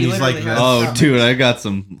Mask, Yeah, and he's like, oh, dude, I got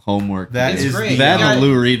some homework. That It's is great. that You and got-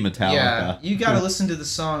 Lou Reed Metallica. Yeah, you got to listen to the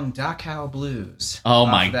song Dachau Blues. Oh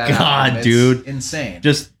off my that God, album. It's dude. insane.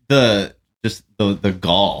 Just the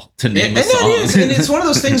gall to name And the song. that is, and it's one of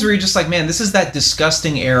those things where you're just like, man, this is that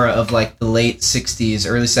disgusting era of like the late '60s,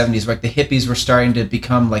 early '70s, where like the hippies were starting to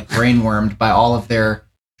become like brainwormed by all of their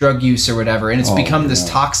drug use or whatever, and it's become this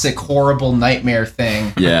toxic, horrible nightmare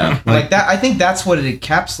thing. Yeah. Like that, I think that's what it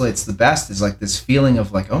encapsulates the best is like this feeling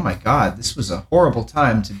of like, oh my God, this was a horrible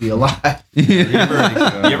time to be alive. You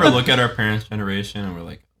ever look at our parents' generation and we're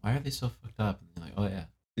like, why are they so fucked up? And you're like, oh yeah.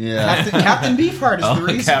 Yeah. Captain Beefheart is the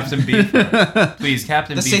reason. Captain Beefheart. Please,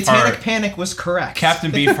 Captain The Beefheart. Satanic Panic was correct. Captain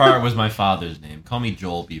Beefheart was my father's name. Call me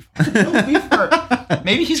Joel Beefheart. Joel Beefheart.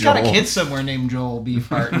 Maybe he's got a kid somewhere named Joel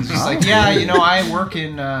Beefheart. He's just like, yeah, I work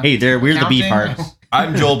in. Hey there, we're the accounting. Beefhearts.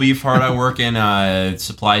 I'm Joel Beefheart. I work in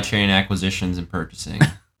supply chain acquisitions and purchasing.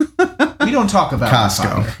 We don't talk about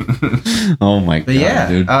Costco. Oh my God, But yeah,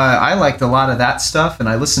 dude. I liked a lot of that stuff, and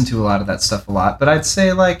I listened to a lot of that stuff a lot. But I'd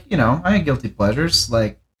say, like, I had guilty pleasures,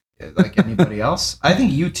 like anybody else. I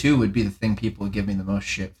think U2 would be the thing people would give me the most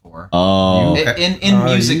shit for. Oh. In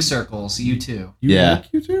music circles, U2. Yeah.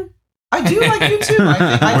 Like you too? I do like U2. We're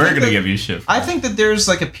think gonna that- give you shit. For I think that there's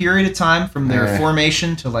like a period of time from their Yeah.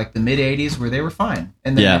 formation to like the mid '80s where they were fine,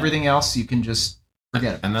 and then Yeah. everything else you can just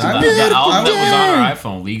forget. And then I the would- album that was I on would- our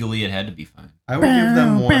iPhone, legally it had to be fine. I would give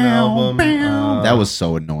them one album. That was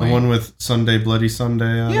so the annoying. one with Sunday Bloody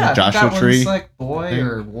Sunday on Yeah, it. Joshua that Tree? one's like Boy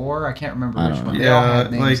or War. I can't remember I which don't one. know. They all Yeah,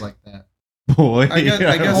 had names like- like that. Boy. I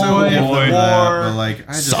guess I would give Boy. them that, War. but like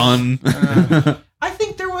I just, Son. I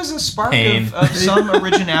think there was a spark Pain. of some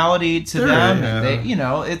originality to There, them. yeah.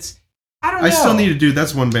 They, it's I don't know. I still need to do.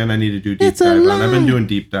 That's one band I need to do deep It's a dive on. I've been lie. doing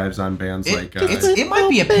deep dives on bands like. it might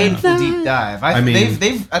be a painful deep dive. I mean,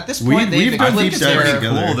 they've at this point we've done eclipsed deep dives their-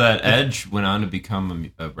 together. Cool that Edge went on to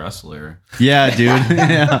become a wrestler. Yeah, dude.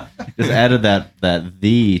 Yeah. Just added that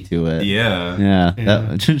 "the" to it. Yeah. Yeah. Yeah.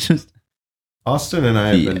 That, just Austin and I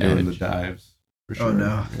have The been doing the Edge. dives. For sure. Oh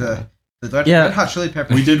no, Yeah. the Red Yeah. Hot Chili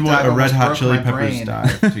Peppers. We did dive a Red almost Hot broke Chili my Peppers brain.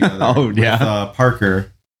 dive together. Oh, with, yeah.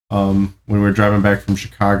 Parker. When we were driving back from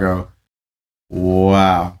Chicago.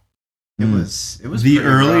 Wow. It was The pretty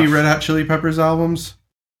early rough. Red Hot Chili Peppers albums,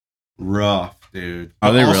 rough. dude.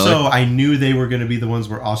 Are they also, really? I knew they were going to be the ones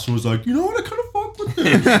where Austin was like, you know what, I kind of fuck with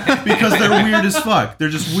them. Because they're weird as fuck. They're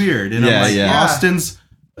just weird. And I'm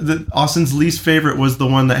like, Austin's least favorite was the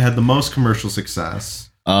one that had the most commercial success.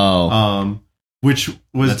 Oh. Which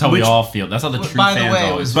was... That's how we all feel. That's how the true By the fans way,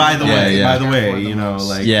 it always was- feel. By the way, the you know, most.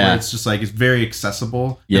 like, Yeah. where it's just like, it's very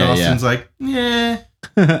accessible. Yeah, and Austin's like, yeah.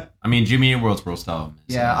 I mean, Jimmy Eat World's worst album.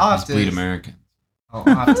 Is, Yeah, I'll have is to- Bleed American. I'll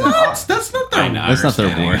have to- What? That's not I their... know, That's not their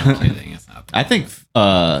I'm worst. kidding. It's not. I think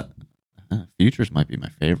Futures might be my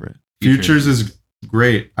favorite. Futures is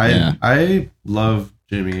great. Yeah. I love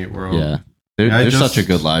Jimmy Eat World. Yeah. They're I just- such a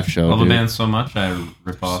good live show. I love a dude. band so much, I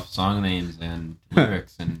rip off song names and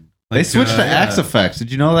lyrics and. They switched to yeah. Axe Effects.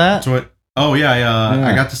 Did you know that? So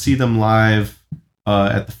I got to see them live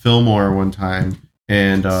at the Fillmore one time,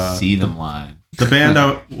 and See them live. the band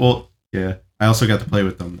out. Well, yeah, I also got to play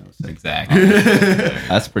with them. That was sick. Exactly.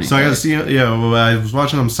 That's pretty So I got cool. to see. Well, I was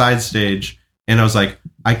watching them side stage, and I was like,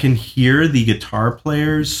 I can hear the guitar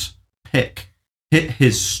player's pick hit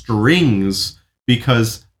his strings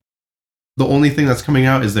because the only thing that's coming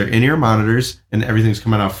out is their in-ear monitors, and everything's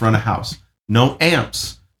coming out front of house. No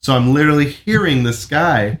amps. So I'm literally hearing this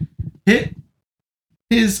guy hit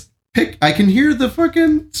his pick. I can hear the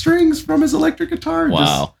fucking strings from his electric guitar.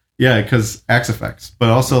 Wow. Yeah, because Axe Effects, but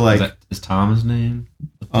also like, Is Tom his name?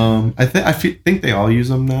 I think they all use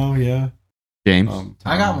them now. Yeah. James.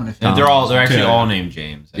 I got one. If And they're actually Yeah. all named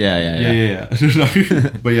James. yeah.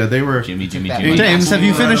 But yeah, they were Jimmy. James, have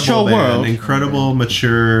you finished Show incredible World? band, incredible,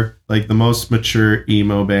 mature, like the most mature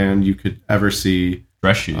emo band you could ever see.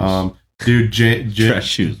 Dress shoes. Dude, Dress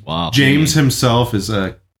shoes. Wow. James himself is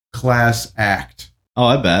a class act. Oh,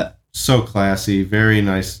 I bet. So classy, very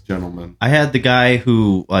nice gentleman. I had the guy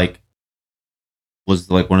who was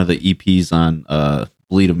like one of the EPs on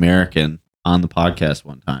Bleed American on the podcast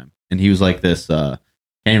one time, and he was like this. Can't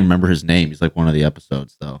even remember his name. He's like one of the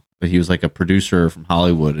episodes though, but he was like a producer from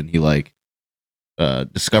Hollywood, and he like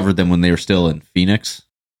discovered them when they were still in Phoenix,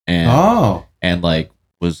 and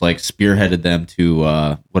was like spearheaded them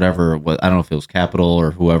to whatever. What I don't know if it was Capitol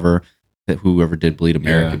or whoever did Bleed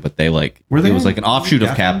American, but they like Were they it was on like an offshoot of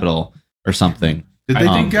Geffen? Capitol or something. Did they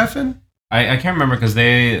Um, do Geffen? I can't remember because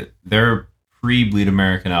their pre-Bleed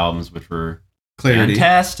American albums, which were Clarity.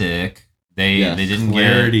 fantastic, they Yes. didn't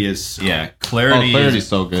Clarity is. get Clarity. Oh, Clarity's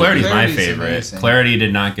so good. Clarity's my Clarity's favorite. amazing. Clarity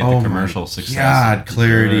did not get Oh the my commercial success. God, it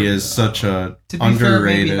Clarity deserved, is such a To be fair, maybe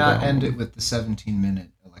underrated. not album. end it with the 17-minute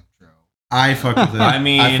electro. I fuck with it. I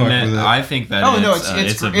mean, I fuck with it. I think that Oh no, it's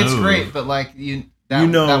a it's move. great, but like you, You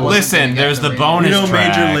know- that wasn't Listen, gonna get there's the radio. bonus you know,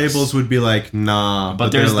 major tracks. labels would be like, nah,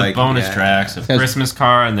 But there's they're the like, bonus yeah. tracks of Because- Christmas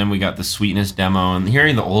Car, and then we got the Sweetness demo, and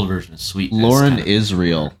hearing the old version of Sweetness. Lauren kinda-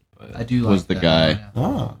 Israel I do like was the that, guy. yeah.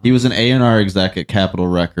 Oh. He was an A&R exec at Capitol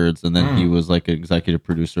Records, and then he was like an executive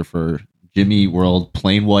producer for Jimmy Eat World,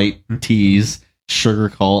 Plain White Tees, Sugar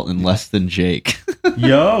Cult, and Less Than Jake.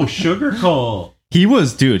 Yo, Sugar Cole. He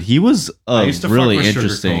was I a used to fuck really with Sugar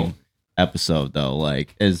interesting Cult. episode though.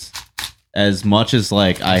 Like as much as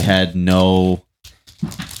like I had no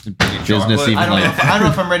business even I don't, know like if, I don't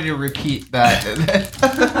know if I'm ready to repeat that.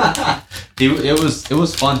 it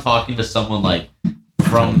was fun talking to someone like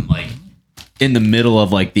from like in the middle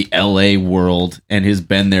of like the LA world and has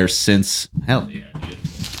been there since hell yeah, dude.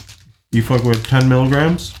 You fuck with 10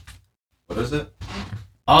 milligrams? What is it?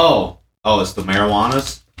 Oh, it's the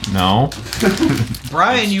marijuanas. No.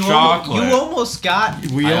 Brian, you chocolate. almost got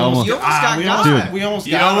We I almost- you almost got we got. almost, we almost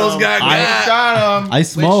You got almost him. got I got. got him. I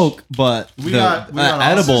smoke, but we the got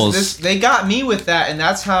edibles. They got me with that, and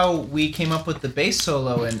that's how we came up with the bass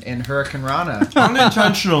solo in Hurricane Rana.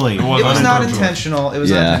 Unintentionally. It was not intentional. It was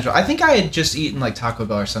Yeah. not intentional. I think I had just eaten like Taco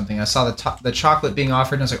Bell or something. I saw the chocolate being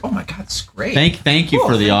offered, and I was like, "Oh my god, it's great!" Thank you Cool,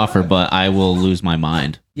 for the thank offer, but I will lose my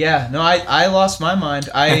mind. Yeah, no, I lost my mind.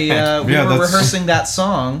 We Yeah, were that's- rehearsing that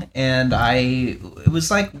song, and it was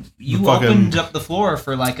like you The fucking- opened up the floor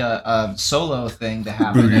for like a solo thing to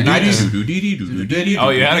happen, and I just Oh,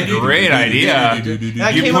 you had a great idea. I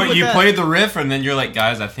came up with You that. played the riff, and then you're like,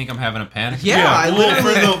 guys, I think I'm having a panic. Yeah, I well,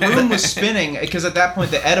 literally the room was spinning because at that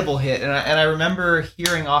point the edible hit, and I remember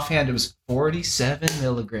hearing offhand it was 47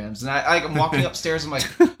 milligrams, and I'm walking upstairs. I'm like,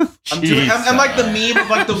 I'm like the meme of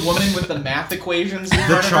like the woman with the math equations. In The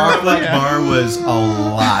front of her. chocolate Like, bar was a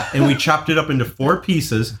lot, and we chopped it up into 4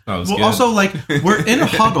 pieces. That was well, good. also, like, we're in a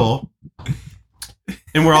huddle,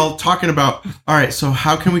 and we're all talking about, all right, so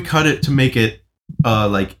how can we cut it to make it,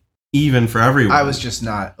 like, even for everyone? I was just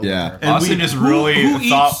not. Yeah. aware. Austin just who really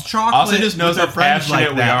eats chocolate Austin just knows with how their friends passionate like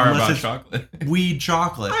we that, are unless about it's chocolate. weed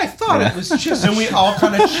chocolate. I thought it was just. And we all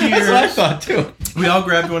kind of cheered. thought too. We all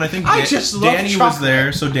grabbed one. I think I just love Danny was chocolate.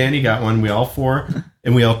 there, so Danny got one. We all 4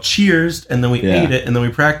 and we all cheersed, and then we ate it, and then we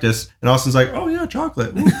practiced. And Austin's like, "Oh yeah,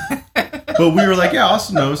 chocolate." But we were like, "Yeah,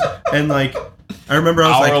 Austin knows." And like, I remember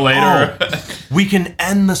I was Hour later. "Oh, we can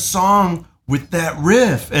end the song with that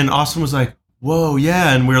riff." And Austin was like, "Whoa,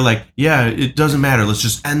 yeah." And we were like, "Yeah, it doesn't matter. Let's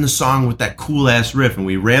just end the song with that cool ass riff." And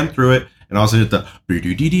we ran through it. And also hit the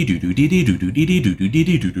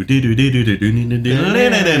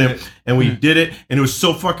and we did it, and it was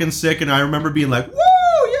so fucking sick. And I remember being like, "Woo,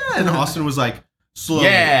 yeah!" And Austin was like, slowly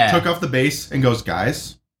took off the bass and goes,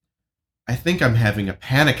 "Guys, I think I'm having a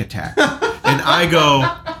panic attack." And I go,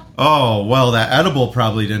 "Oh, well, that edible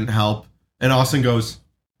probably didn't help." And Austin goes,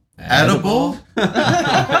 "Edible?"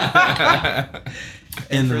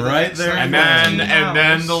 And right there, and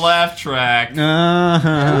then the laugh track.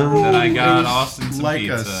 That I got Austin some like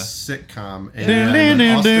pizza. a sitcom. And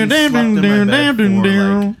Austin slept in my bed for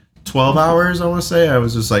like 12 hours, I want to say. I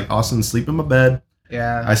was just like, "Austin, sleep in my bed."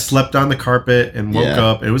 Yeah. I slept on the carpet and woke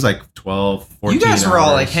up. It was like 12, 14 You guys were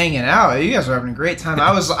all like hours. hanging out. You guys were having a great time.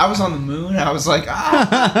 I was on the moon. I was like,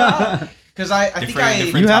 because I think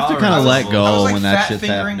You have to kind of let I was go like when that fat shit's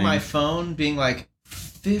fingering happening. my phone, being like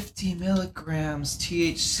 50 milligrams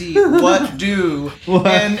THC. What do?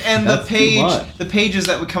 And That's too much. the pages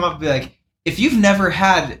that would come up would be like, if you've never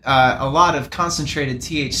had a lot of concentrated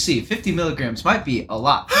THC, 50 milligrams might be a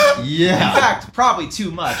lot. Yeah. In fact, probably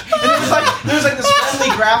too much. And it was like there was like this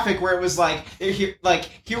friendly graphic where it was like here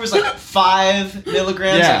was like 5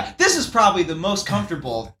 milligrams. Yeah. Like, this is probably the most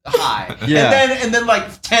comfortable high. Yeah. And then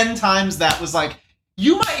like 10 times that was like,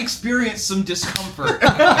 you might experience some discomfort. And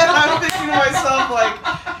I'm thinking to myself like,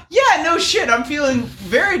 yeah, no shit, I'm feeling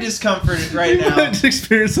very discomforted right now. Just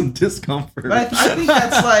experience some discomfort. But I think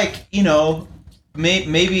that's like, you know,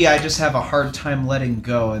 maybe I just have a hard time letting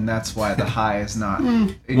go, and that's why the high is not.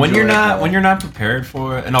 When you're not prepared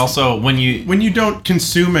for it, and also when you don't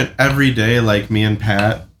consume it every day like me and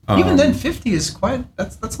Pat. Even then, 50 is quite.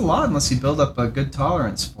 That's a lot unless you build up a good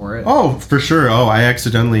tolerance for it. Oh, for sure. Oh, I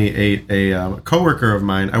accidentally ate a coworker of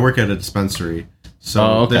mine. I work at a dispensary,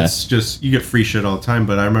 so that's just, you get free shit all the time.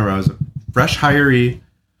 But I remember I was a fresh hiree.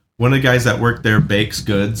 One of the guys that worked there bakes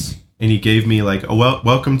goods, and he gave me like a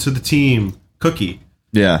welcome to the team cookie.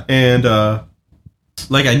 Yeah. And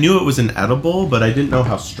like I knew it was an edible, but I didn't know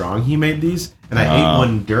how strong he made these. And I ate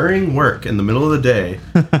one during work in the middle of the day,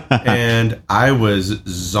 and I was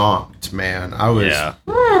zonked, man. I was,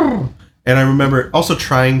 and I remember also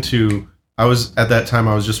trying to. I was at that time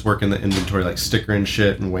I was just working the inventory, like stickering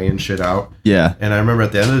shit and weighing shit out. Yeah. And I remember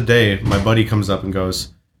at the end of the day, my buddy comes up and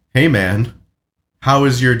goes, "Hey man, how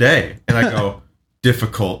was your day?" And I go,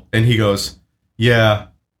 "Difficult." And he goes, "Yeah,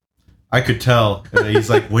 I could tell." And he's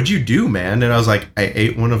like, "What'd you do, man?" And I was like, "I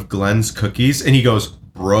ate one of Glenn's cookies." And he goes,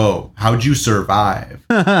 "Bro, how'd you survive?"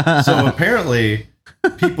 So apparently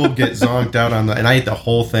people get zonked out on and I ate the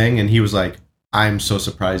whole thing, and he was like, "I'm so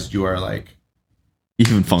surprised you are like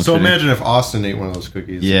even functioning." So imagine if Austin ate one of those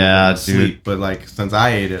cookies. Yeah, dude. Sleep, but like since I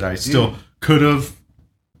ate it, I still could have.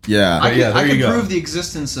 Yeah. I could prove the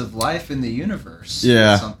existence of life in the universe.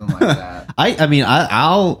 Yeah. Or something like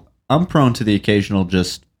that. I'm prone to the occasional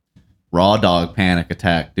just raw dog panic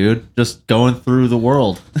attack, dude. Just going through the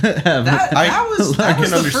world. That was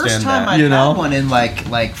the first time I had one in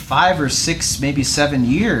like 5 or 6, maybe 7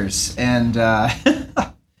 years, and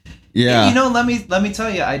yeah, you know, let me tell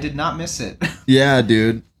you, I did not miss it. Yeah,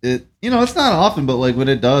 dude. It's not often, but like when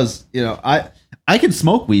it does, I can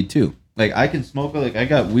smoke weed too. Like I can smoke, like I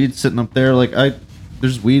got weed sitting up there. Like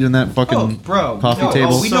there's weed in that fucking coffee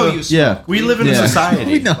table. We know you smoke. Yeah, we live in a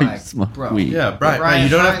society. We know you smoke weed. Yeah, Brian, you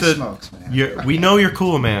don't have to. Smokes, man. We know you're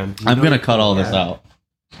cool, man. I'm gonna cut all this out.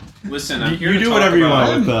 listen, I'm here You to do talk whatever you about-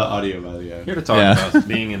 want with the audio, by the way. Here to talk about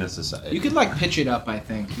being in a society. You could like pitch it up. I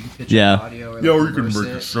think you can pitch Yeah. up audio. Or reverse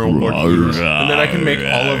it. so much. And then I can make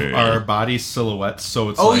all of our body silhouettes, so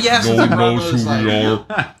it's Oh like yes, no the one knows promos, who like,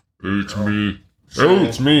 we are. It's me. Hey,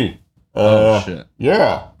 it's me. Shit.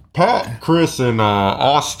 Yeah, Pat, Chris, and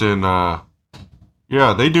Austin.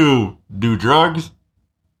 Yeah, they do drugs.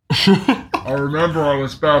 I remember I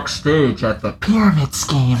was backstage at the Pyramid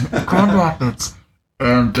Scheme at Grand Rapids,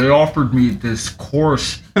 and they offered me this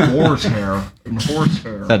coarse boar's hair and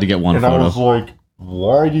horsehair. Had to get one And I photo. was like,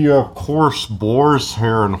 why do you have coarse boar's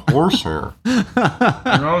hair and horsehair? And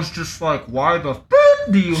I was just like, why the f***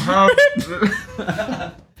 do you have...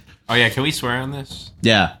 Oh yeah, can we swear on this?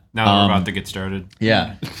 Yeah. Now that we're about to get started.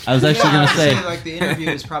 Yeah. I was actually Yeah, gonna I'd say. like the interview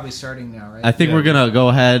is probably starting now, right? I think we're gonna go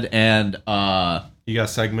ahead and You got a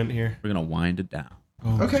segment here? we're gonna wind it down.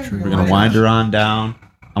 Okay. We're gonna wind her on down.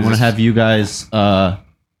 I'm gonna have you guys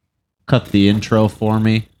cut the intro for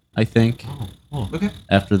me. I think Okay.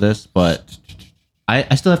 after this, but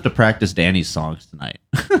I still have to practice Danny's songs tonight.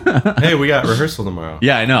 Hey, we got rehearsal tomorrow.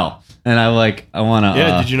 Yeah, I know, and I want to.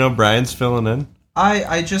 Yeah, did you know Brian's filling in?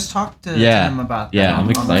 I just talked to Yeah. him about that. Yeah, I'm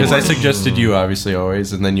excited. Because I suggested you, obviously,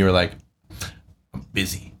 always, and then you were like, "I'm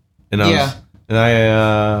busy," and I'm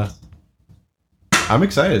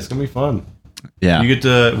excited. It's gonna be fun. Yeah, we get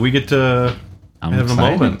to I'm have a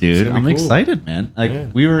excited, moment. It's dude. gonna I'm be cool. excited, man. Like Yeah.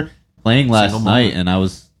 we were playing last Single night, moment. and I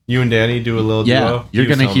was. You and Danny do a little Yeah, duo. you're He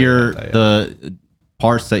was gonna telling me hear about that, yeah. the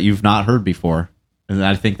parts that you've not heard before, and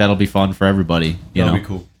I think that'll be fun for everybody. You That'll know, be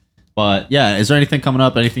cool. But yeah, is there anything coming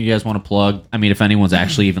up? Anything you guys want to plug? I mean, if anyone's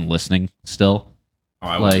actually even listening still,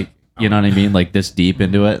 like, you know what I mean, like this deep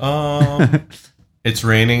into it. It's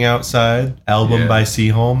Raining Outside, album by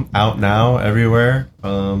Seaholm, out now everywhere.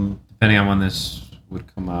 Depending on when this would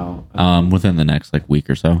come out. Within the next like week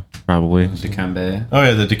or so, probably. Dikembe. Oh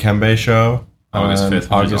yeah, the Dikembe show, August on 5th, which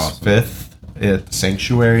is August awesome. 5th at the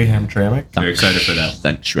Sanctuary, Hamtramck. Very excited for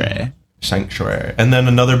that. Sanctuary. And then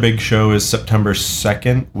another big show is September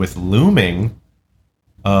 2nd with Looming.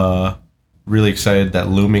 Really excited that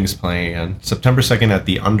Looming's playing again. September 2nd at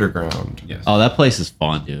the Underground. Yes. Oh, that place is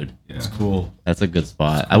fun, dude. It's cool. That's a good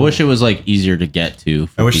spot. I wish it was like easier to get to.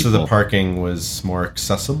 For I wish people. that the parking was more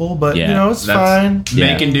accessible, but Yeah. you know, it's That's fine.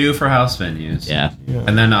 Yeah. Make and do for house venues. Yeah.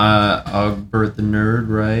 And then Ogbert the Nerd,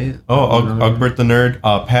 right? Oh, Ogbert the Nerd.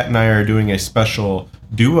 Pat and I are doing a special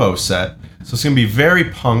duo set. So it's going to be very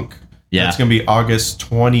punk. Yeah. It's going to be August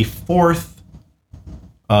 24th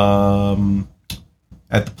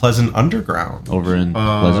at the Pleasant Underground. Over in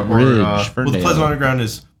Pleasant Ridge, well, the Ferndale. Pleasant Underground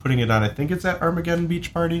is putting it on. I think it's at Armageddon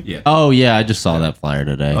Beach Party. Yeah. Oh yeah, I just saw that flyer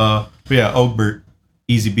today. But yeah, Ogbert,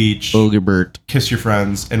 Easy Beach, Ogbert. Kiss Your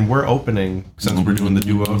Friends, and we're opening since we're doing the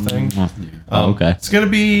duo thing. Oh, okay. It's going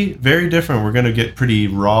to be very different. We're going to get pretty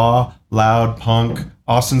raw, loud punk.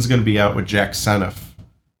 Austin's going to be out with Jack Seniff.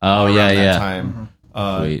 Oh around yeah, that yeah. time.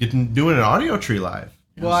 Sweet. Doing an Audio Tree live.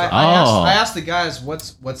 Well, Oh. I asked the guys,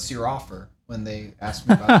 what's your offer when they asked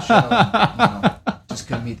me about the show. And, just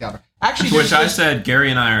couldn't meet the offer. Actually, Which I said, Gary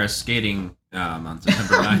and I are skating on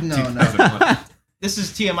September 9th. No. 2020. This is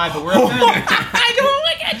TMI, but we're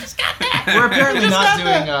we're apparently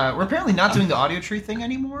not doing the Audio Tree thing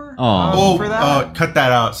anymore. For that. Cut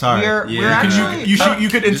that out. Sorry. We're actually You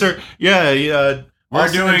could insert. Yeah. We're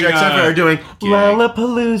doing, Jack Seniff are doing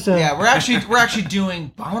Lollapalooza. Yeah, we're actually doing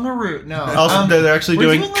Bonnaroo. No, Also, they're actually we're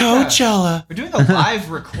doing like Coachella. we're doing a live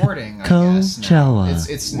recording. I guess, now. Coachella.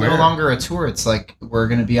 It's no longer a tour. It's like we're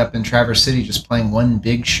going to be up in Traverse City just playing one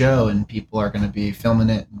big show, and people are going to be filming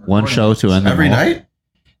it. And One recording show it. to end the Every whole- night?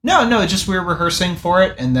 No, just we're rehearsing for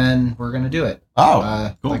it, and then we're going to do it.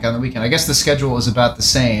 Oh, cool. Like on the weekend. I guess the schedule is about the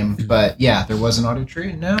same, but yeah, there was an Audio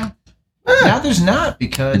Tree. Now there's not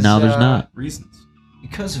because And now there's not. Reasons.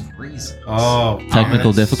 because of reasons. Oh,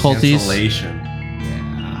 Technical difficulties. Cancellation.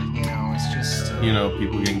 Yeah, it's just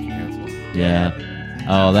People getting canceled. Yeah.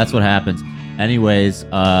 Oh, that's what happens. Anyways,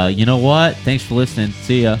 you know what? Thanks for listening.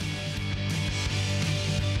 See ya.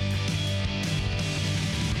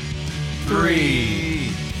 3.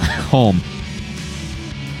 Home.